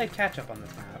 they played catch up on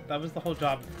this map. That was the whole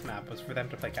job of this map, was for them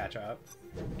to play catch up.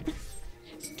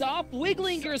 Stop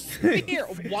wiggling your spear!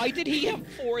 Why did he have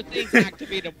 4 things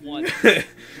activated at once?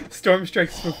 Storm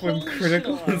strikes with one Holy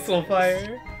critical shit. missile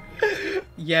fire.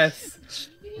 Yes.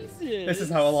 Jesus. This is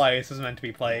how Elias was meant to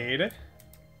be played.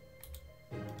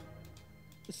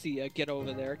 See ya, get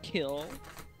over there, kill.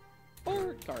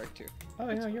 Or guard too. Oh,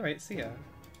 yeah, you're right. See ya.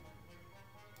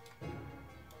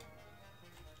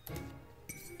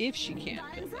 If she can't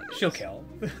kill them. She'll kill.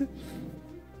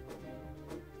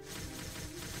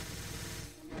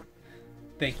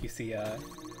 Thank you, Sia.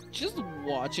 Just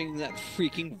watching that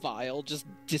freaking vial just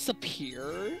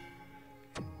disappear.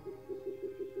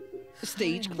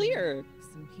 Stage clear.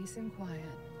 Some peace and quiet.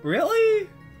 Really?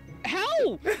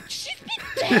 How? She's been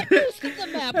dead most of the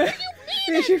map. What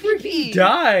do you mean? She freaking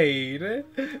died.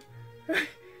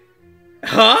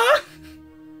 Huh?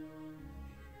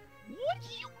 What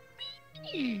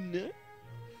do you mean?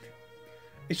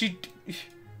 She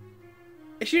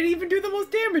didn't even do the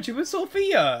most damage. It was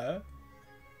Sophia.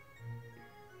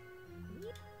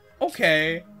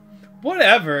 Okay.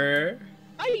 Whatever.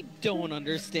 I don't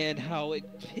understand how it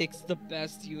picks the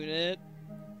best unit.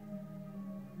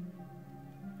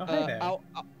 Oh, hi there.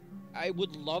 I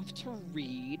would love to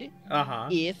read Uh-huh.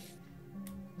 if,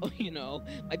 you know,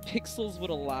 my pixels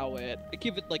would allow it.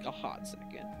 Give it like a hot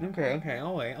second. Okay.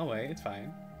 I'll wait. It's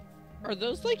fine. Are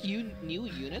those like new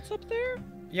units up there?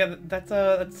 Yeah,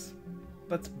 that's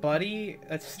Buddy,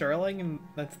 that's Sterling, and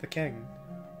that's the King.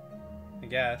 I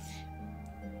guess.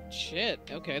 Shit.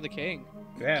 Okay, the king.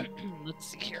 Yeah. Let's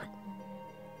see here.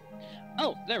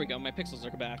 Oh, there we go. My pixels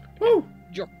are back. Woo!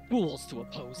 You're fools to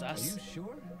oppose Are us. you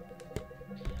sure?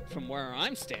 From where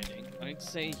I'm standing, I'd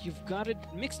say you've got it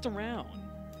mixed around.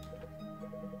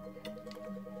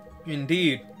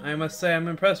 Indeed, I must say I'm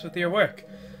impressed with your work.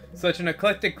 Such an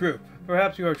eclectic group.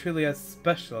 Perhaps you are truly as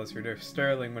special as your dear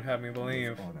Sterling would have me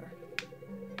believe. Honor.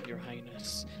 Your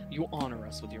Highness, you honor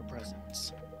us with your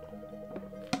presence.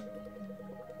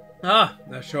 Ah,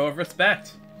 a show of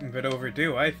respect. A bit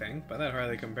overdue, I think, but that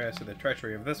hardly compares to the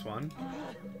treachery of this one.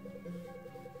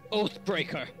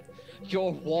 Oathbreaker,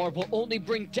 your war will only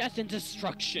bring death and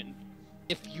destruction.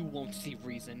 If you won't see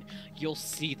reason, you'll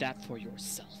see that for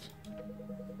yourself.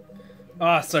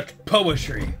 Ah, such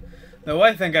poetry! Though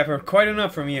I think I've heard quite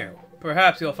enough from you.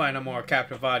 Perhaps you'll find a more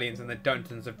captive audience in the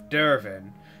dungeons of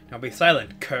Dervin. Now be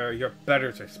silent, cur. Your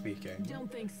betters are speaking.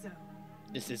 Don't think so.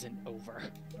 This isn't over.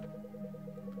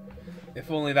 If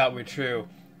only that were true.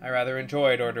 I rather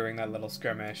enjoyed ordering that little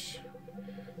skirmish.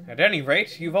 At any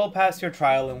rate, you've all passed your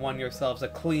trial and won yourselves a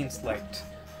clean slate.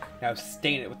 Now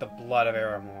stain it with the blood of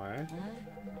Aramor.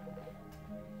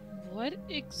 What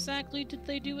exactly did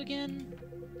they do again?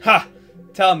 Ha!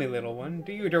 Tell me, little one,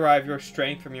 do you derive your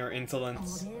strength from your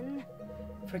insolence? Odin?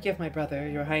 Forgive my brother,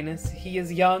 your highness. He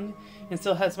is young and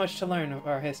still has much to learn of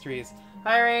our histories.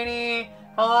 Hi, Rainy!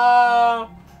 Hello!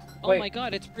 Oh Wait. my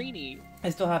god, it's Brainy. I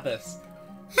still have this.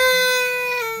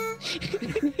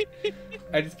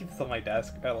 I just keep this on my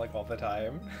desk, like, all the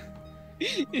time.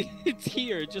 It's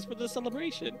here just for the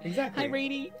celebration. Exactly. Hi,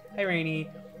 Rainy. Hi, Rainy.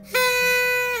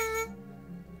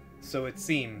 So it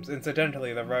seems,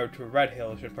 incidentally, the road to Red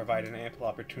Hill should provide an ample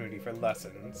opportunity for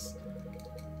lessons.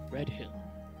 Red Hill.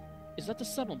 Is that the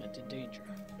settlement in danger?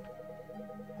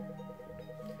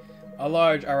 A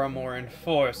large Aramoran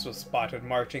force was spotted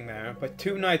marching there, but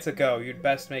 2 nights ago you'd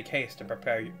best make haste to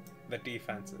prepare the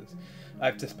defenses.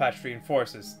 I've dispatched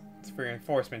reinforcements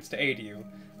to aid you,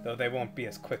 though they won't be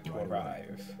as quick to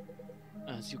arrive.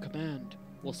 As you command.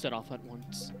 We'll set off at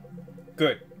once.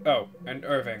 Good. Oh, and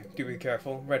Irving, do be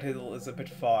careful. Red Hill is a bit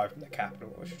far from the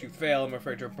capital. Should you fail, I'm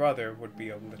afraid your brother would be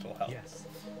of little help. Yes.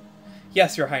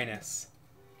 Yes, your highness.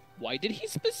 Why did he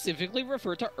specifically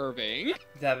refer to Irving?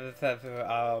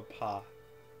 Pa.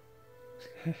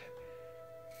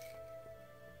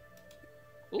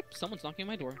 Oops, someone's knocking on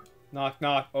my door. Knock,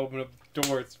 knock, open up the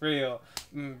door, it's real.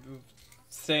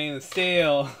 Stainless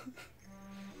steel.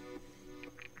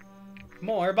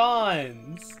 More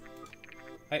bonds!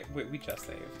 Wait, we just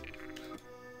saved.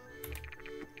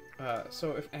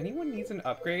 So if anyone needs an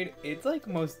upgrade, it's like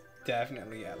most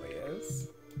definitely Elias.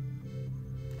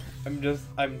 I'm just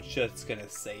gonna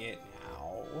say it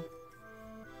now.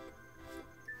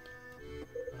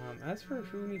 As for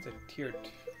who needs a tier 2...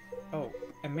 Oh,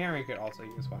 and Mary could also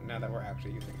use one, now that we're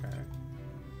actually using her.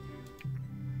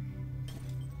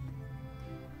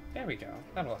 There we go,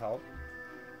 that'll help.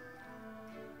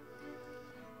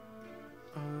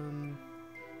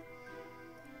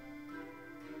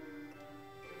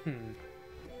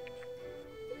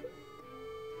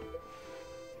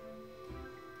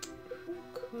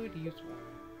 Who could use one?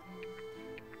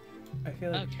 I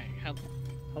feel like... Okay,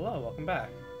 Hello, welcome back.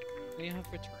 we have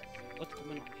returned. What's going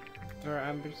on here? Or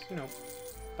I'm just, you know,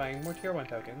 buying more tier 1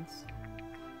 tokens.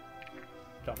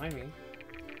 Don't mind me.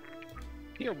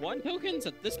 Tier 1 tokens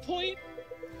at this point?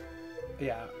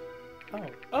 Yeah.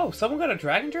 Oh, someone got a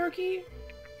dragon jerky?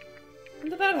 When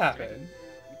did that happen?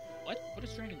 What? What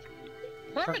is dragon jerky?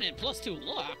 Permanent +2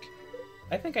 luck?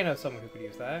 I think I know someone who could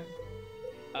use that.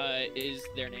 Is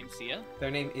their name Sia?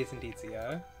 Their name is indeed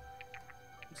Sia.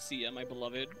 Sia, my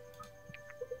beloved.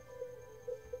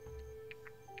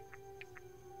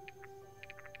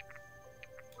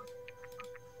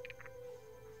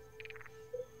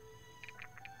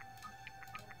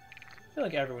 I feel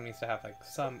like everyone needs to have like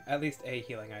some, at least a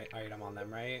healing item on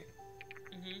them, right?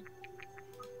 Mm-hmm.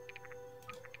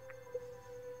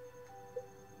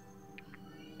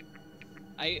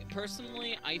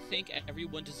 I think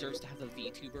everyone deserves to have a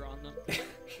VTuber on them.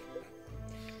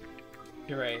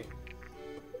 You're right.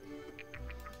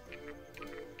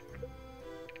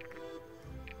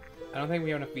 I don't think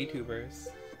we have enough VTubers.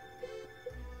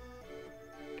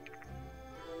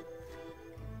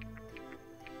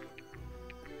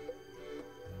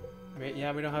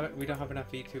 Yeah, we don't have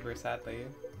enough VTubers, sadly.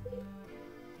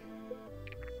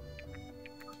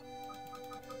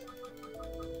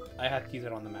 I had to use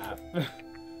it on the map.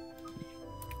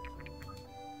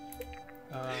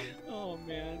 Oh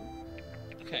man.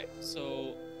 Okay,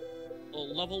 so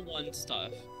level 1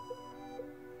 stuff.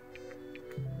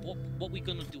 What we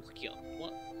gonna do here?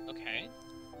 What? Okay.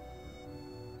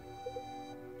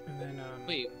 And then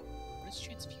wait, what is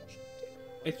transfusion?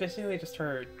 It's basically just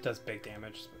her does big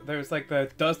damage. There's like the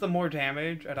does the more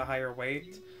damage at a higher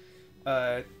weight,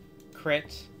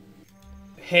 crit,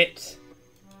 hit.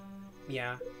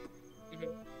 Yeah. Mm-hmm.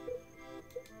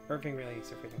 Irving really needs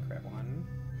to freaking crit one.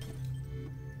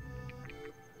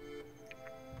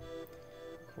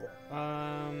 Cool.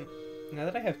 Now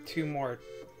that I have 2 more.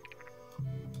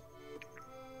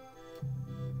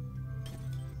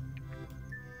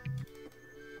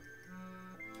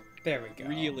 There we go.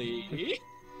 Really?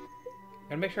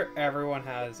 Gotta make sure everyone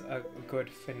has a good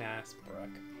finesse brook.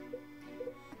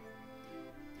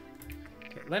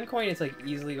 Okay, Lencoin is like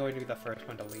easily going to be the first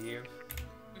one to leave.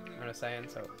 You know what I'm saying?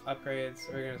 So upgrades,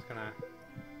 we're just gonna.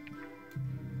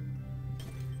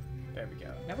 There we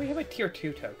go. Now we have a tier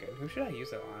 2 token. Who should I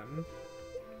use it on?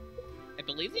 I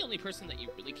believe the only person that you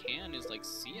really can is like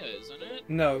Sia, isn't it?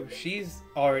 No, she's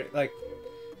already like.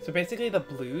 So basically, the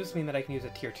blues mean that I can use a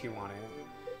tier 2 on it.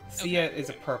 Sia is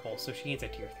a purple, so she needs a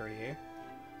tier 3.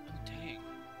 Oh dang.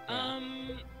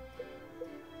 Yeah.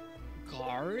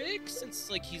 Garrick,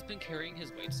 since like he's been carrying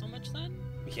his weight so much then?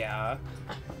 Yeah.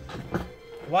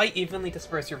 Why evenly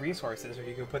disperse your resources if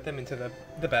you can put them into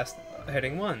the best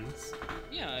hitting ones?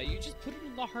 Yeah, you just put it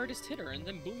in the hardest hitter and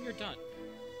then boom, you're done.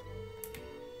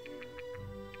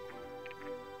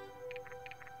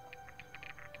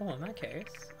 Well, in that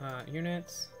case,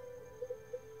 units.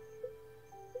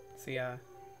 Sia.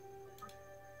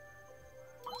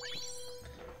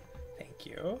 Thank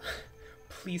you.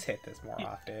 Please hit this more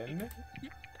often.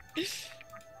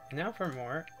 Now for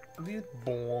more of these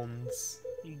bones.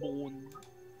 Bone.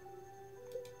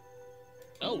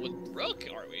 Oh, with Brooke,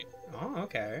 are we? Oh,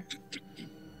 okay.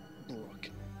 Brooke.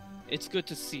 It's good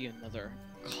to see another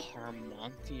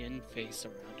Carmonthian face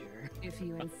around here. If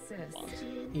you insist.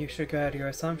 You should guard your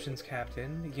assumptions,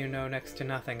 Captain. You know next to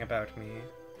nothing about me.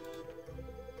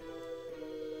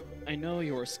 I know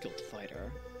you're a skilled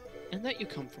fighter, and that you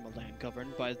come from a land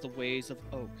governed by the ways of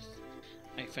oath.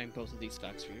 I find both of these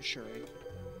facts reassuring.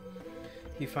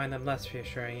 You find them less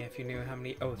reassuring if you knew how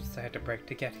many oaths I had to break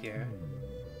to get here.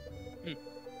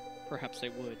 Perhaps I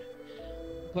would.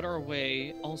 But our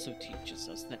way also teaches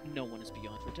us that no one is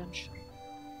beyond redemption.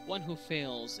 One who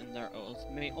fails in their oath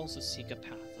may also seek a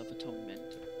path of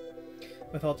atonement.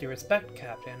 With all due respect,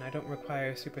 Captain, I don't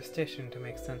require superstition to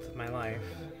make sense of my life.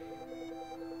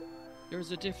 There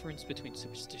is a difference between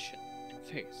superstition and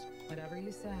faith. Whatever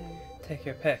you say. Take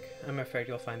your pick. I'm afraid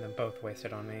you'll find them both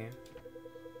wasted on me.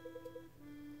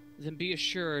 Then be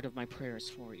assured of my prayers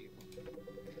for you.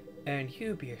 And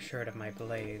you be assured of my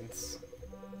blades.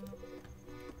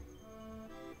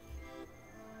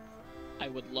 I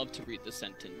would love to read the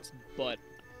sentence, but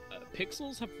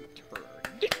pixels have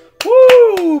returned.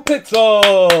 Woo!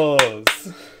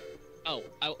 Pixels! Oh,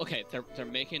 okay. They're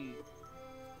making.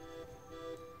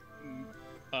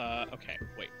 Okay.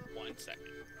 Wait 1 second.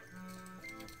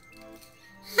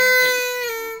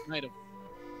 Might have.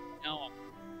 No.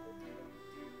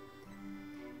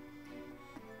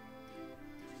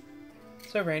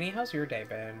 So, Rainy, how's your day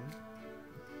been?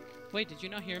 Wait, did you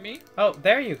not hear me? Oh,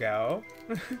 there you go.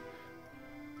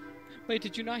 Wait,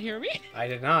 did you not hear me? I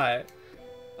did not.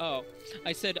 Oh,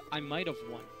 I said I might have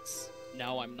once.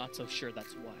 Now I'm not so sure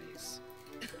that's wise.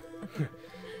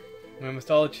 We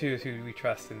must all choose who we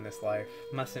trust in this life,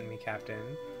 mustn't we,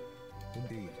 Captain?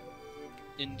 Indeed.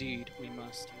 Indeed, we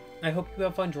must. I hope you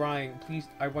have fun drawing. Please,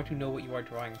 I want to know what you are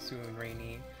drawing soon,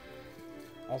 Rainy.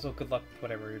 Also, good luck with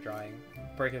whatever you're drawing.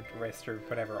 Break a wrist or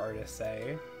whatever artists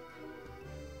say.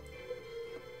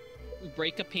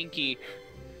 Break a pinky.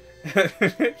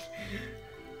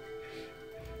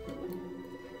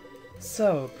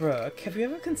 So, Brooke, have you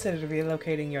ever considered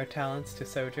relocating your talents to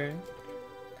Sojourn?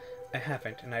 I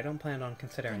haven't, and I don't plan on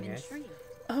considering it.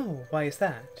 Oh, why is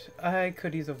that? I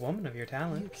could use a woman of your You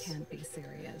talents. can't be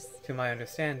serious. To my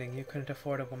understanding, you couldn't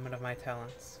afford a woman of my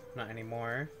talents. Not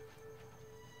anymore.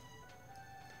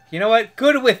 You know what?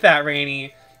 Good with that,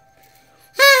 Rainy!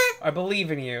 I believe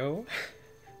in you.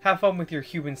 Have fun with your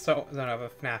human son of a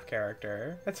FNAF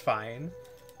character. That's fine.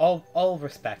 All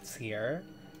respects here.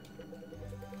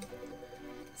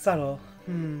 Subtle.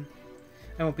 I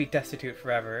won't be destitute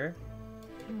forever.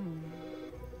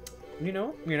 You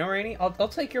know, Rainy, I'll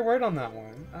take your word on that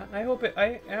one. I hope it.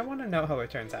 I want to know how it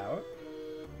turns out.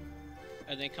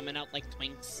 Are they coming out like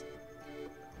twinks?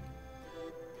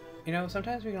 You know,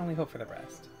 sometimes we can only hope for the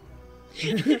best.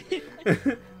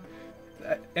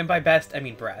 And by best, I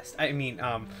mean breast. I mean,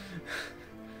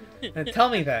 tell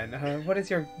me then, what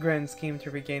is your grand scheme to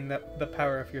regain the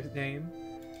power of your name?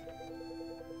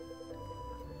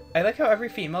 I like how every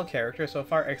female character so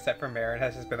far, except for Marin,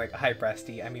 has just been like, hi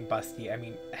breasty, I mean busty, I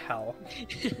mean hell.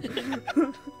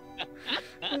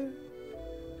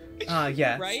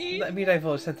 Yes. Right? Let me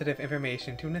divulge sensitive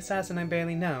information to an assassin I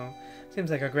barely know.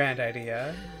 Seems like a grand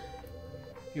idea.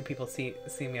 You people see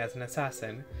me as an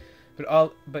assassin,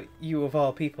 but you of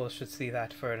all people should see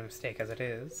that for a mistake as it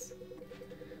is.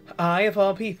 I of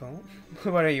all people?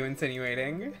 What are you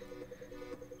insinuating?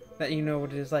 That you know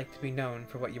what it is like to be known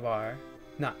for what you are,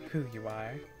 not who you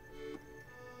are.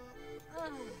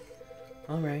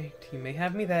 Alright, you may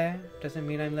have me there. Doesn't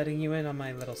mean I'm letting you in on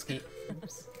my little schemes.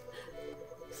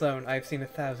 Sloane, I've seen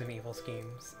 1,000 evil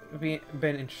schemes.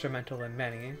 Been instrumental in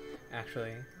many,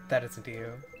 actually. That isn't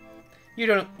you. You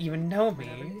don't even know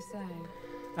Whatever me. you say.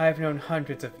 I've known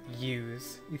hundreds of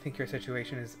yous. You think your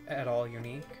situation is at all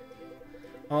unique?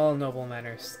 All noble men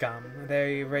are scum.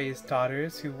 They raise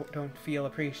daughters who don't feel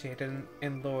appreciated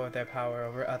and lord their power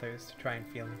over others to try and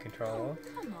feel in control.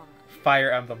 Come on.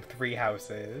 Fire Emblem 3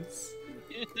 houses.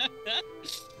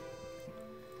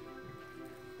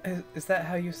 Is that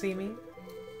how you see me?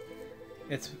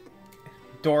 It's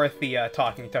Dorothea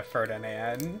talking to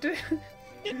Ferdinand.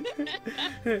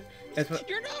 It's what,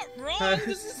 You're not wrong!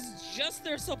 This is just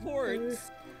their supports!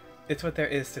 it's what there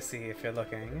is to see if you're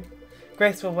looking.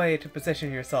 Graceful way to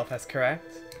position yourself as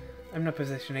correct. I'm not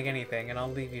positioning anything, and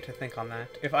I'll leave you to think on that.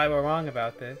 If I were wrong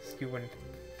about this, you wouldn't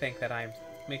think that I'm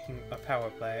making a power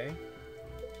play.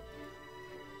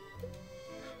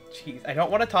 Jeez, I don't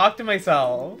want to talk to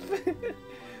myself.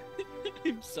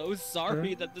 I'm so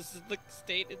sorry that this is the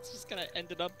state it's just gonna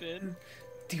ended up in.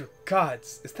 Dear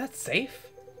gods, is that safe?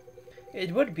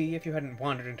 It would be if you hadn't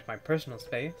wandered into my personal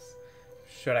space.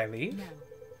 Should I leave? No.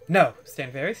 No,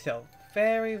 stand very still.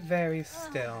 Very, very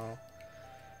still.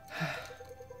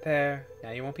 There.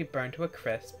 Now you won't be burned to a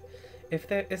crisp.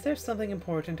 Is there something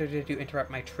important, or did you interrupt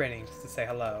my training just to say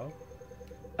hello?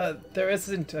 There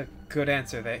isn't a good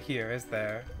answer here, is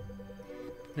there?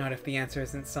 Not if the answer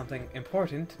isn't something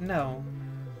important, no.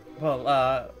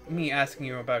 Well, me asking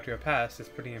you about your past is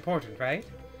pretty important, right?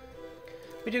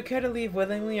 Would you care to leave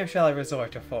willingly, or shall I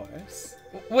resort to force?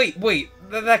 Wait,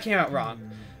 that came out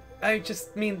wrong. I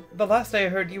just mean, the last I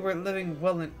heard you were living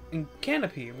well in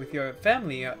Canopy with your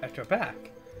family at your back.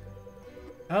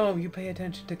 Oh, you pay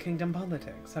attention to kingdom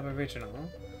politics. How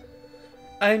original.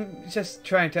 I'm just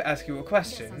trying to ask you a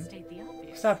question.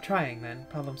 Stop trying then.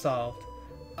 Problem solved.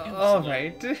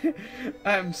 Alright.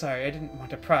 I'm sorry, I didn't want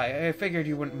to pry. I figured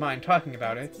you wouldn't mind talking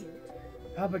about it.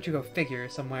 How about you go figure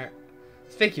somewhere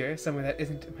that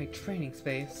isn't my training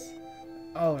space.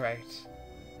 Alright.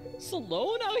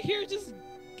 Sloane out here just,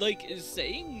 like, is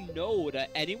saying no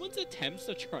to anyone's attempts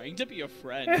of trying to be a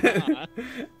friend. Huh?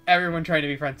 Everyone trying to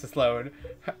be friends to Sloane.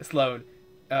 Sloane.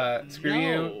 Screw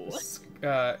No.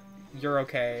 you. You're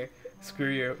okay. Screw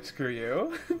you.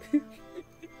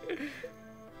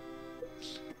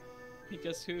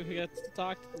 Guess who gets to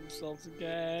talk to themselves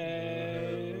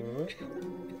again?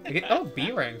 Oh,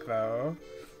 B rank though.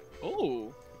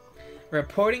 Oh.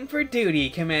 Reporting for duty,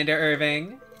 Commander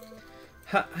Irving.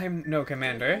 I'm no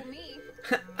commander.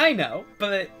 I know,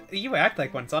 but you act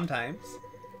like one sometimes.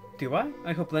 Do I?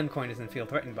 I hope Lincoin doesn't feel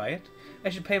threatened by it. I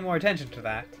should pay more attention to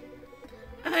that.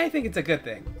 I think it's a good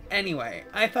thing. Anyway,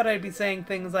 I thought I'd be saying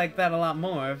things like that a lot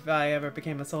more if I ever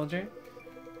became a soldier.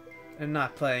 And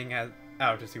not playing out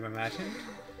as you imagined.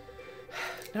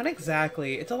 Not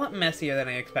exactly. It's a lot messier than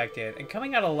I expected, and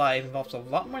coming out alive involves a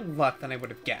lot more luck than I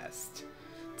would have guessed.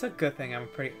 It's a good thing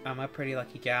I'm a pretty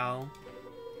lucky gal.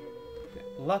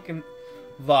 Luck,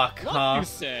 huh? You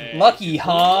say? Lucky,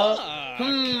 huh?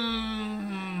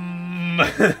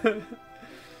 Luck.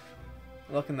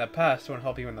 Luck in the past won't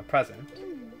help you in the present.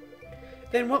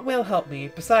 Then what will help me?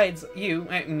 Besides you,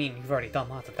 I mean, you've already done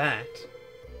lots of that.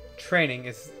 Training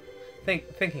is...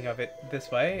 Thinking of it this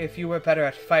way, if you were better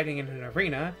at fighting in an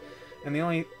arena, and the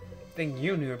only thing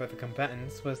you knew about the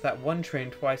combatants was that one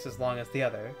trained twice as long as the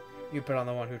other, you'd bet on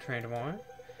the one who trained more.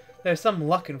 There's some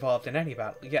luck involved in any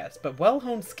battle, yes, but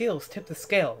well-honed skills tip the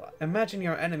scale. Imagine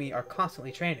your enemy are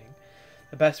constantly training.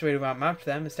 The best way to outmatch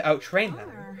them is to outtrain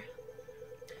them.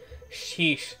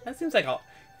 Sheesh. That seems like a...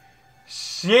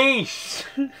 Sheesh!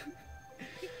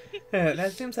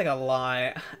 That seems like a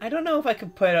lie. I don't know if I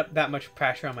could put up that much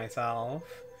pressure on myself.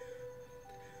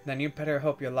 Then you better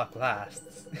hope your luck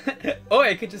lasts. Or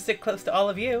I could just sit close to all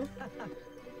of you.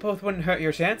 Both wouldn't hurt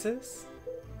your chances.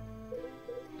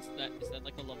 Is that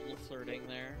like a level of flirting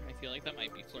there? I feel like that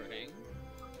might be flirting.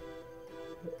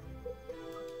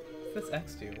 What's this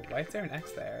X do? Why is there an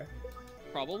X there?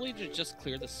 Probably to just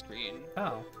clear the screen.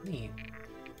 Oh, neat.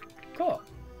 Cool.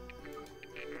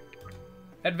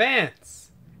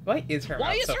 Advance! Why is her Why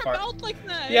mouth is so her far? mouth like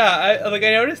that? Yeah, I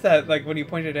noticed that like when you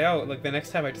pointed it out, like the next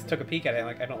time I just took a peek at it,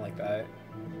 like I don't like that.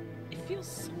 It feels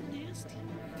so nasty.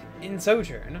 In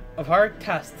Sojourn, Avar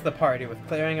tasks the party with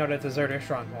clearing out a deserter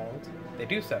stronghold. They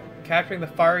do so, capturing the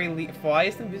fiery Why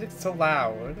is the music so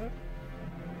loud?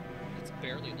 It's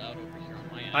barely loud over here on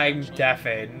my end. I'm actually.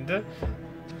 deafened.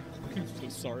 I'm so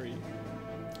sorry.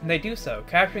 They do so,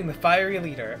 capturing the fiery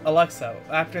leader, Alexo,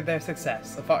 after their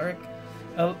success. Avaric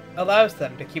allows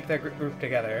them to keep their group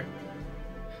together.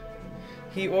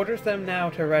 He orders them now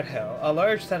to Red Hill, a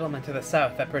large settlement to the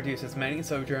south that produces many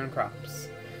Sojourn crops.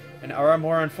 An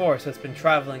Aramoran force has been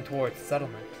traveling towards the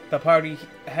settlement. The party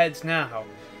heads now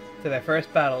to their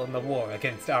first battle in the war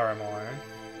against Aramor.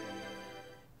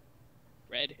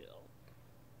 Red Hill.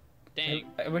 Dang.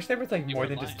 I wish there was like You more were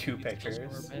than lying. just two These hills pictures.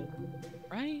 were a bit-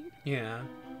 Right? Yeah.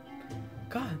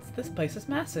 Gods, this place is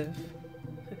massive.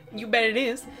 You bet it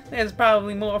is. There's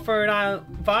probably more fertile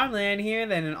farmland here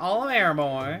than in all of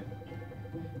Aramor.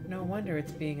 No wonder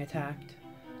it's being attacked.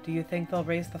 Do you think they'll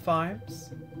raise the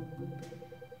farms?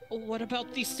 What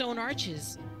about these stone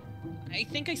arches? I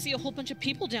think I see a whole bunch of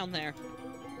people down there.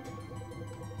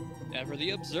 Ever the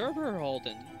observer,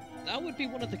 Alden. That would be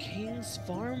one of the king's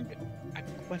farmed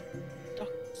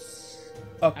aqueducts.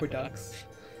 Aqueducts.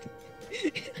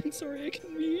 I'm sorry, I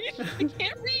can read. I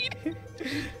can't read.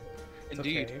 It's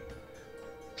Indeed. okay.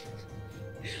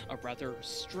 A rather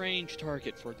strange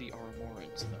target for the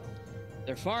Aramorans, though.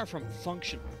 They're far from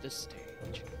functional at this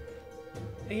stage.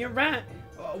 You're right.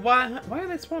 Why are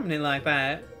they swarming it like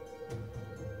that?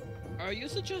 Are you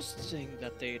suggesting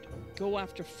that they'd go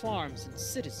after farms and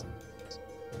citizens?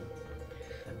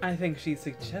 I think she's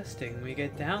suggesting we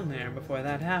get down there before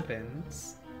that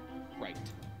happens. Right.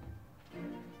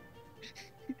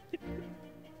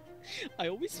 I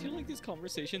always feel like these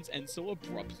conversations end so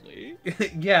abruptly.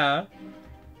 Yeah.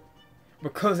 We're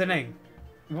closing in.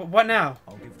 What now?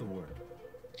 I'll give the word.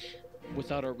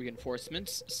 Without our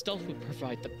reinforcements, stealth would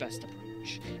provide the best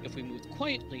approach. If we moved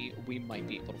quietly, we might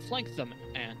be able to flank them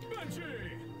and...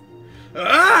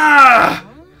 Ah!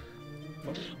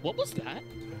 What was that?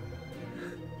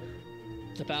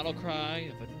 The battle cry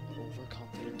of an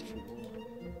overconfident fool.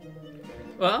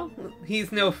 Well,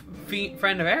 he's no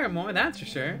friend of Aramor, that's for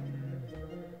sure.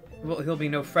 Well, he'll be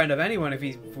no friend of anyone if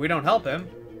we don't help him.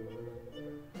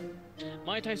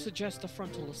 Might I suggest a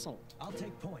frontal assault? I'll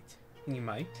take point. You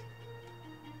might.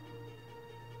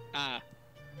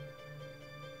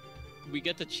 We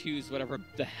get to choose whatever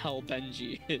the hell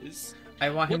Benji is. I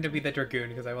want him to be the Dragoon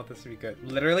because I want this to be good.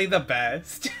 Literally the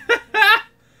best.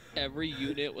 Every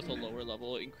unit with a lower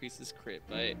level increases crit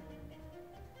by...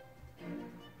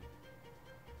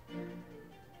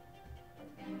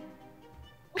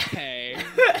 Okay.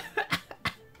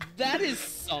 That is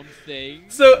something.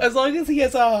 So as long as he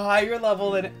has a higher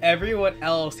level than everyone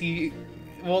else, he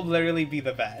will literally be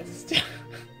the best.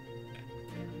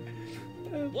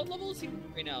 What level is he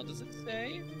right now? Does it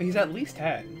say? He's at least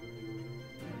 10.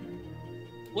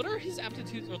 What are his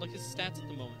aptitudes or like his stats at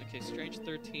the moment? Okay, Strange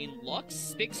 13, Luck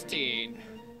 16.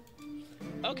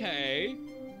 Okay.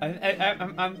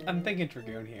 I'm thinking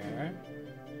Dragoon here.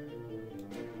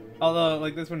 Although,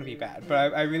 like, this wouldn't be bad,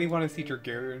 but I really want to see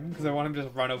Dragoon, because I want him to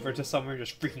just run over to somewhere and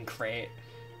just freaking crit,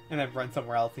 and then run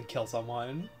somewhere else and kill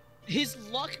someone. His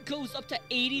luck goes up to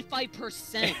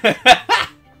 85%.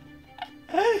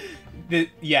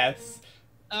 Yes.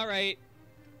 Alright.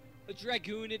 A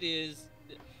Dragoon it is.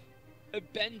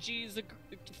 Benji's a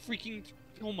freaking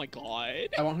Oh my god.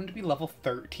 I want him to be level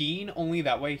 13, only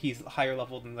that way he's higher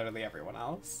level than literally everyone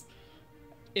else.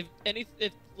 If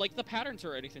like the patterns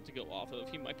are anything to go off of,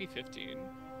 he might be 15.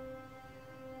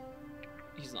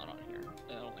 He's not on here.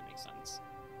 That only makes sense.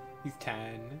 He's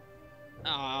 10.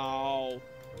 Ow.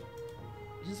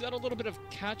 He's got a little bit of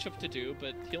catch-up to do,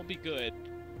 but he'll be good.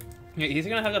 Yeah, he's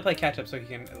gonna have to play catch-up so he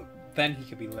can... Then he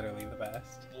could be literally the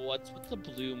best. What's with the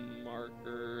blue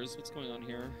markers? What's going on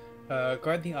here?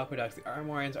 Guard the aqueducts. The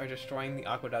Armorians are destroying the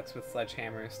aqueducts with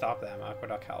sledgehammers. Stop them.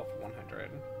 Aqueduct health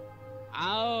 100.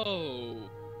 Ow.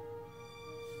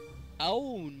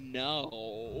 Oh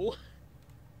no.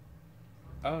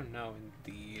 Oh no,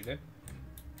 indeed.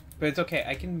 But it's okay.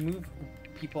 I can move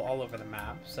people all over the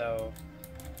map, so...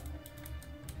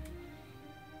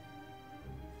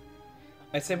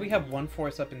 I said we have one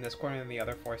force up in this corner and the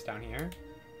other force down here.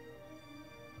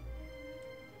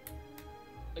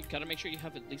 Like, gotta make sure you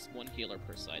have at least one healer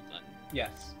per side then.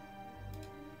 Yes.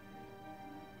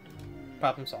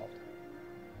 Problem solved.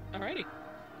 Alrighty.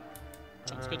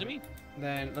 Sounds good to me.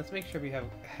 Then let's make sure we have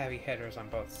heavy hitters on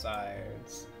both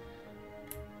sides.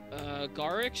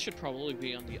 Garrick should probably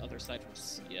be on the other side from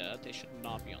Sia. They should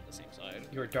not be on the same side.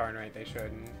 You're darn right they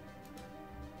shouldn't.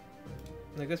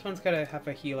 Like, this one's gotta have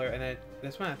a healer, and then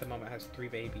this one at the moment has 3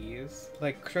 babies.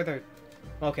 Like, sure they're...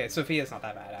 Okay, Sophia's not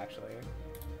that bad, actually.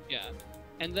 Yeah.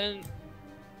 And then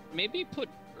maybe put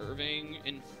Irving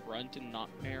in front and not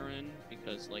Marin,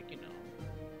 because, like, you know,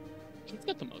 he's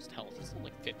got the most health. He's at,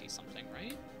 like, 50-something,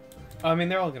 right? I mean,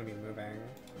 they're all gonna be moving,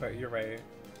 but you're right.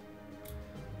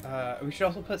 We should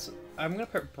also put... I'm gonna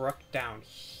put Brooke down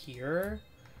here,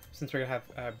 since we're gonna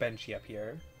have Benji up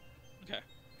here. Okay.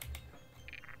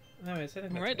 No, I said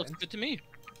it. Alright, looks good to me.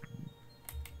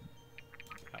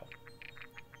 Oh.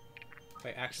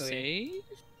 Wait, actually... Save?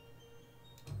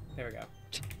 There we go.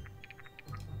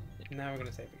 Now we're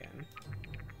gonna save again.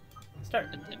 Start.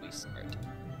 And then we start.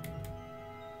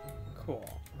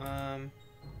 Cool.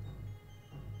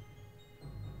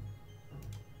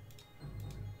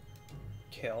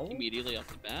 Kill? Immediately off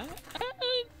the bat.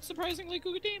 Surprisingly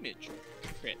good damage.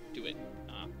 Crit, do it.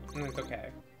 It's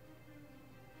okay.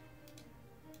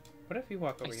 What if you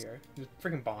walk over here? Just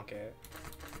freaking bonk it.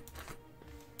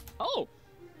 Oh!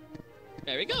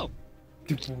 There we go!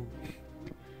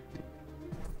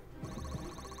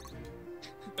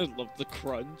 I love the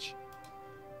crunch.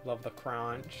 Love the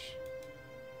crunch.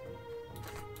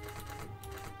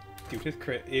 Dude, his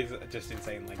crit is just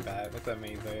insane like that. It's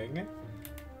amazing.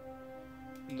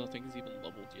 Nothing's even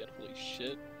leveled yet, holy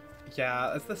shit. Yeah,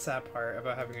 that's the sad part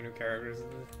about having a new character. Is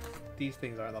these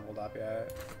things aren't leveled up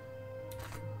yet.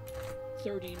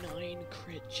 39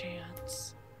 crit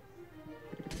chance.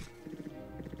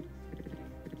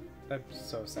 That's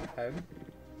so sad.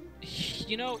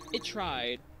 You know, it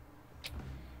tried.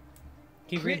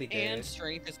 He Crit really did. and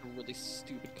strength is a really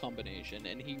stupid combination,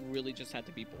 and he really just had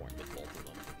to be born with both of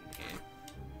them in the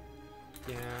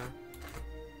game. Yeah.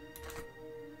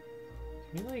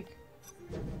 Can you, like...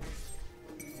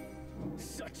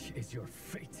 Such is your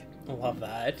fate. I love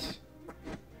that.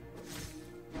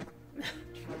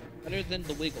 Better than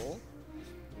the wiggle.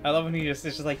 I love when he just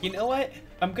is just like, you know what?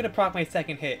 I'm gonna proc my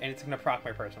second hit, and it's gonna proc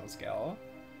my personal skill.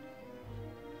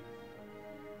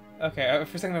 Okay,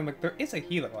 for a second I'm like, there is a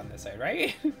healer on this side,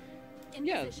 right?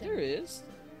 Yeah, there is.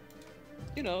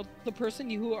 You know, the person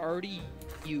you already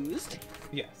used.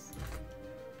 Yes.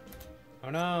 Oh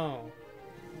no.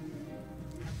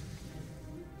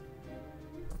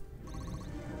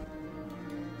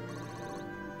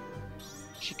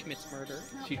 She commits murder.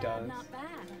 She does. Not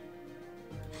bad.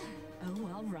 Oh,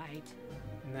 all right.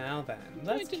 Now then,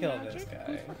 let's Pointed kill magic. this Good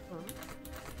guy. for her.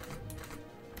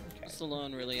 Okay.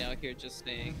 Stallone really out here just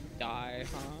saying, die,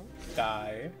 huh?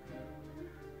 Die.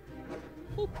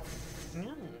 Boop.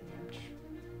 Ouch.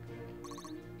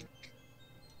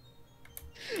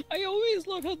 I always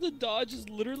love how the dodge is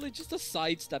literally just a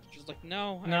sidestep. Just like,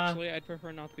 no, Nah. actually, I'd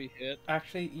prefer not to be hit.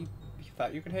 Actually, you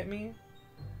thought you could hit me?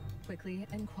 Quickly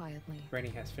and quietly. Rennie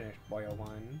has finished Boil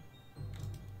 1.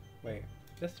 Wait,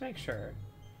 just to make sure.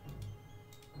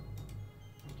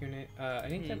 Unit, I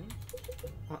need to...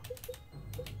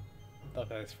 Look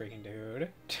at this freaking dude.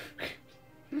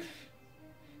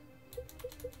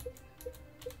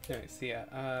 Anyway, see ya.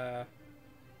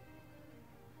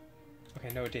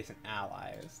 Okay, no adjacent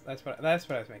allies. That's what I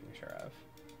was making sure of.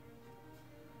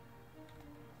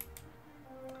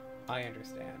 I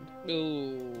understand.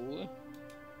 Ooh.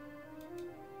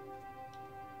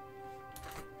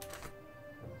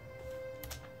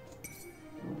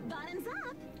 Bottoms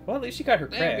up. Well, at least she got her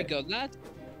crit. There we go. That's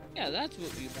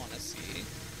what we want to see.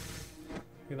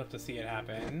 We love to see it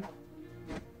happen.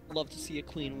 Love to see a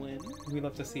queen win. We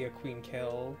love to see a queen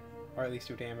kill, or at least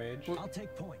do damage. I'll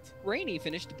take point. Rainy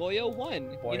finished Boyo 1.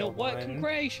 You know Boyo what? 1.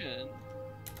 Congratulations.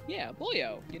 Yeah,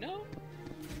 Boyo, you know?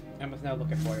 I must now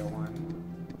look at Boyle 1.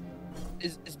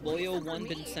 Is Boyo 1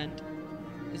 been sent?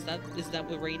 Is that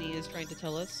what Rainy is trying to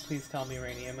tell us? Please tell me,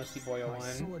 Rainy, I must see Boyle My 1.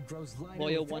 sword grows lighter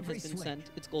Boyo with 1 every has been swing. sent.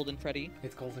 It's Golden Freddy.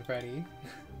 It's Golden Freddy.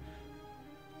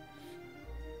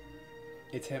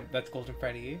 It's him. That's Golden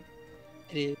Freddy.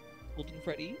 It is Golden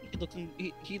Freddy.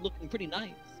 He looking pretty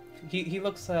nice. He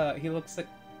looks like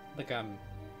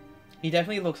he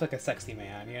definitely looks like a sexy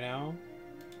man, you know?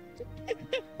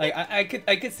 Like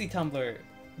I could see Tumblr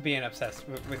being obsessed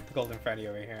with Golden Freddy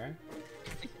over here.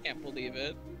 I can't believe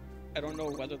it. I don't know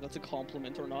whether that's a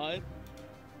compliment or not.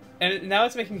 And now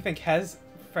it's making me think, has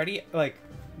Freddy, like,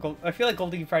 I feel like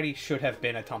Golden Freddy should have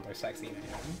been a Tumblr sexy man.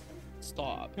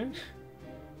 Stop.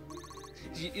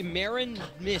 Marin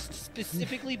missed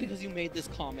specifically because you made this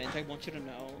comment. I want you to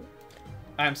know.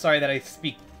 I'm sorry that I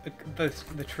speak the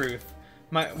truth.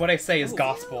 What I say is Oh,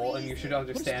 gospel, and you should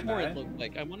understand what does that. Torin look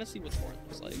like? I want to see what Torin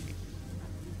looks like.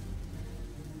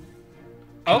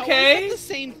 Okay. How is that the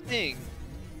same thing?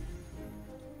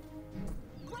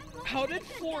 How did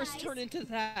Force turn into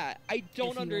that? I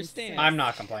don't understand. I'm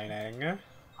not complaining.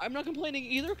 I'm not complaining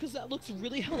either because that looks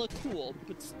really hella cool,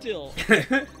 but still.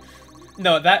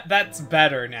 No, that's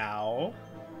better now.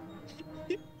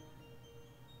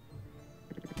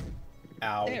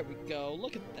 Ow. There we go.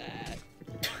 Look at that.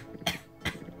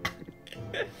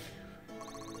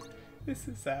 This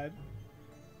is sad.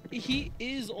 He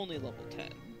is only level 10.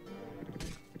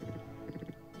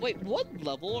 Wait, what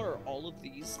level are all of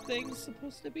these things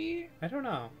supposed to be? I don't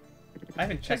know. I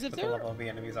haven't checked if what the they're- level of the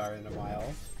enemies are in a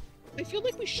while. I feel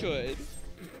like we should.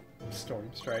 Storm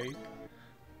Strike.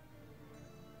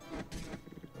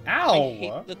 I Ow!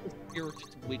 hate that the spirit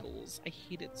just wiggles. I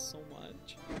hate it so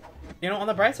much. You know, on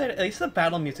the bright side, at least the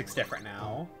battle music's different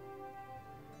now.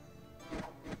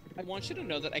 I want you to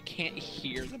know that I can't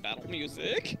hear the battle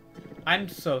music. I'm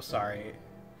so sorry.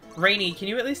 Rainy, can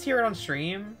you at least hear it on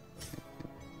stream?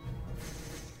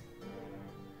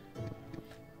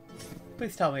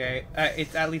 Please tell me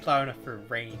it's at least loud enough for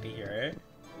Rainy to hear it.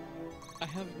 I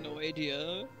have no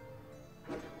idea.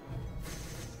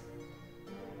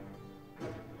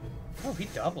 Oh, he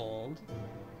doubled.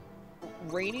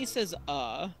 Rainy says,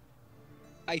 I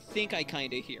think I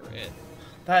kinda hear it.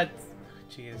 That's...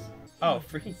 Jeez. Oh,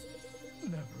 freaking...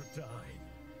 Never die.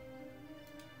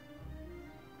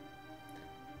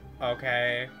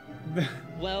 Okay.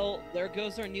 Well, there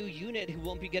goes our new unit who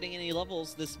won't be getting any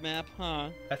levels this map, huh?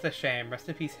 That's a shame. Rest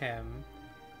in peace, him.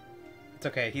 It's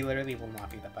okay. He literally will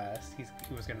not be the best. He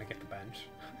was gonna get the bench.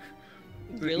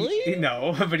 Really?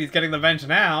 No, but he's getting the bench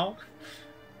now.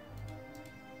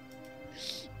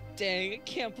 Dang, I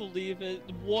can't believe it.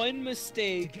 One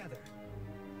mistake. Together.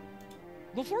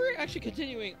 Before actually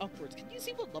continuing upwards, can you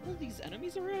see what level these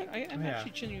enemies are at? I'm Yeah.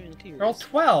 actually genuinely curious. They're all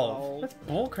 12. Oh. That's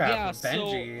bullcrap Yeah, for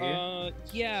Benji. so,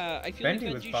 yeah, I feel Benji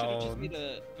like was Benji should have just boned. made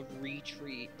a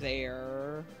retreat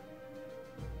there.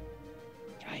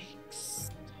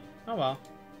 Yikes. Oh well.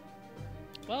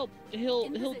 Well, he'll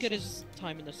In get position. his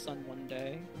time in the sun one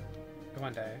day.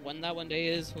 One day. When that one day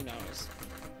is, who knows?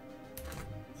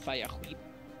 Fire whip.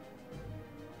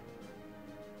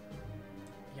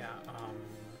 Yeah,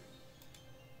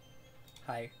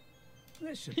 Hi.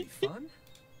 This should be fun.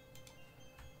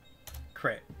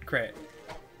 Crit. Crit.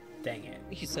 Dang it.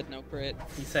 He said no crit.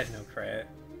 He said no crit.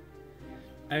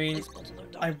 I mean, Please build another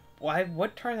dog. I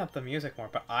would turn up the music more,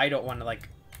 but I don't want to, like,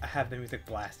 have the music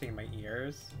blasting in my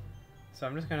ears. So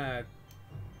I'm just gonna...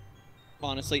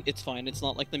 Honestly, it's fine. It's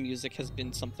not like the music has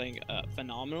been something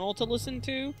phenomenal to listen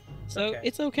to, so Okay.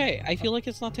 it's okay. I feel like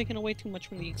it's not taking away too much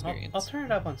from the experience. I'll turn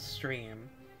it up on stream.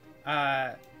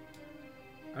 I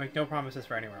make no promises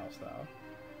for anywhere else, though.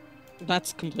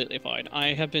 That's completely fine.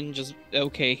 I have been just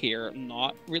okay here,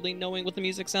 not really knowing what the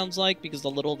music sounds like, because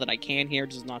the little that I can hear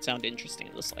does not sound interesting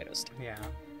in the slightest. Yeah.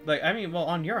 Like, I mean, well,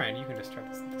 on your end, you can just turn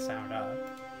the sound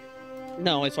up.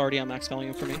 No, it's already on max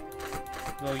volume for me.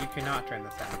 Well, you cannot turn the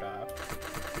sound up.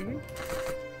 Mhm.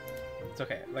 It's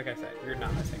okay. Like I said, you're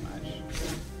not missing much.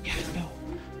 Yeah, no.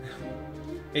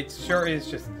 It sure is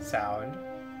just the sound.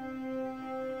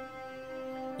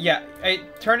 Yeah,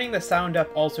 turning the sound up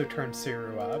also turns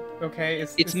Suru up, okay?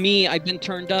 It's me. I've been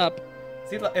turned up.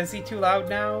 Is he too loud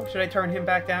now? Should I turn him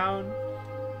back down?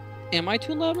 Am I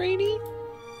too loud, Rainy?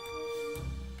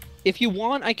 If you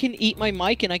want, I can eat my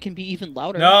mic and I can be even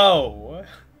louder. No!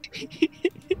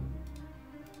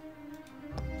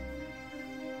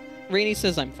 Rainy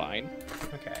says I'm fine.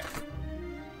 Okay.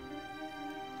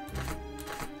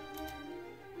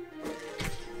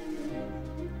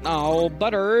 Oh,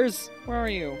 Butters! Where are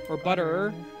you? Or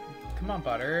Butter? Come on,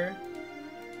 Butter.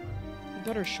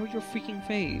 Butter, show your freaking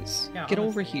face. Yeah, Get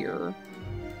over honestly. here.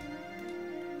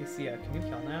 You see, can you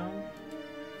kill now?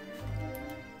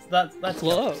 So that's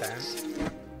Close.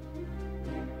 10%.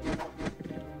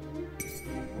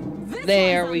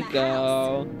 There we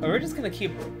go. Oh, we're just gonna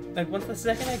keep, like, once the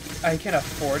second I can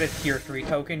afford a tier 3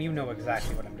 token, you know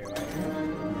exactly what I'm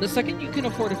doing. The second you can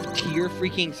afford a tier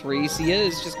freaking 3, Sia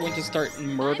is just going to start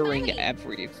murdering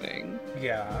everything.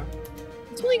 Yeah.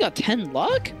 It's only got 10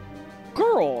 luck?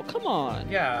 Girl, come on.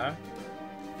 Yeah.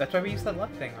 That's why we used that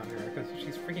luck thing on her,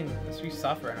 because she's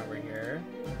suffering over here.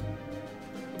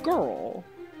 Girl.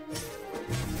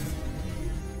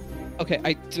 Okay,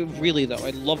 I do really though. I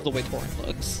love the way Torrent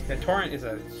looks. The Torrent is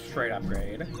a straight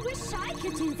upgrade. Wish I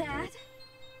could do that.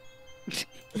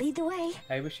 Lead the way.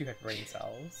 I wish you had brain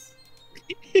cells.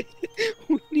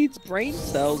 Who needs brain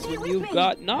cells when you've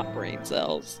got not brain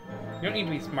cells? You don't need to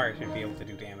be smart to be able to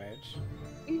do damage.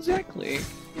 Exactly.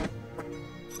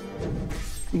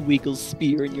 Wiggle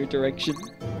spear in your direction.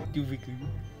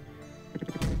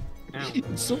 Ow.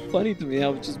 It's so funny to me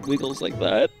how it just wiggles like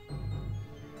that.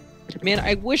 Man,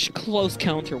 I wish close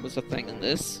counter was a thing in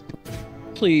this.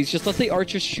 Please, just let the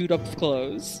archers shoot up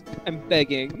close. I'm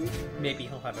begging. Maybe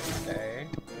he'll have it one day.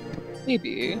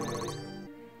 Maybe.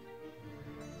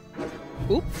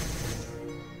 Oop.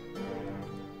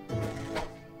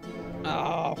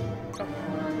 Oh.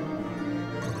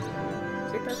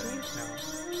 Say 13 each now.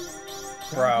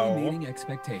 Probably Bro. meeting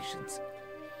expectations.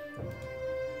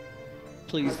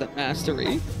 Please, that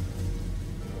mastery.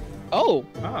 Oh!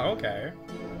 Oh, okay.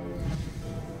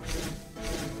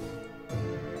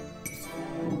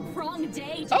 Wrong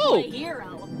day to Oh! play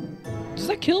hero. Does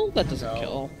that kill? That doesn't No.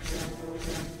 kill.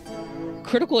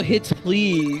 Critical hits,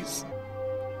 please.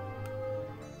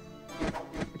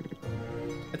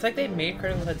 It's like they made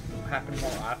critical hits happen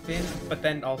more often, but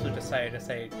then also decided to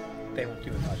say they won't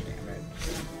do as much damage.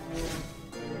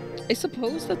 I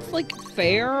suppose that's, like,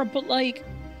 fair, but, like,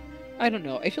 I don't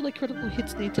know. I feel like critical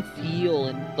hits need to feel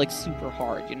and, like, super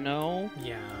hard, you know?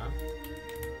 Yeah.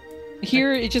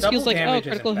 Here, it just Double feels like, oh, damage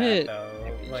isn't critical bad, hit. though.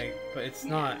 Like, but it's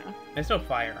not. Yeah. It's no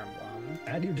Fire Emblem.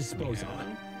 At your disposal.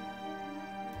 Yeah.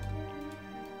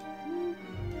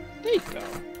 There you go.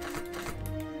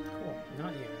 Cool.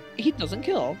 Not you. He doesn't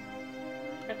kill.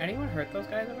 Can anyone hurt those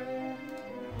guys over there?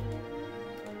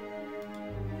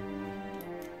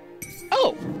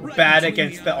 Oh! Right Bad between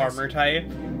against the eyes. armor type.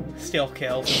 Still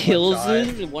kills. in one Kills shot.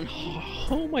 it in one.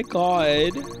 Oh my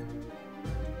god.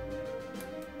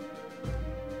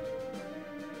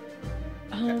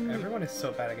 Everyone is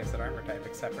so bad against that armor type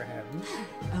except for him.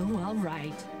 Oh, all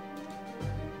right.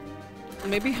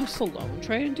 Maybe have Salome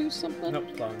try and do something? Nope,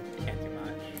 Sloan can't do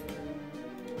much.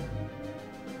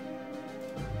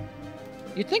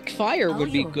 You'd think fire All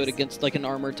would be yours. good against like an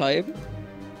armor type.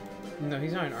 No,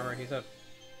 he's not an armor. He's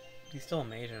still a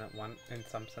mage in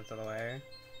some sense of the way.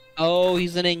 Oh,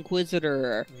 he's an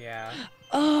inquisitor. Yeah.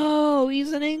 Oh,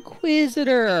 he's an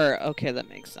inquisitor. Okay, that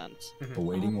makes sense.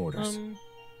 Awaiting orders.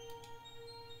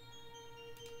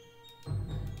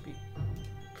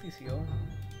 Please heal.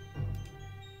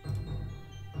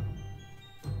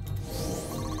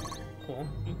 Cool.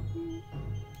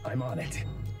 I'm on it.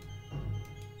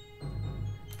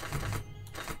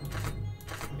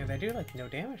 Yeah, they do like no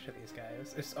damage to these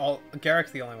guys. It's all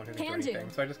Garrick's the only one who can do Can do.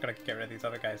 anything, so I just gotta get rid of these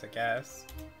other guys, I guess.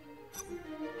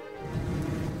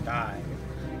 Die.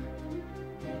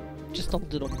 Just a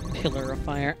little pillar of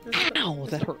fire. Ow,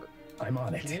 that hurt. I'm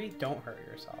on it. Maybe don't hurt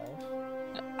yourself.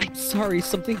 I'm sorry,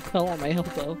 something fell on my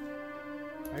elbow.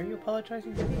 Why are you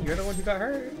apologizing to me? You're the one who got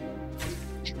hurt.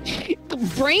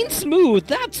 Brain smooth,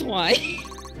 that's why.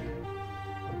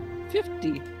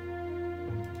 50.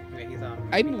 Okay, he's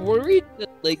I'm worried that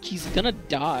like he's gonna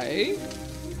die.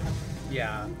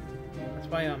 Yeah. That's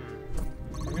why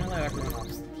we're gonna let everyone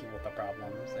else deal with the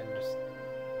problems and just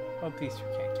hope these two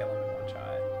can't kill him in one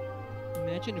shot.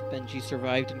 Imagine if Benji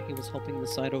survived and he was helping the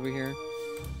side over here.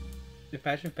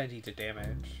 Imagine if Benji did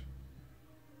damage.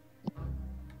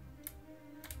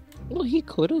 Well, he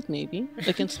could have maybe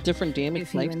against different damage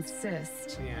If you types.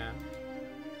 insist. Yeah.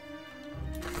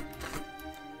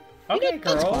 You Okay, know,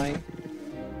 that's girl. fine.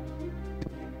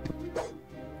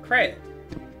 Crit.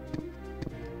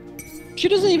 She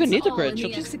doesn't even need the all crit. in She'll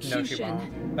the just. No, she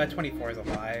won't. That 24 is a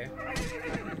lie.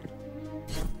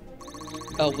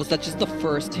 Oh, was that just the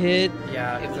first hit?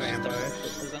 Yeah, It it's was an just the ambush.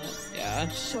 first hit, wasn't it? Yeah.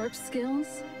 Sharp skills,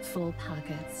 full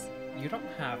pockets. You don't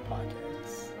have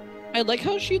pockets. I like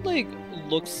how she like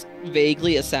looks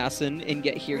vaguely assassin, and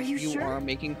yet here Are you you sure? are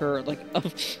making her like a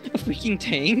freaking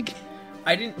tank.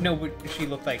 I didn't know what she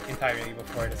looked like entirely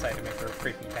before I decided to make her a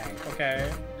freaking tank,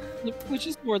 okay? Which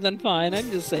is more than fine. I'm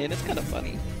just saying, it's kind of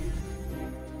funny.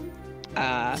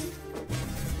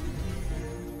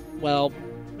 Well,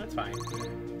 That's fine.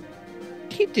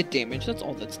 he did damage. That's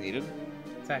all that's needed.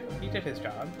 Exactly. He did his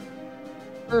job.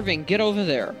 Irving, get over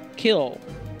there. Kill.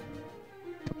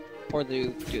 Or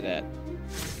do that.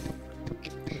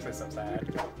 This is so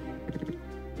sad.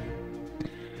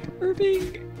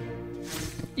 Irving,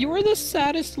 you are the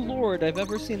saddest lord I've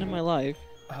ever seen in my life.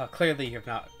 Clearly you've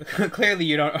not. Clearly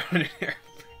you don't own an air.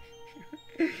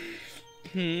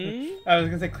 I was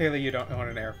gonna say clearly you don't own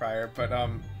an air fryer, but I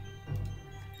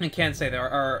can say there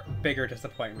are bigger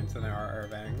disappointments than there are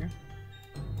Irving.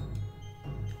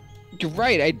 You're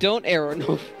right. I don't air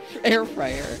no air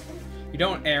fryer. You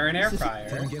don't air an air fryer.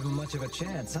 Didn't give him much of a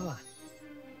chance, huh?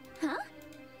 Huh?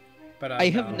 But I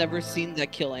have no. never seen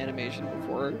that kill animation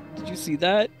before. Did you see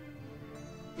that?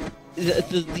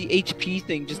 The HP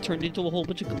thing just turned into a whole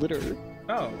bunch of glitter.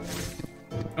 Oh.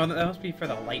 Oh, that must be for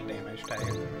the light damage type.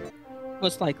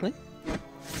 Most likely.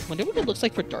 Wonder what it looks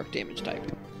like for dark damage type.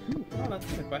 Oh, that's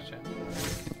a good question.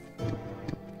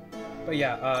 But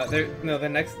yeah,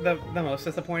 the most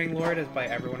disappointing lord is by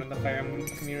everyone in the Fire Emblem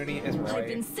community is Roy. I've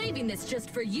been saving this just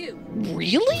for you.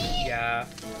 Really? Yeah.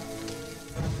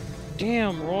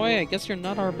 Damn, Roy, I guess you're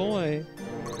not our boy.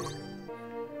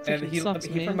 And Fucking he sucks,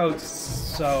 man. promotes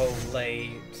so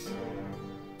late,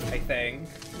 I think.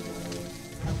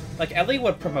 Like,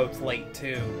 Elliewood promotes late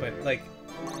too, but like,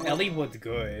 Elliewood's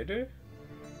good.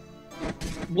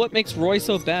 What makes Roy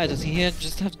so bad? Does he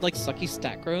just have like sucky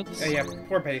stat growths? Yeah,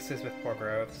 poor bases with poor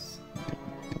growths.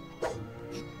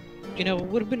 You know, it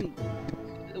would have been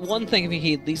one thing if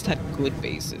he at least had good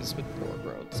bases with poor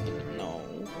growths, but no.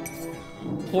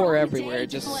 Poor everywhere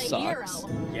just sucks.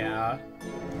 Yeah.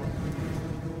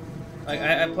 Like,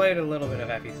 I played a little bit of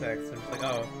FE6, and it's like,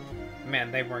 oh,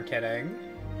 man, they weren't kidding.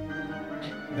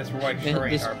 This Roy sure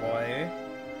ain't our boy.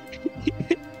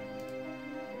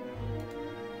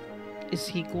 Is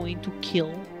he going to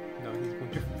kill? No, he's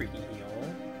going to freaking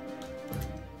heal.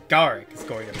 Garrick is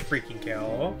going to freaking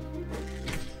kill.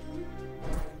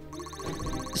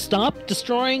 Stop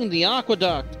destroying the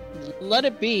aqueduct! Let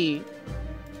it be!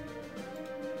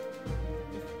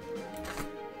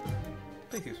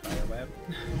 Please use Fire Web.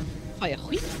 Fire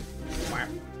whip. Wow.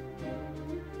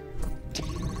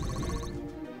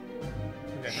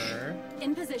 Look at her.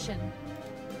 In position.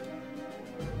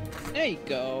 There you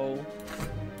go.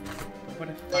 What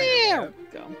a Fire There Web. we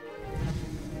go.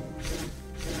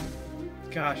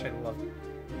 Gosh, I love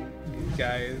these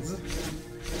guys.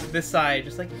 This side,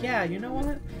 just like, yeah, you know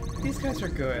what? These guys are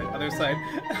good. Other side,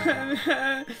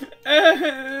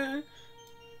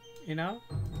 you know?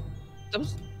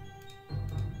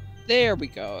 There we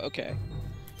go, okay.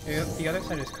 The other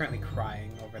side is currently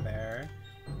crying over there.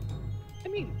 I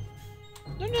mean,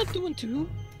 they're not doing too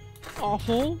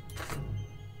awful.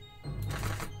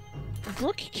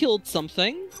 Brook killed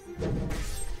something.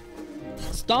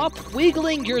 Stop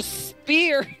wiggling your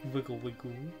spear! Wiggle,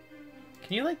 wiggle.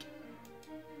 Can you,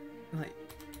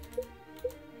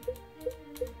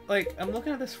 like, I'm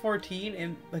looking at this 14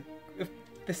 and, like, if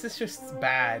this is just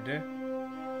bad.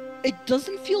 It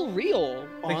doesn't feel real,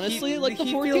 Like, honestly. Like, the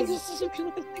he 14 feels- just doesn't feel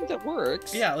like a thing that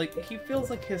works. Yeah, like, he feels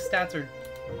like his stats are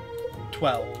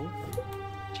 12.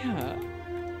 Yeah.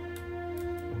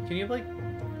 Can you, like,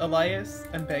 Elias,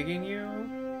 I'm begging you?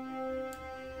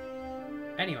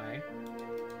 Anyway.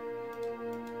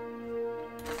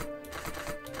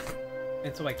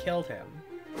 And so I killed him.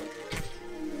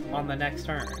 On the next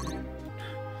turn.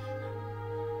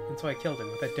 And so I killed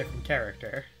him with a different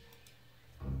character.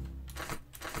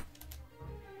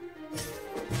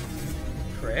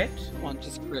 Crit? Come on,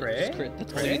 just crit. Crit? Just crit.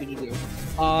 That's all Crit? you need to do.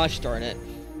 Gosh darn it.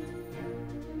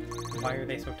 Why are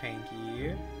they so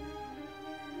tanky?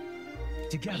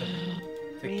 Together.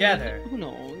 Together. Man, who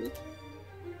knows?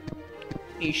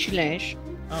 A slash.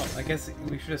 Oh, I guess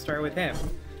we should have started with him.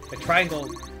 The triangle...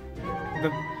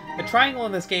 The triangle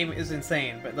in this game is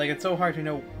insane, but, like, it's so hard to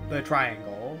know the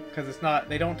triangle, because it's not...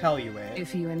 They don't tell you it.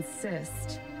 If you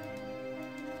insist.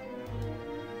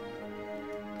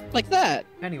 Like that.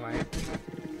 Anyway.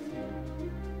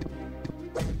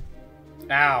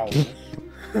 Ow.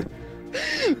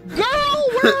 Girl,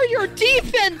 where are your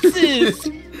defenses?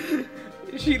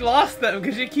 She lost them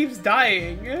because she keeps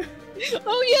dying.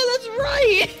 Oh yeah, that's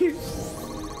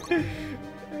right.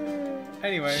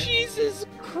 Anyway. Jesus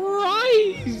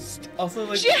Christ. Also,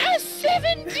 like... She has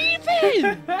 7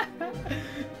 defense.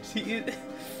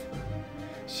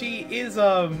 She is,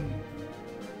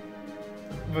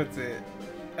 what's it?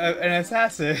 An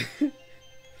assassin.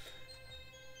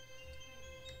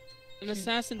 An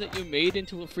assassin that you made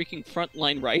into a freaking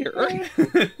frontline rider.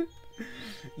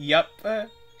 Yep.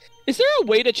 Is there a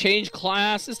way to change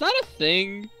class? Is that a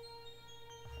thing?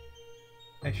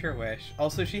 I sure wish.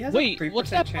 Also, she has Wait, a 3%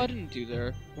 what's that chance. button do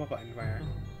there? What button? Where?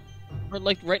 Or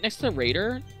like right next to the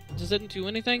raider? Does it do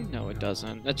anything? No, it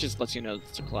doesn't. That just lets you know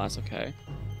it's a class, okay.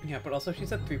 Yeah, but also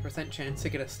she's a 3% chance to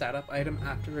get a stat up item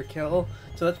after a kill,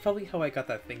 so that's probably how I got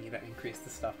that thingy that increased the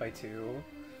stuff by 2.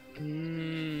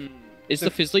 Is So-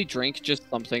 the fizzly drink just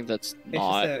something that's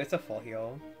not? It's a full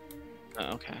heal.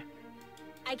 Oh, okay.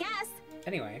 I guess.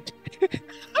 Anyway.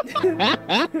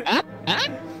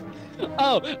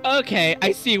 Oh, okay.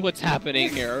 I see what's happening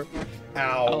here.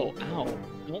 Ow. Oh, ow.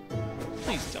 Well,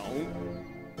 please don't.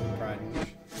 Crunch.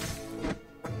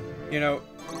 You know,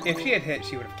 if she had hit,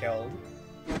 she would have killed.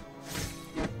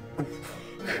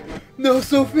 No,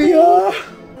 Sophia!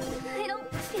 I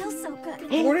don't feel so good.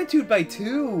 Fortitude by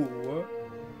 2!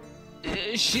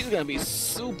 She's gonna be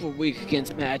super weak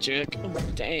against magic. Oh,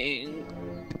 dang.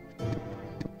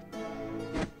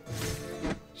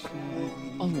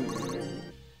 Oh.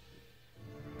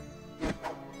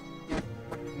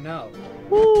 No.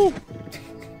 Woo! I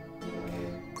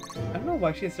don't know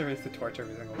why she has to raise the torch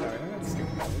every single time. I think that's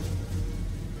stupid.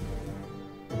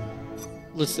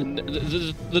 Listen,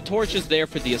 the torch is there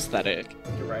for the aesthetic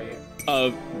You're right.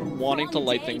 of wanting to Long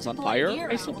light day things on for fire,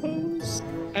 hero. I suppose.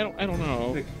 I don't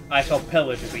know. Like, I shall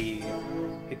pillage thee.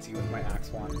 Hits you with my axe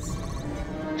once.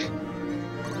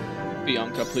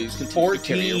 Bianca, please continue to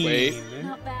carry your weight.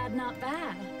 Not bad, not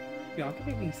bad. Bianca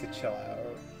maybe needs to chill out.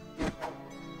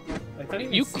 Like, don't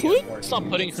even You see could a 14. stop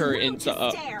putting her Rude into.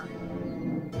 to stare.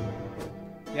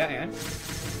 Yeah, and?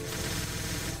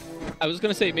 I was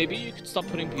gonna say maybe you could stop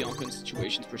putting Bianca in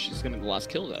situations where she's gonna be the last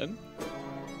kill then.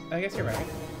 I guess you're right.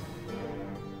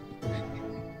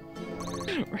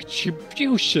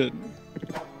 Retribution.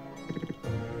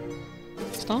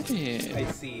 Stop it. I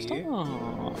see.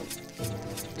 Stop.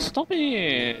 Stop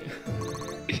it.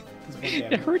 This one It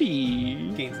damage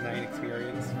hurty. gains 9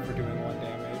 experience for doing 1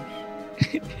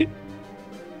 damage.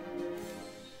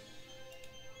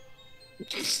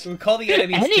 We call the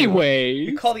enemies We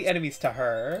Anyway. call the enemies to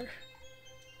her.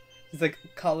 He's like,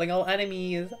 calling all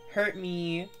enemies, hurt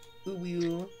me.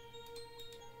 Ooh,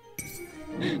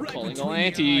 Calling all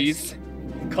aunties.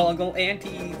 calling all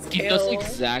aunties, He kill. does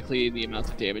exactly the amount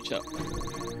of damage that.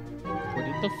 Where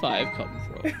did the 5 come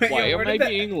from? Yeah, Why where am I did that-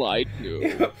 being lied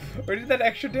to? Where did that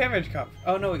extra damage come?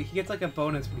 Oh no, he gets like a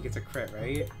bonus when he gets a crit,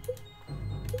 right?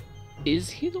 Is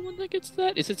he the one that gets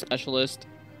that? Is it specialist?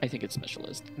 I think it's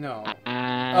specialist. No.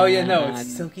 Oh yeah, no, it's And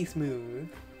silky smooth.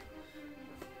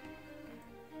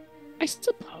 I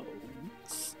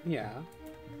suppose. Yeah.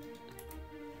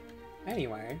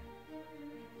 Anyway.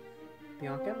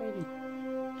 Bianca, maybe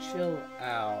chill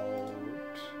out.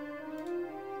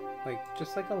 Like,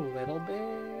 just like a little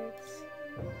bit?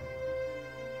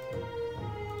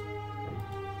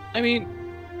 I mean,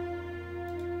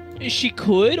 she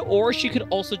could, or she could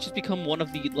also just become one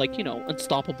of the, like, you know,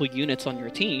 unstoppable units on your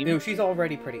team. No, she's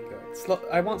already pretty good.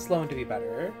 I want Sloan to be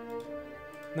better.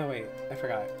 No, wait, I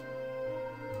forgot.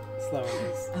 Sloan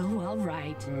is Oh, all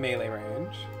right. melee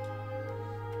range.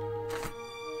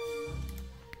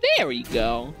 There we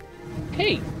go.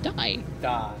 Hey, die.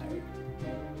 Die.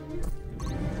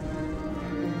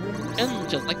 And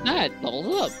just like that,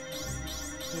 levels up.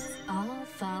 It's all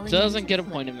falling. Doesn't into get a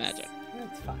point in place. magic.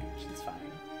 That's fine, she's fine.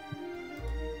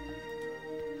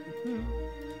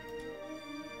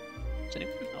 Does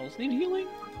anyone else need healing?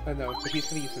 Oh no, but he's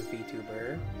gonna use his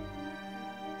VTuber.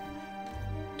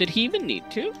 Did he even need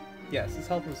to? Yes, his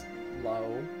health was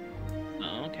low.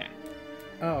 Oh, okay.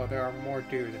 Oh, there are more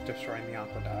dudes destroying the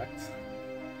aqueducts.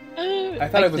 I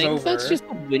thought it was think that's over. just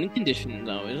a win condition,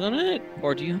 though, isn't it?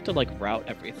 Or do you have to, like, route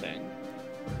everything?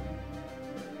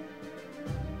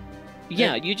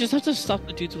 Yeah, you just have to stop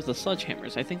the dudes with the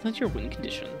sledgehammers. I think that's your win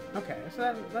condition. Okay,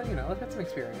 so then you know, let's get some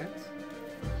experience.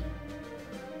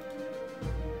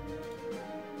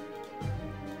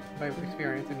 By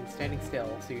experience, I mean standing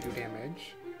still, so you do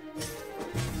damage.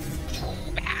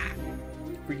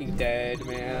 Freaking dead,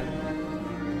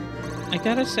 man. I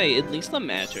gotta say, at least the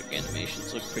magic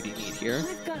animations look pretty neat here.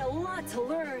 I've got a lot to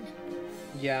learn.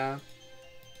 Yeah.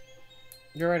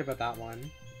 You're right about that one.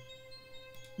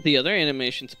 The other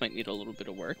animations might need a little bit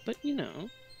of work, but you know,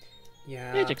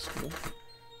 Yeah. magic's cool.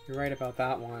 You're right about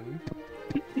that one.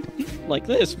 Like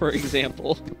this, for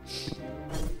example.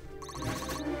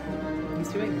 He's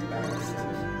doing his best.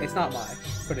 It's not much,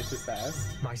 but it's his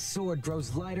best. My sword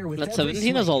grows lighter with That every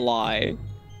 17 is a swing. lie.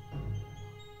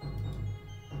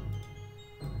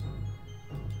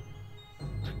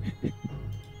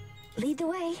 Lead the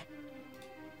way.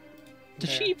 Does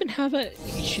Yeah. she even have a...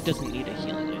 She doesn't need a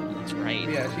healing item, that's right.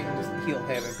 Yeah, she can just heal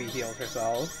him and be healed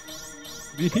herself.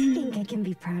 I think I can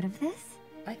be proud of this.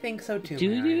 I think so too, Do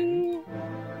Marin. you?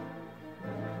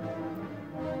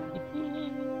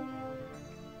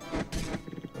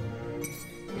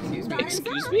 Excuse me.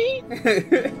 Excuse me?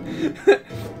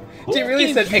 She really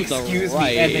Who said gave you the excuse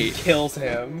me and then right? kills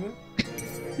him.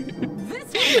 This one's on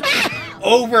the house.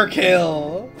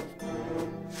 Overkill!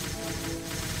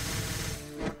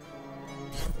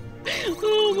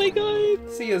 Oh my god.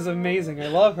 She is amazing, I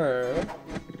love her.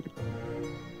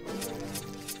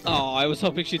 Oh, I was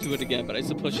hoping she'd do it again, but I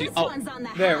suppose she... This Oh, one's on the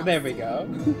There house. we go.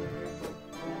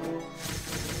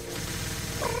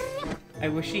 I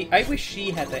wish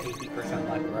she had the 80%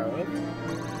 luck growth.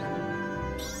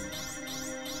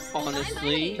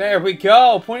 honestly, There we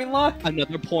go! Point in luck!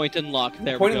 another point in luck.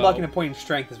 There Point we in go. luck and a point in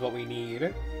strength is what we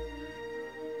need.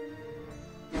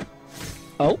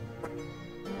 Oh?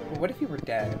 But what if you were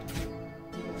dead?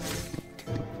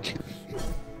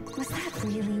 Was that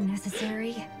really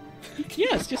necessary?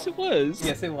 Yes, yes it was.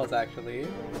 Yes, it was actually.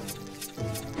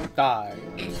 Die.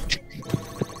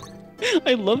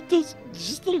 I love those,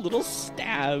 just the little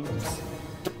stabs.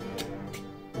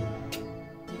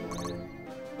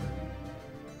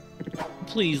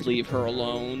 Please leave her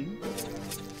alone.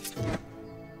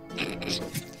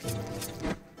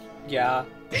 Yeah.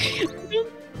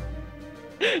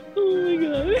 Oh my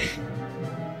god.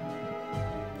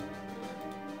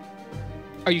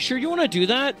 Are you sure you want to do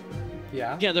that?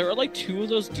 Yeah. Yeah, there are like two of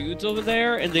those dudes over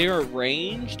there, and they are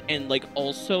ranged, and like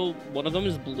also one of them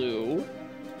is blue.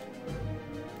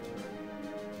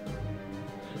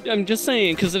 I'm just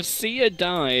saying, because if Sia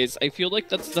dies, I feel like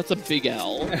that's a big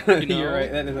L. You know? You're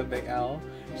right, that is a big L.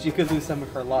 She could lose some of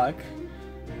her luck.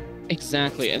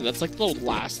 Exactly, and that's like the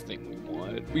last thing we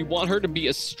want. We want her to be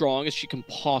as strong as she can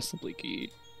possibly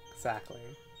be. Exactly.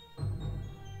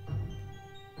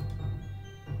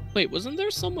 Wait, wasn't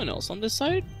there someone else on this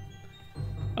side?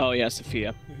 Oh yeah,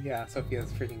 Sophia. Yeah,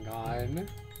 Sophia's freaking gone.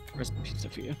 Rest in peace,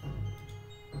 Sophia.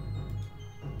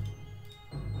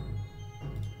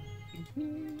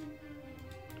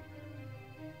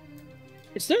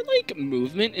 Is there like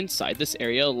movement inside this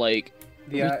area? Like,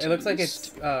 Yeah, it looks like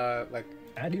reduced? it's like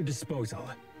At your disposal.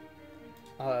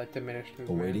 diminished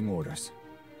movement. Awaiting orders.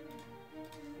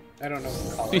 I don't know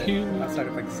what to call it outside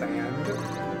of like sand.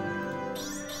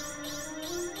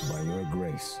 By your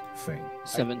grace, Fane.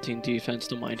 17 defense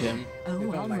to mind him. They Oh,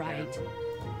 don't all like right.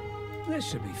 This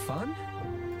should be fun.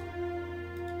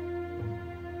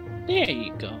 There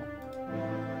you go.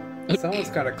 Someone's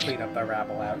gotta clean up the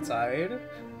rabble outside.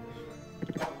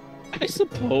 I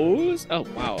suppose. Oh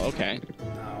wow. Okay.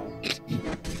 No.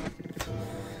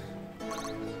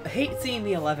 I hate seeing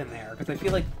the 11 there because I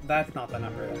feel like that's not the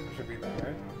number that should be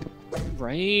there.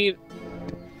 Right.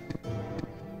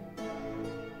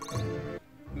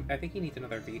 I think he needs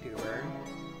another VTuber.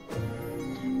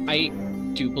 I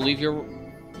do believe you're.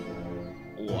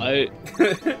 What?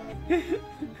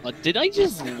 What did I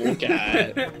just look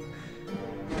at?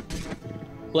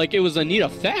 Like it was a neat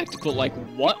effect, but like,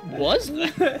 what was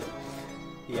that?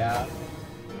 Yeah.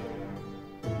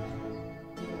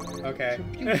 Okay.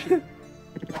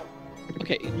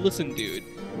 Okay, listen, dude.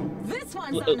 This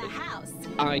one's on the house.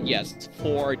 Yes,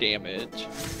 4 damage.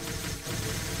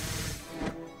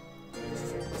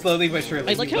 Slowly but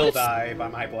surely, I like he how will it's- die by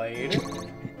my blade.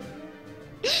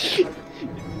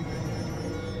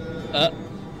 Oh!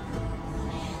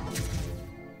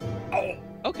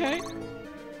 Okay.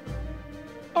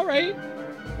 Alright.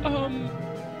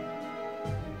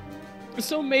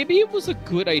 So maybe it was a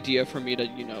good idea for me to,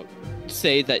 you know,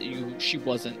 say that she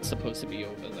wasn't supposed to be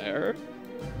over there.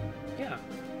 Yeah.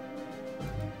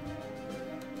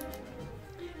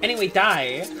 Anyway,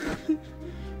 die.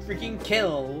 Freaking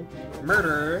kill.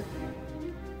 Murder.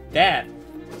 Death.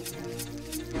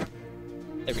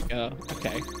 There we go.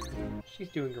 Okay. She's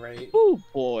doing great. Oh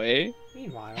boy.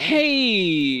 Meanwhile.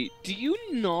 Hey, do you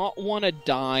not want to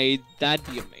die? That'd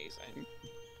be amazing.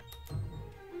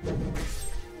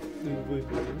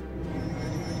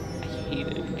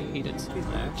 I hate it so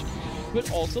much.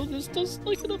 But also, this does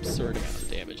like an absurd amount of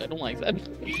damage. I don't like that.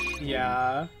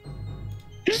 Yeah.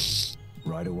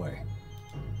 Right away.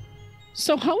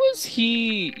 So how is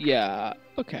he? Yeah.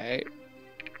 Okay.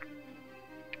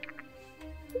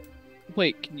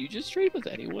 Wait, can you just trade with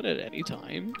anyone at any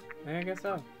time? I guess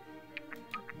so.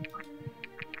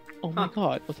 Oh my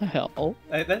god, what the hell?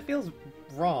 That feels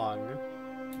wrong.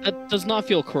 That does not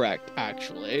feel correct,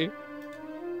 actually.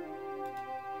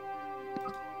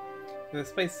 The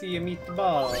spicy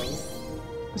meatballs.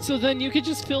 So then you could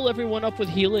just fill everyone up with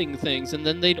healing things, and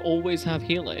then they'd always have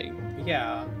healing.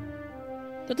 Yeah.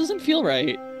 That doesn't feel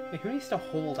right. Hey, who needs to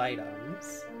hold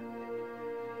items?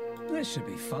 This should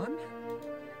be fun.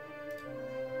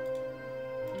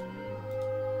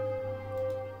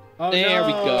 Oh, There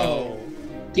we no! go.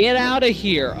 Get out of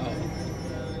here.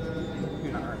 Oh,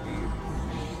 You're not hurting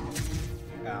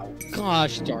me. Ow.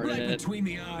 gosh darn Right it. between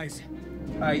the eyes.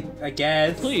 Mm. I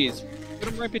guess. Please, put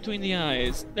him right between the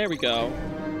eyes. There we go.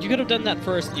 You could have done that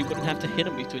first. You wouldn't have to hit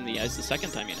him between the eyes the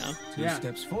second time, you know? Two Yeah.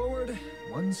 steps forward,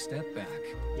 one step back.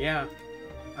 Yeah,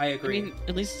 I I agree. mean,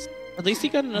 at least he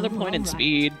got another Oh, point in alright.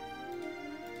 speed.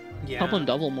 Yeah. Help him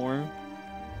double more.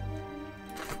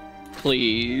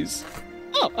 Please.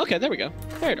 Oh, okay, there we go.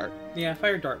 Fire dart. Yeah,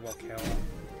 fire dart will kill.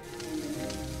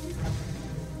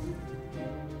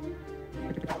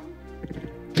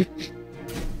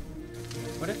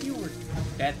 What if you were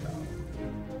dead though?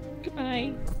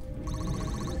 Goodbye.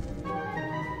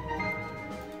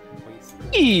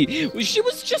 Please. She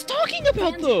was just talking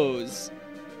about those.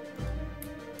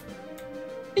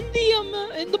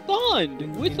 In the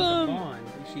bond with In the bond,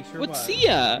 she sure with was.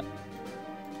 Sia.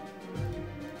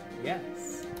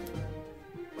 Yes.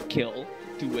 Kill.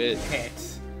 Do it. Hit.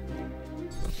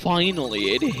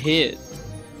 Finally, it hit.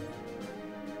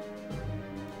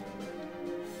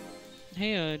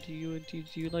 Hey, do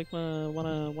you like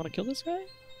wanna kill this guy?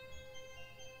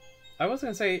 I was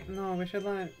gonna say no. We should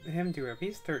let him do it.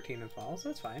 He's 13 as well, so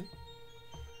that's fine.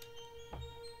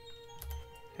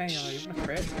 Hey, you wanna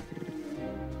crit?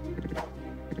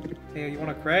 Hey, you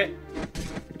wanna crit?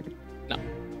 No.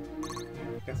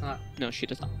 Guess not. No, she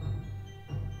does not.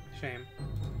 Shame.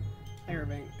 Hey,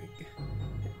 Irving.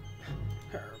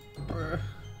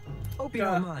 Hope you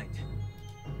don't mind.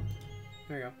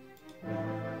 There you go.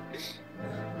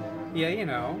 Yeah, you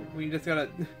know, we just gotta.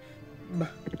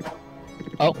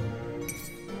 Oh.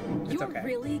 It's You're okay.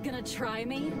 really gonna try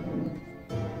me?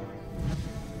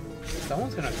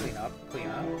 Someone's gonna clean up.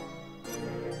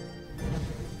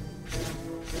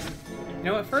 You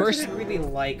know, at first I didn't really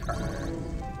like her,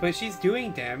 but she's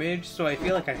doing damage, so I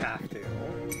feel like I have to.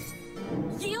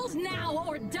 Yield now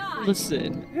or die!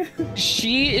 Listen,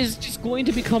 she is just going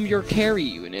to become your carry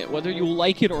unit, whether you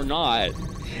like it or not.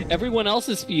 Everyone else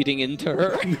is feeding into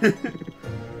her.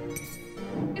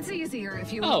 It's easier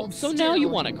if you Oh, hold so still. now you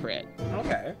want to crit.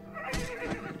 Okay.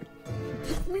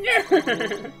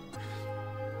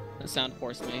 The sound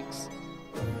Horse makes.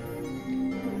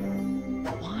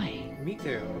 Why? Me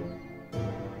too.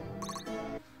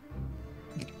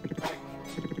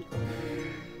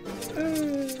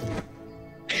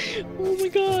 Oh my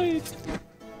god.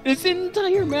 This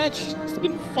entire match has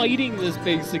been fighting this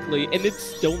basically, and it's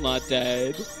still not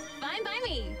dead. Fine by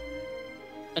me!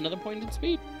 Another point in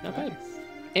speed. Not bad. Nice.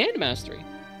 And mastery.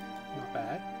 Not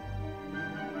bad.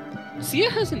 Sia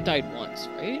hasn't died once,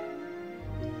 right?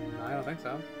 No, I don't think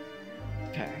so.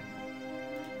 Okay.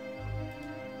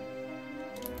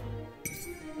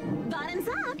 Bottoms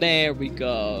up! There we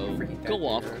go. Freaking Go dead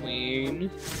off, here.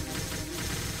 queen.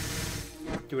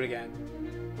 Do it again.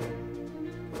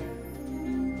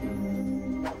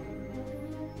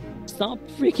 Stop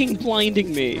freaking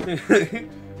blinding me.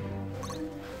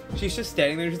 She's just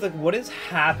standing there, she's like, what is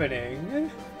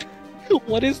happening?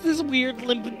 What is this weird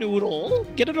limp noodle?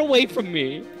 Get it away from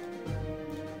me.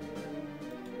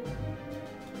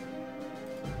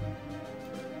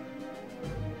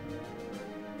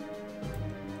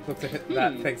 Looks like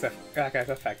that thing's that guy's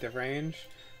effective range.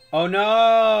 Oh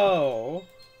no!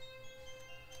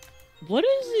 What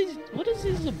is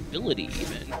his ability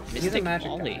even? He's a Mystic magic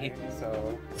Volley. guy,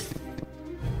 so...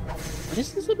 What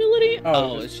is his ability?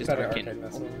 Oh, It's just better arcane. arcane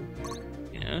missile.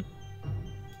 Yeah.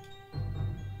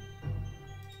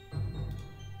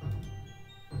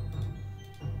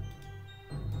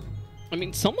 I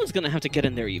mean, someone's gonna have to get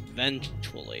in there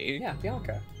eventually. Yeah,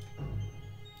 Bianca.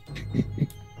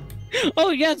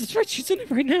 Oh yeah, that's right. She's in it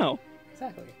right now.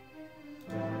 Exactly.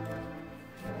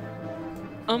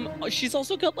 She's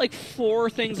also got like 4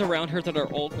 things around her that are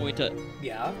all going to.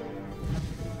 Yeah.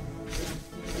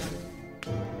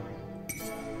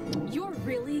 You're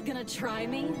really gonna try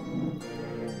me?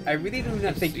 I really do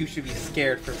not think you should be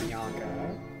scared for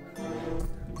Bianca.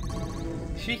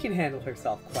 She can handle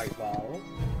herself quite well.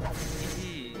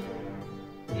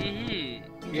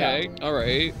 Okay. All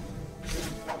right.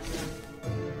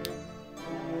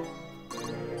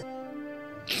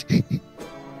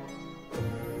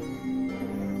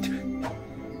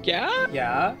 Yeah?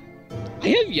 Yeah? I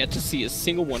have yet to see a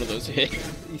single one of those hit.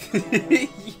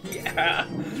 Yeah.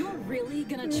 You're really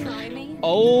gonna try me?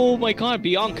 Oh my god,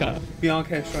 Bianca.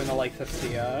 Bianca is showing the likes of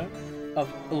Sia,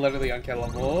 of literally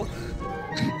unkillable.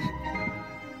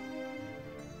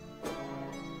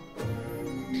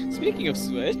 Speaking of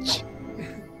Switch,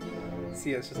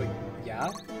 see it, it's just like,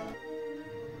 yeah?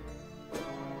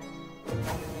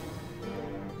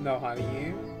 No,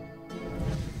 honey.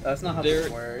 That's not how this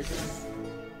works.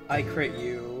 I crit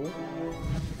you.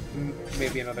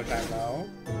 Maybe another time though.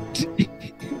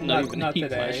 Not even not a heat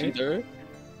flash today. either.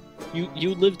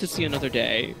 You live to see another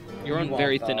day. You're on You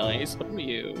very won't, thin though. ice. What are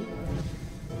you?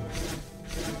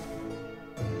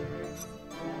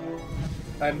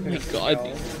 I'm Oh my gonna God.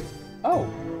 fail. Oh,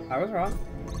 I was wrong.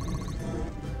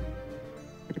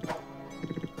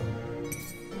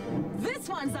 This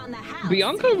one's on the house.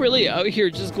 Bianca really out here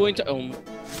just going to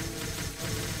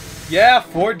Yeah,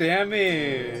 4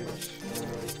 damage.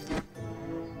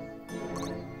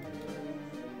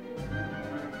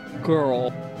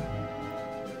 girl.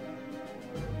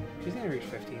 She's gonna reach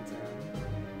 15 soon.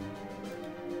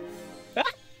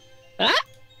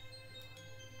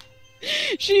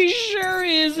 She sure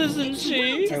is, isn't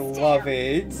she? I love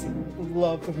it.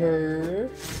 Love her.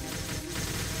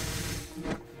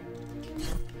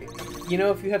 You know,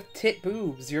 if you have tit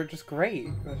boobs, you're just great.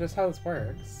 That's just how this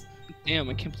works. Damn,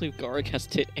 I can't believe Garrick has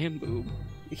tit and boob.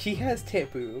 He has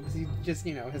tit boobs. He just,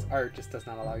 you know, his art just does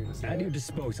not allow you to see At your it.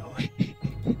 disposal.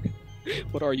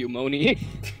 What are you, Moni?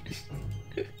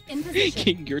 In position.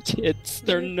 King your tits.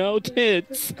 They're no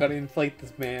tits. Gotta inflate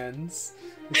this man's.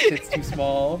 His tit's too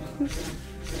small.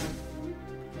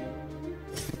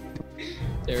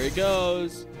 There he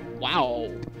goes.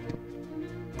 Wow.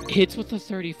 Hits with a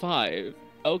 35.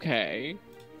 Okay.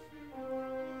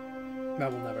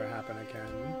 That will never happen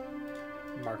again.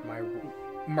 Mark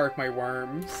my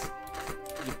worms.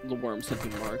 The worms have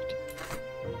been marked.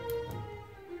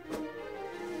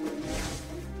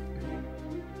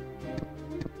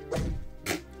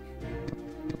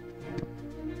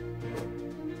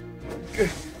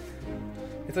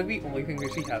 It's like the only thing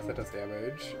that she has that does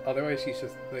damage. Otherwise, she's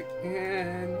just like,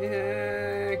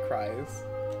 cries.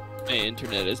 My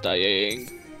internet is dying.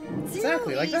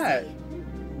 Exactly, like that.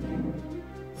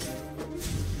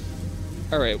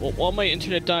 Alright, well, while my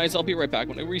internet dies, I'll be right back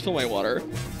when I refill my water.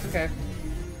 Okay.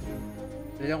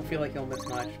 I don't feel like you'll miss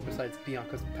much besides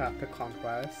Bianca's path to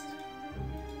conquest.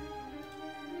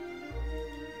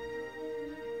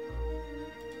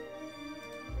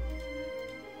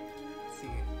 Let's see.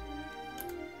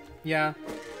 Yeah.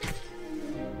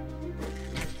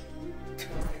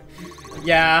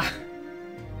 Yeah.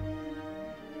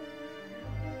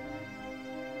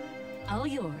 All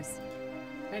yours.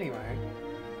 Anyway.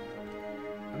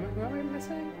 Who am I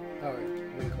missing? Oh,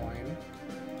 wait, coin.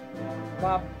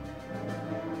 Bop.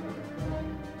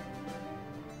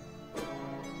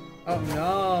 Oh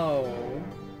no!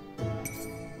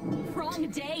 Wrong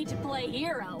day to play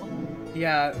hero.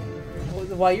 Yeah,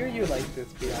 why are you like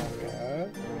this,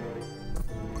 Bianca?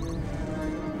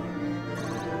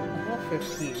 Level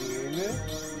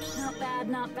 15. Not bad,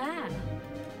 not bad.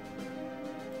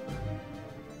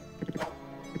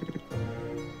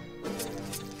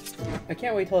 I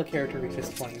can't wait till a character reaches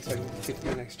 20 so I can get to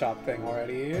the next job thing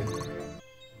already.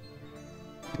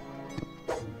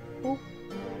 Oh.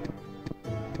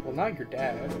 Well, now you're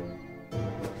dead.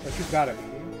 But you've gotta be.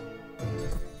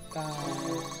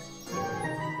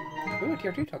 Ooh, a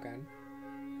tier 2 token.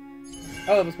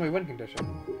 Oh, that was my win condition.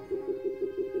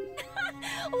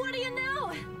 What do you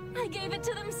know? I gave it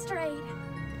to them straight.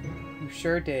 You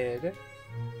sure did.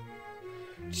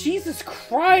 Jesus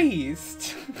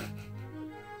Christ!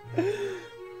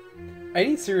 I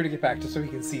need Suru to get back just so he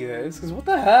can see this, because what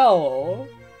the hell?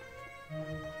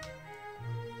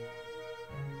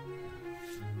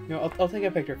 No, I'll take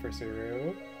a picture for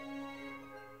Suru.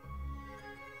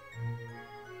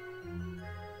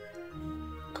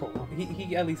 Cool.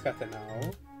 He at least got to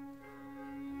know.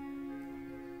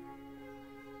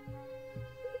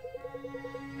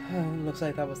 Looks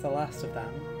like that was the last of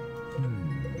them.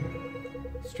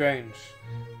 Strange.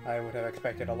 I would have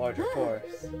expected a larger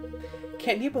force.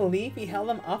 Can you believe we held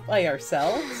them off by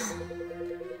ourselves?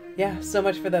 Yeah, so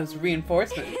much for those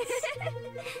reinforcements.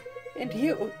 And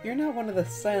you're not one of the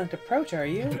silent approach, are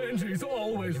you? Benji's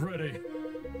always ready.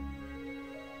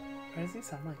 Why does he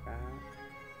sound like that?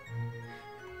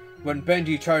 When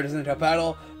Benji charges into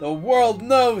battle, the world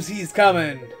knows he's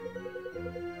coming!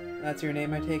 That's your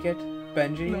name, I take it?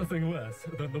 Benji? Nothing less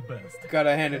than the best.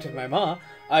 Gotta hand it to my ma.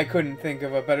 I couldn't think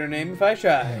of a better name if I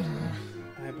tried.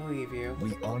 I believe you.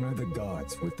 We honor the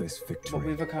gods with this victory. What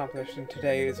we've accomplished in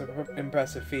today is an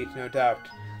impressive feat, no doubt.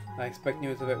 I expect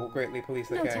news of it will greatly please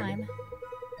the No king. time.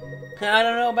 I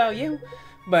don't know about you,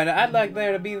 but I'd like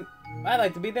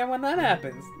to be there when that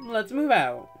happens. Let's move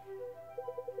out.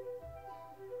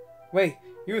 Wait,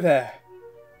 you there.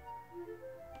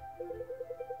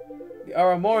 The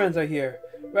Aramorans are here.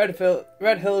 Red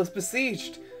Hill is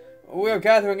besieged. We are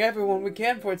gathering everyone we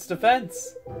can for its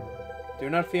defense. Do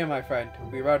not fear, my friend.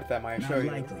 We routed them, I assure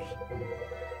you. Likely.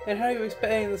 Then how do you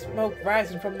explain the smoke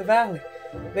rising from the valley?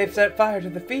 They've set fire to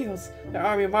the fields. Their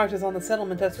army marches on the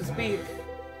settlement as we speak.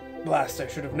 Blast, I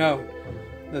should have known.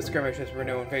 The skirmishes were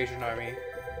no invasion army.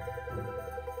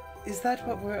 Is that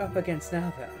what we're up against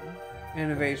now, then?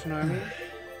 An invasion army?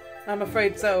 I'm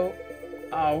afraid so.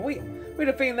 Oh, we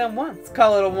defeated them once.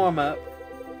 Call it a warm-up.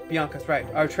 Bianca's right.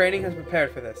 Our training has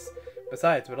prepared for this.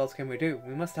 Besides, what else can we do?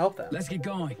 We must help them. Let's get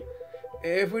going.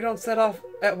 If we don't set off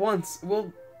at once,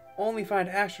 we'll only find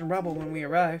ash and rubble when we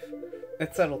arrive.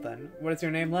 It's settled then. What is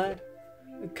your name, lad?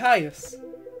 Caius.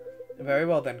 Very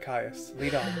well then, Caius.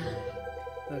 Lead on.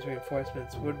 Those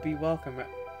reinforcements would be a welcome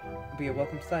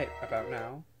sight about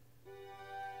now.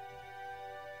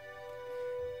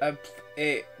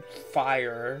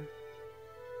 Fire.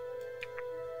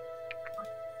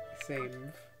 Save.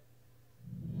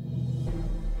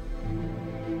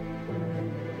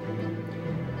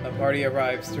 The party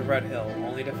arrives to Red Hill,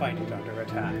 only to find it under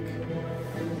attack.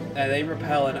 And they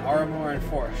repel an Aramoran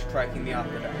force striking the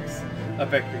aqueducts, a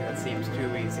victory that seems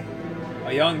too easy.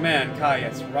 A young man,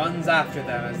 Caius, runs after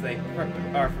them as they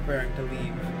are preparing to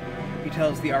leave. He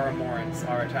tells the Aramorans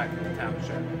are attacking the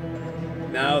township.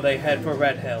 Now they head for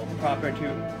Red Hill, proper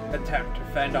to attempt to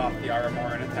fend off the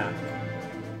Aramoran attack.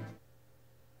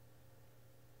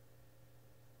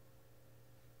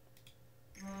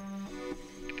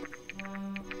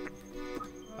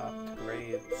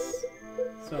 Upgrades.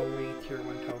 So many tier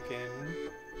 1 token.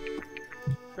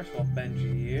 First of all,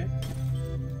 Benji.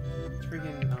 It's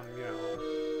freaking, you know.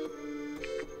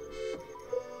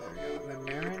 There we go. The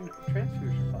Marin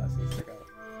transfusion class needs to go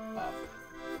up.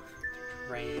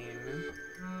 Drain.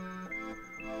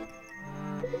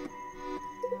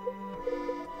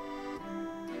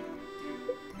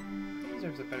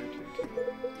 Deserves a better tier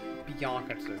 2.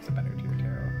 Bianca deserves a better tier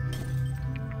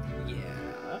 2.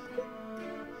 Yeah.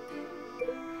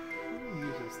 Who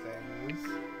uses things?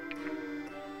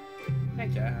 I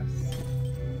guess.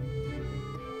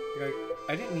 Like,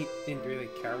 I didn't really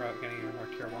care about getting any more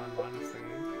tier 1, honestly.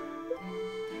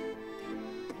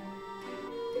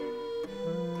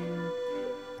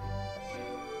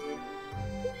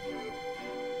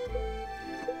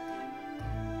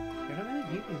 I don't really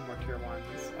need any more tier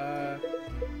 1s.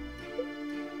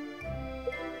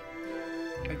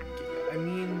 I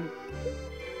mean,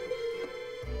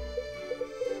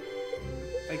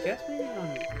 I guess maybe on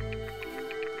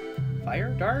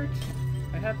Fire Dart?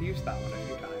 I have used that one a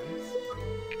few times.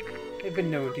 They've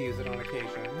been known to use it on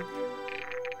occasion.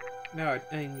 No,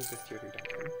 I need this tier 2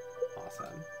 dungeon.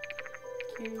 Awesome.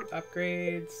 Cute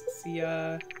upgrades. See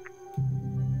ya.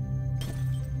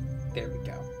 There we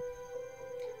go.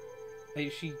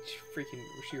 She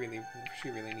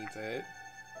really needs it.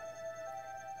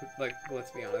 Like,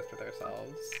 let's be honest with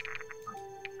ourselves.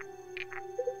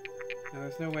 Now,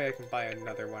 there's no way I can buy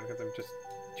another one because I'm just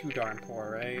too darn poor,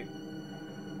 right?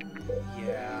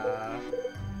 Yeah.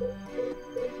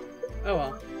 Oh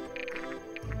well.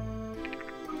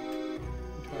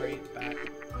 Inventory, back,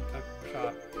 up,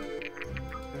 shop.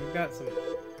 And we've got some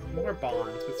more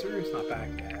bonds, but Suru's not back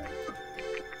yet.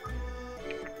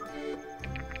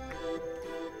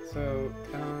 So,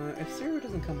 if Suru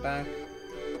doesn't come back,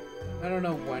 I don't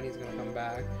know when he's gonna come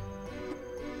back.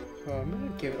 So I'm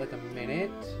gonna give it like a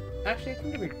minute. Actually, I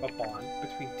think there's a bond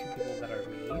between two people that are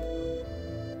me.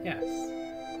 Yes.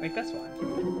 Wait, that's why.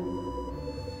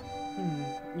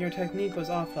 Your technique was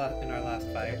off in our last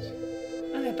fight.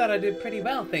 I thought I did pretty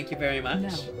well, thank you very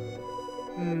much.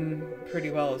 No. Pretty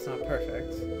well is not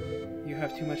perfect. You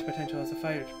have too much potential as a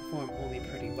fighter to perform only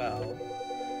pretty well.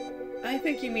 I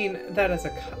think you mean that as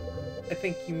a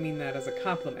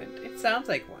compliment. It sounds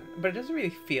like one, but it doesn't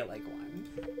really feel like one.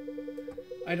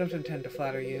 I don't intend to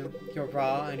flatter you. You're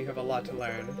raw and you have a lot to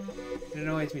learn. It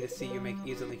annoys me to see you make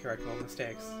easily correctable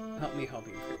mistakes. Help me help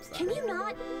you improve that. Can you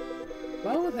not?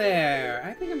 Whoa there!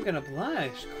 I think I'm gonna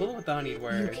blush. Cool with the honeyed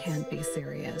words. You can't be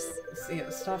serious. See,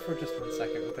 stop for just 1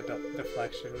 second with the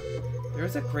deflection. There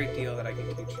is a great deal that I can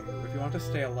teach you. If you want to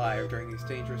stay alive during these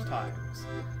dangerous times,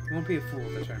 you won't be a fool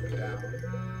to turn me down.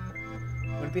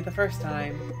 Wouldn't be the first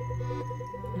time.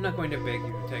 I'm not going to beg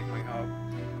you to take my help.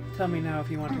 Tell me now if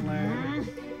you want to learn.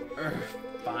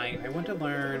 Fine, I want to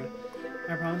learn.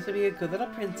 I promise to be a good little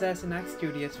princess and act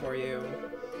studious for you.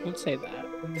 Don't say that.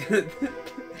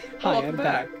 Hi, I'm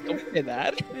back. Don't say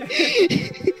that.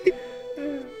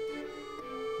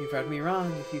 You've read me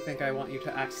wrong if you think I want you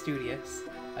to act studious.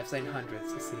 I've slain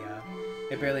hundreds, Sia.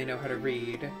 I barely know how to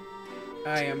read.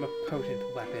 I am a potent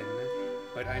weapon,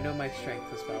 but I know my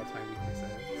strength as well as my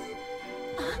weaknesses.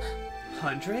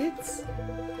 Hundreds?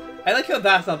 I like how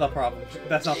that's not the problem.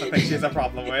 That's not the thing she has a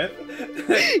problem with.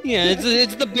 Yeah,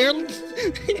 it's the barely...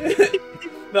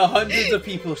 The hundreds of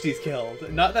people she's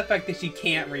killed, not the fact that she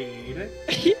can't read.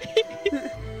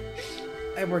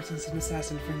 I worked as an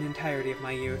assassin for the entirety of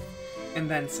my youth,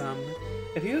 and then some.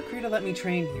 If you agree to let me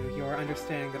train you, you are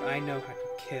understanding that I know how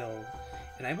to kill,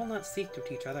 and I will not seek to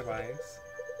teach otherwise.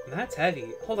 That's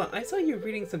heavy. Hold on, I saw you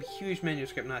reading some huge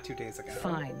manuscript not 2 days ago.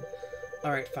 Fine.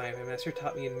 Alright, fine. My master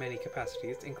taught me in many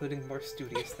capacities, including more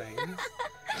studious things.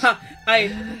 Ha!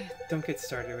 Don't get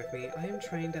started with me. I am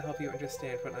trying to help you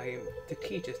understand what I am to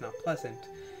teach is not pleasant.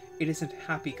 It isn't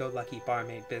happy-go-lucky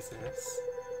barmaid business.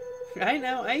 I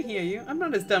know, I hear you. I'm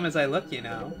not as dumb as I look, you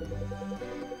know.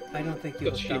 I don't think you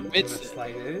look dumb in the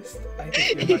slightest. I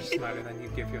think you're much smarter than you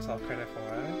give yourself credit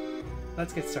for.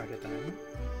 Let's get started then.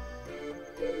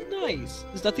 Nice.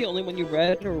 Is that the only one you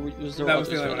read, or was there? That was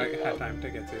the only one I had time to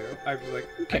get to. I was like,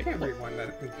 okay, I can't read one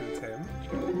that includes him.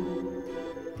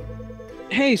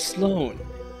 Hey, Sloane.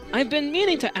 I've been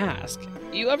meaning to ask.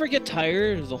 You ever get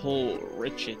tired of the whole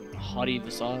rich and haughty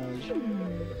visage?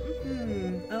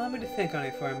 Allow me to think on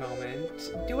it for a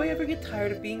moment. Do I ever get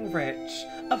tired of being rich?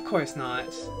 Of course not.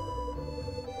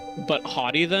 But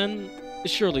haughty then?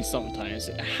 Surely sometimes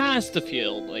it has to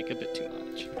feel like a bit too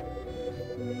much.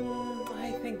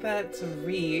 I think that's a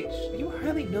reach. You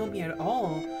hardly know me at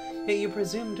all, yet you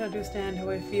presume to understand how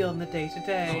I feel in the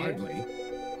day-to-day. Hardly.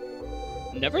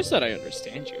 Never said I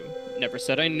understand you. Never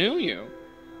said I knew you.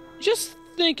 Just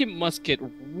think it must get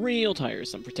real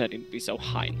tiresome pretending to be so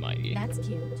high and mighty. That's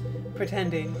cute.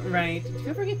 Pretending, right? Do you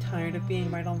ever get tired of being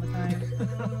right all the time?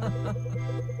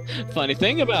 Funny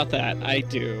thing about that, I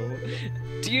do.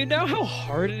 Do you know how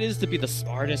hard it is to be the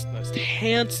smartest, most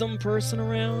handsome person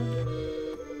around?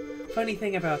 Funny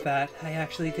thing about that, I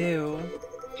actually do.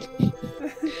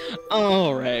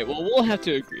 Alright, well we'll have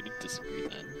to agree to disagree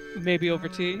then. Maybe over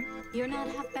tea? You're not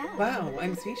half bad. Wow,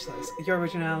 I'm speechless. Your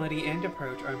originality and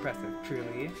approach are impressive,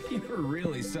 truly. You're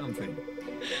really something.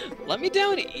 Let me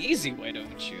down easy, why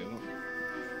don't you?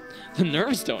 The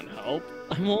nerves don't help.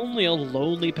 I'm only a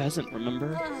lowly peasant,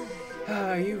 remember?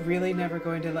 Are you really never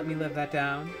going to let me live that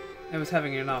down? I was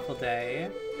having an awful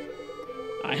day.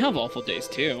 I have awful days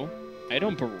too. I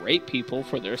don't berate people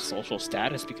for their social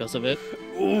status because of it.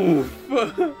 Oof!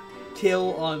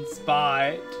 Kill on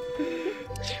spot.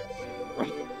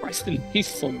 Rest in peace,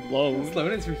 Sloane.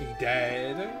 Sloane is freaking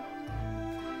dead.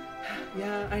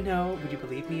 Yeah, I know. Would you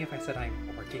believe me if I said I'm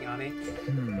working on it?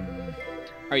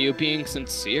 Are you being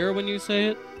sincere when you say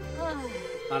it?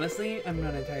 Honestly, I'm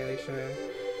not entirely sure.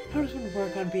 I'm just gonna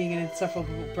work on being an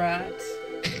insufferable brat.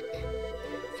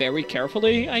 Very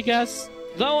carefully, I guess.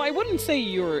 Though I wouldn't say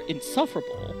you're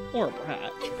insufferable or a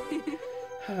brat.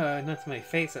 Not to my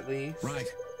face, at least. Right.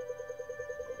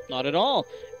 Not at all.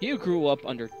 You grew up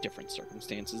under different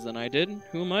circumstances than I did.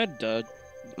 Who am I to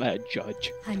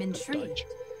judge? I'm intrigued.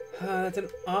 That's an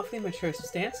awfully mature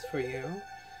stance for you.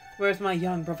 Where's my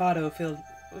young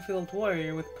bravado-filled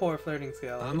warrior with poor flirting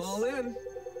skills? I'm all in.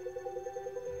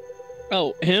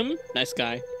 Oh, him? Nice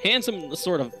guy. Handsome in the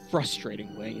sort of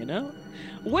frustrating way, you know?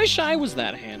 Wish I was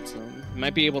that handsome.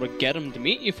 Might be able to get him to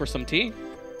meet you for some tea.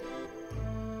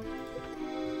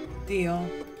 Deal.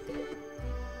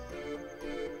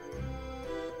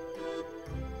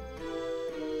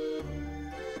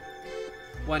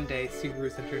 One day,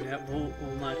 Subaru's internet will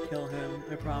not kill him,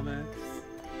 I promise.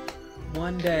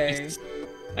 One day.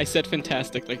 I said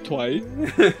fantastic like twice.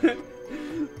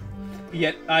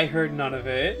 Yet I heard none of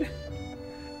it.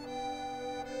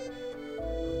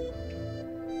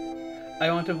 I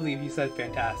want to believe you said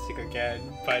fantastic again,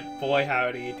 but boy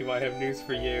howdy, do I have news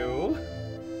for you.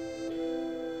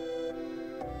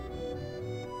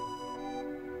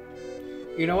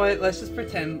 You know what? Let's just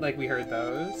pretend like we heard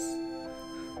those.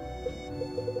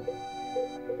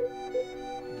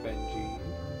 Benji.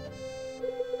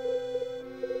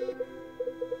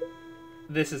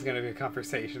 This is gonna be a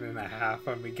conversation and a half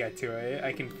when we get to it.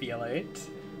 I can feel it.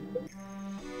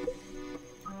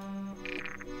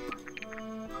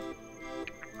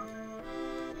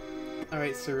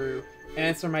 Alright, Suru.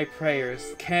 Answer my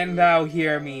prayers. Can thou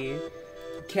hear me?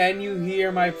 Can you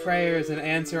hear my prayers and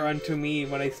answer unto me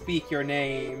when I speak your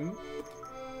name?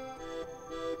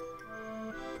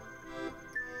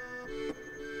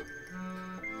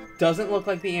 Doesn't look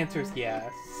like the answer's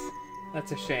yes.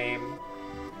 That's a shame.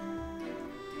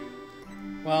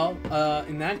 Well,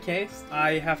 in that case,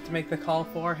 I have to make the call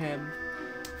for him.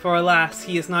 For alas,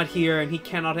 he is not here and he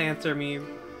cannot answer me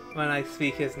when I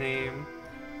speak his name.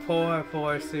 Poor,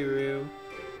 poor Suru.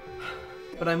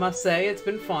 But I must say, it's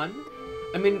been fun.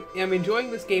 I mean, I'm enjoying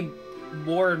this game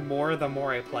more and more the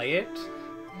more I play it.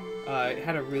 It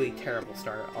had a really terrible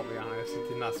start, I'll be honest. It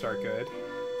did not start good.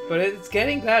 But it's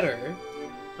getting better.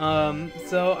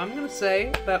 So I'm gonna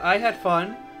say that I had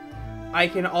fun. I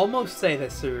can almost say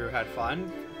that Suru had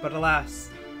fun, but alas,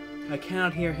 I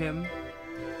cannot hear him.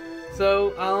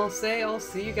 So I'll say I'll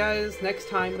see you guys next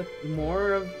time with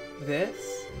more of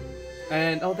this.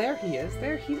 And oh, there he is.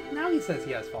 Now he says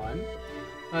he has fun.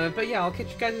 But yeah, I'll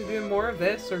catch you guys doing more of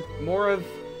this or more of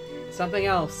something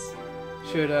else.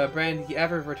 Should Brandy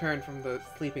ever return from the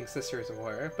Sleeping Sisters of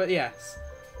War. But yes,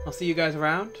 I'll see you guys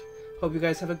around. Hope you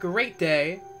guys have a great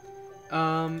day.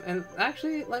 And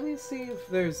actually, let me see if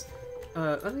there's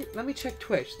let me check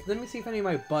Twitch. Let me see if any of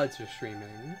my buds are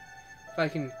streaming. If I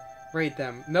can rate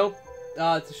them. Nope.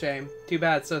 Oh, it's a shame. Too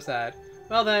bad. So sad.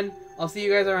 Well then, I'll see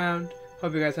you guys around.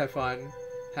 Hope you guys have fun.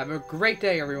 Have a great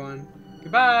day, everyone.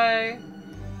 Goodbye!